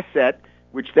CIA asset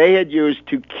which they had used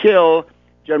to kill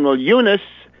General Yunus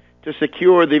to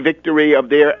secure the victory of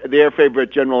their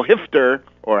favorite General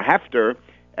Haftar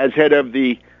as head of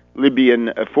the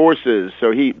Libyan forces.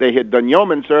 So they had done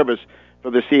yeoman service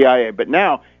for the CIA. But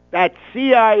now that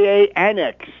CIA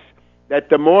annex that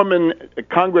the Mormon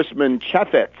Congressman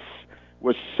Chaffetz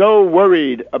was so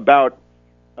worried about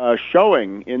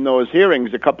showing in those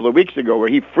hearings a couple of weeks ago, where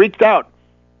he freaked out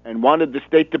and wanted the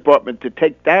State Department to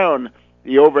take down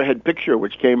the overhead picture,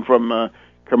 which came from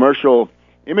commercial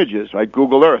images, like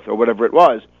Google Earth or whatever it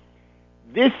was.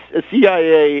 This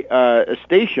CIA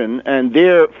station and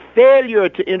their failure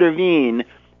to intervene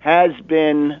has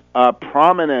been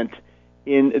prominent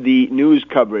in the news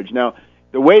coverage. Now,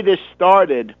 the way this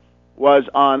started was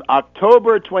on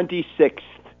October 26th.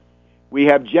 We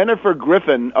have Jennifer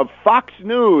Griffin of Fox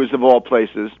News, of all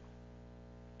places,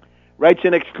 writes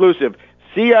in exclusive,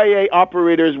 CIA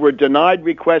operators were denied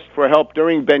requests for help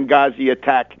during Benghazi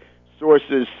attack,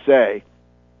 sources say.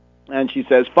 And she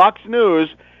says, Fox News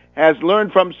has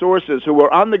learned from sources who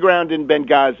were on the ground in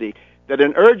Benghazi that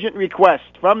an urgent request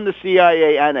from the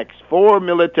CIA annex for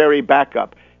military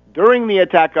backup during the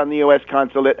attack on the U.S.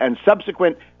 consulate and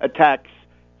subsequent attacks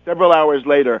several hours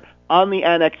later on the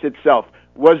annex itself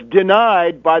was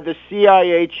denied by the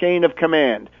CIA chain of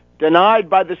command. Denied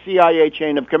by the CIA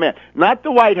chain of command. Not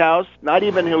the White House, not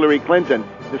even Hillary Clinton,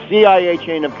 the CIA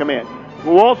chain of command,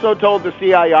 who also told the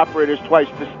CIA operators twice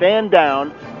to stand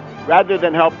down rather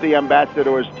than help the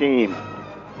ambassador's team.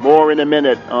 More in a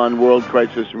minute on World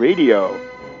Crisis Radio.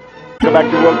 Come back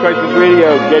to World Crisis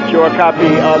Radio. Get your copy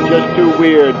of Just Too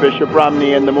Weird, Bishop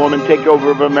Romney and the Mormon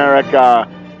Takeover of America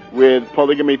with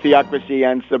Polygamy, Theocracy,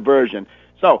 and Subversion.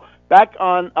 So, back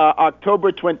on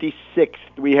October 26th,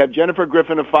 we have Jennifer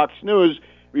Griffin of Fox News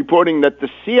reporting that the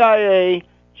CIA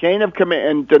chain of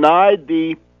command denied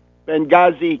the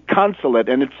Benghazi consulate,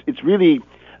 and it's really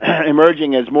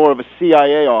emerging as more of a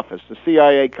CIA office, a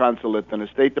CIA consulate than a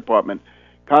State Department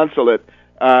consulate.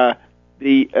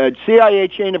 The CIA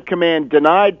chain of command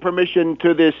denied permission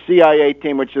to this CIA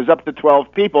team, which is up to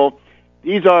 12 people.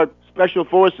 These are special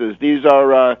forces. These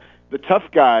are the tough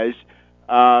guys.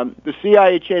 The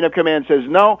CIA chain of command says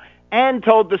no, and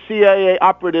told the CIA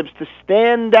operatives to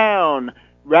stand down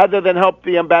rather than help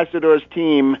the ambassador's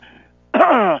team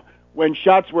when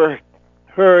shots were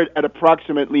heard at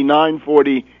approximately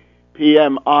 9:40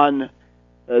 p.m. on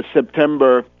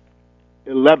September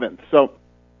 11th. So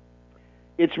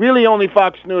it's really only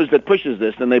Fox News that pushes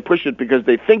this, and they push it because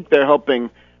they think they're helping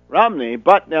Romney.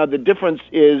 But now the difference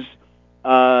is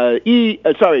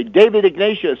David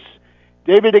Ignatius.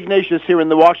 David Ignatius here in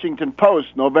the Washington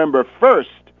Post, November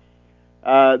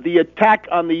 1st. The attack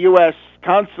on the U.S.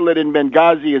 consulate in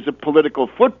Benghazi is a political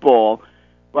football,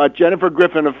 but Jennifer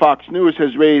Griffin of Fox News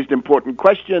has raised important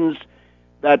questions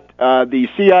that the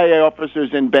CIA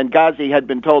officers in Benghazi had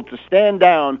been told to stand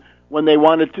down when they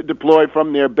wanted to deploy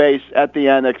from their base at the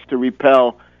annex to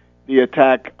repel the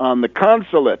attack on the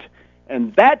consulate.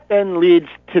 And that then leads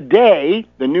today,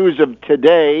 the news of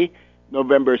today,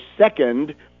 November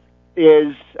 2nd,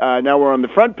 is, now we're on the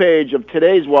front page of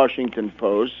today's Washington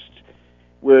Post.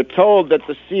 We're told that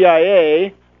the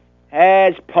CIA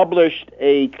has published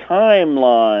a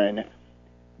timeline.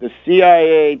 The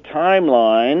CIA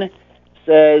timeline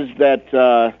says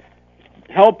that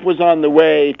help was on the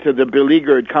way to the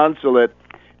beleaguered consulate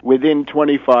within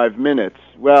 25 minutes.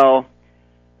 Well,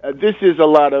 this is a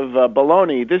lot of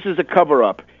baloney. This is a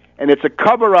cover-up, and it's a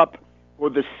cover-up for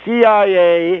the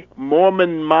CIA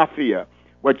Mormon Mafia.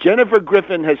 What Jennifer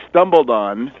Griffin has stumbled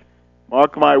on,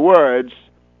 mark my words,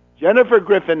 Jennifer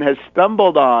Griffin has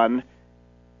stumbled on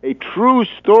a true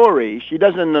story. She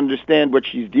doesn't understand what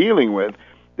she's dealing with.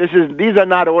 These are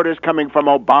not orders coming from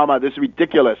Obama. This is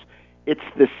ridiculous. It's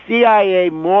the CIA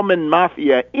Mormon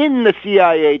Mafia in the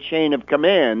CIA chain of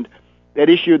command that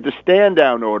issued the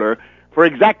stand-down order for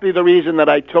exactly the reason that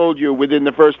I told you within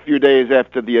the first few days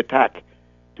after the attack,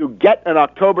 to get an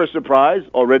October surprise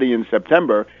already in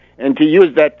September and to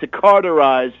use that to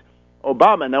cauterize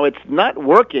Obama. Now, it's not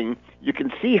working. You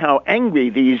can see how angry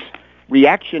these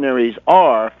reactionaries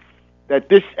are that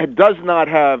this does not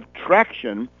have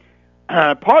traction,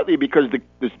 partly because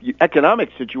the economic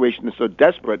situation is so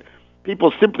desperate.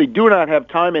 People simply do not have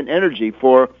time and energy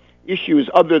for issues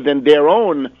other than their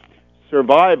own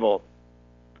survival.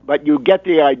 But you get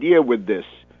the idea with this.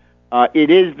 It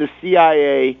is the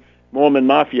CIA Mormon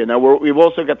Mafia. Now, we've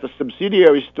also got the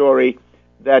subsidiary story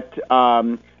that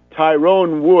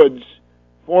Tyrone Woods,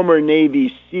 former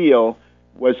Navy SEAL,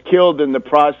 was killed in the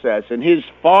process, and his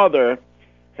father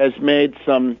has made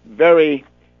some very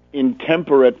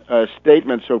intemperate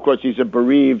statements. So, of course, he's a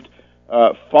bereaved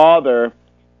father.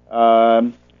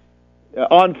 On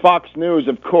Fox News,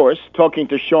 of course, talking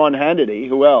to Sean Hannity.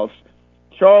 Who else?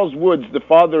 Charles Woods, the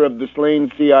father of the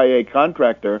slain CIA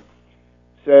contractor,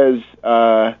 says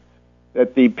that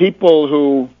the people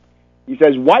who, he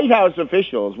says, White House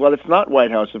officials, well, it's not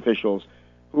White House officials,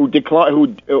 who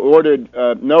ordered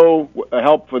no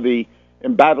help for the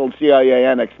embattled CIA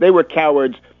annex. They were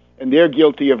cowards, and they're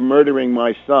guilty of murdering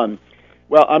my son.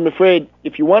 Well, I'm afraid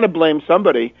if you want to blame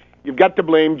somebody, you've got to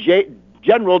blame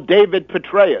General David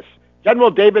Petraeus.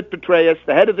 General David Petraeus,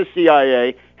 the head of the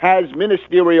CIA, has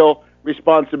ministerial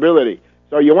responsibility.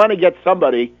 So you want to get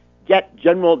somebody, get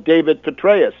General David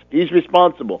Petraeus. He's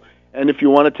responsible. And if you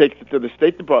want to take it to the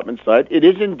State Department side, it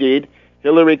is indeed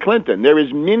Hillary Clinton. There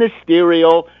is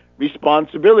ministerial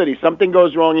responsibility. Something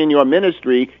goes wrong in your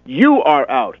ministry, you are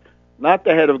out, not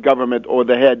the head of government or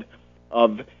the head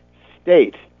of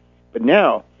state. But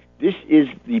now, this is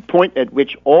the point at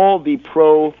which all the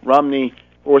pro-Romney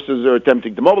forces are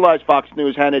attempting to mobilize, Fox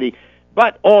News, Hannity,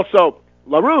 but also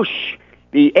LaRouche,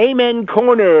 the amen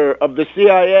corner of the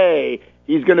CIA.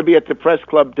 He's going to be at the press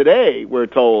club today, we're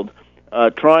told,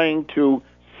 trying to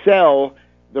sell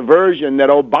the version that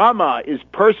Obama is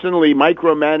personally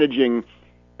micromanaging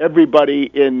everybody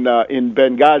in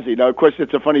Benghazi. Now, of course,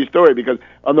 it's a funny story because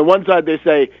on the one side they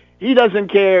say he doesn't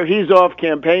care, he's off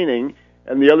campaigning,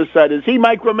 and the other side is he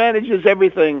micromanages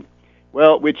everything.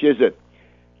 Well, which is it?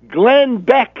 Glenn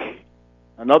Beck,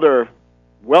 another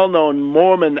well-known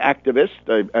Mormon activist,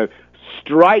 a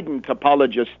strident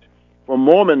apologist for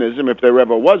Mormonism, if there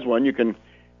ever was one. You can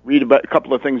read about a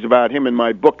couple of things about him in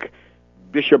my book,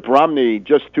 Bishop Romney,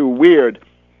 Just Too Weird.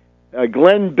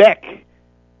 Glenn Beck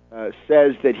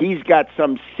says that he's got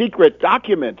some secret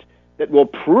document that will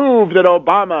prove that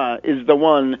Obama is the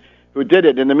one who did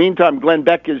it. In the meantime, Glenn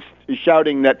Beck is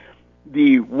shouting that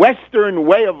the Western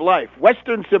way of life,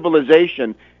 Western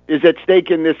civilization, is at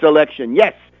stake in this election.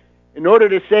 Yes, in order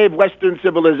to save Western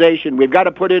civilization, we've got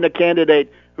to put in a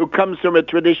candidate who comes from a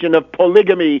tradition of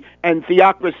polygamy and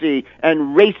theocracy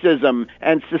and racism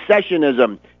and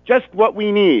secessionism. Just what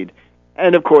we need.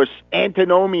 And, of course,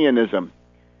 antinomianism.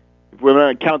 If we're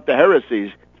going to count the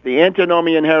heresies, the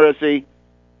antinomian heresy,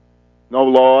 no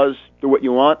laws, do what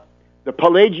you want. The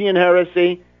Pelagian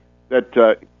heresy,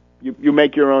 that you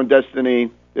make your own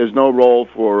destiny. There's no role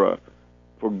for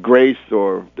grace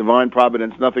or divine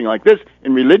providence, nothing like this.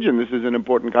 In religion, this is an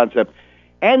important concept.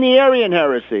 And the Arian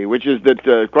heresy, which is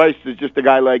that Christ is just a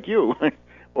guy like you.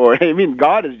 Or, I mean,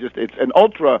 God is just, it's an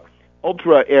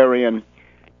ultra-Arian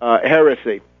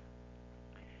heresy.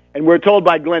 And we're told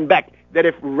by Glenn Beck that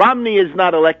if Romney is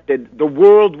not elected, the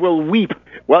world will weep.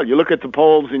 Well, you look at the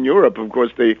polls in Europe, of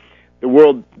course, the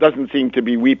world doesn't seem to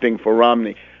be weeping for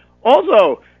Romney.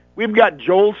 Also, we've got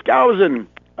Joel Skousen,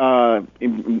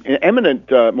 eminent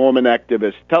Mormon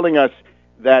activist, telling us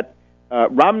that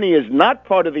Romney is not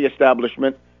part of the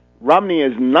establishment. Romney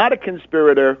is not a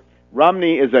conspirator.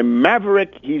 Romney is a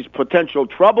maverick. He's potential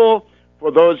trouble for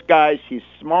those guys. He's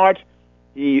smart.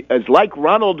 He is like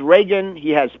Ronald Reagan.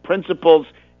 He has principles.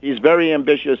 He's very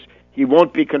ambitious. He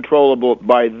won't be controllable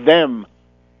by them.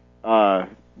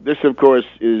 This, of course,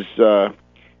 is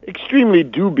extremely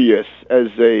dubious as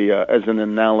an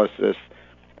analysis.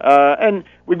 And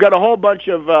we've got a whole bunch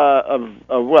of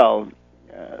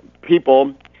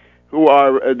people who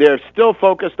they're still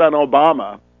focused on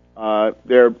Obama.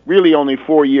 They're really only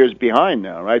 4 years behind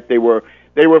now, right? They were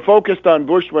focused on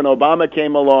Bush when Obama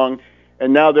came along,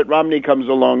 and now that Romney comes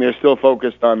along, they're still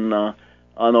focused on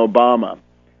Obama.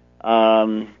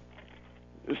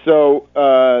 So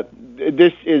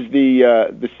this is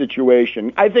the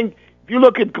situation. I think if you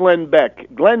look at Glenn Beck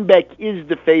is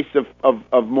the face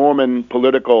of Mormon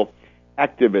political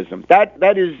activism.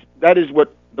 That is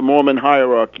what the Mormon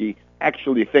hierarchy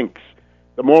actually thinks.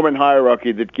 The Mormon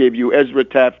hierarchy that gave you Ezra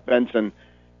Taft Benson,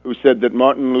 who said that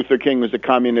Martin Luther King was a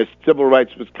communist, civil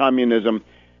rights was communism,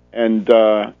 and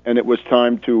it was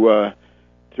time to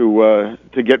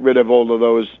get rid of all of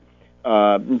those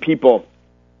people.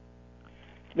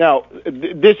 Now,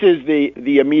 this is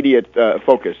the immediate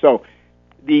focus. So,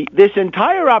 this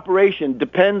entire operation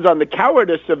depends on the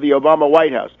cowardice of the Obama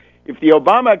White House. If the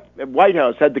Obama White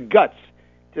House had the guts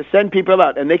to send people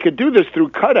out, and they could do this through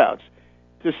cutouts,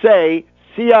 to say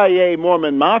CIA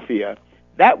Mormon Mafia,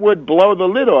 that would blow the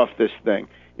lid off this thing.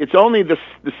 It's only the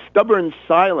stubborn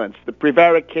silence, the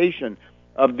prevarication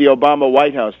of the Obama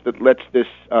White House that lets this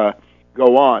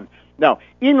go on. Now,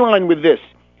 in line with this,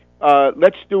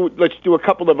 let's do a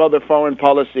couple of other foreign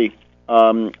policy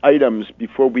items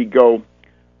before we go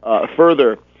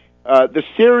further. The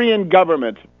Syrian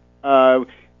government,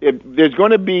 there's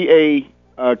going to be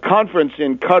a conference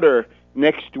in Qatar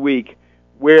next week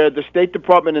where the State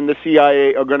Department and the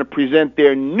CIA are going to present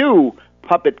their new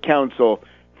puppet council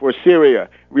for Syria.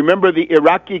 Remember the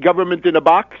Iraqi government in a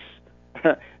box?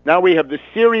 Now we have the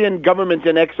Syrian government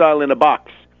in exile in a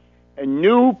box. A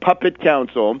new puppet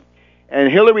council.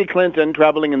 And Hillary Clinton,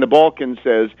 traveling in the Balkans,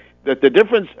 says that the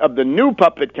difference of the new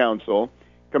puppet council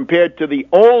compared to the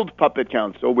old puppet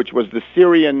council, which was the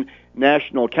Syrian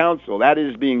National Council, that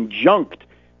is being junked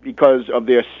because of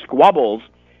their squabbles.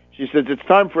 She says it's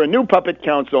time for a new puppet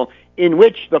council in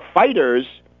which the fighters,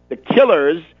 the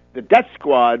killers, the death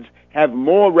squads have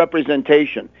more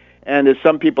representation. And as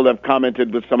some people have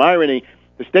commented with some irony,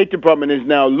 the State Department is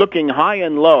now looking high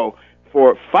and low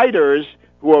for fighters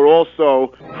who are also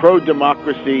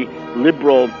pro-democracy,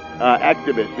 liberal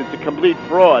activists. It's a complete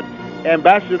fraud.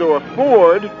 Ambassador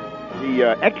Ford,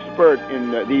 the expert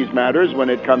in these matters when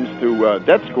it comes to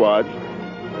death squads,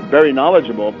 very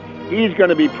knowledgeable, he's going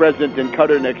to be present in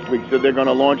Qatar next week, so they're going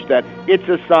to launch that. It's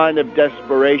a sign of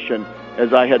desperation,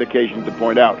 as I had occasion to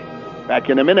point out. Back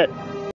in a minute.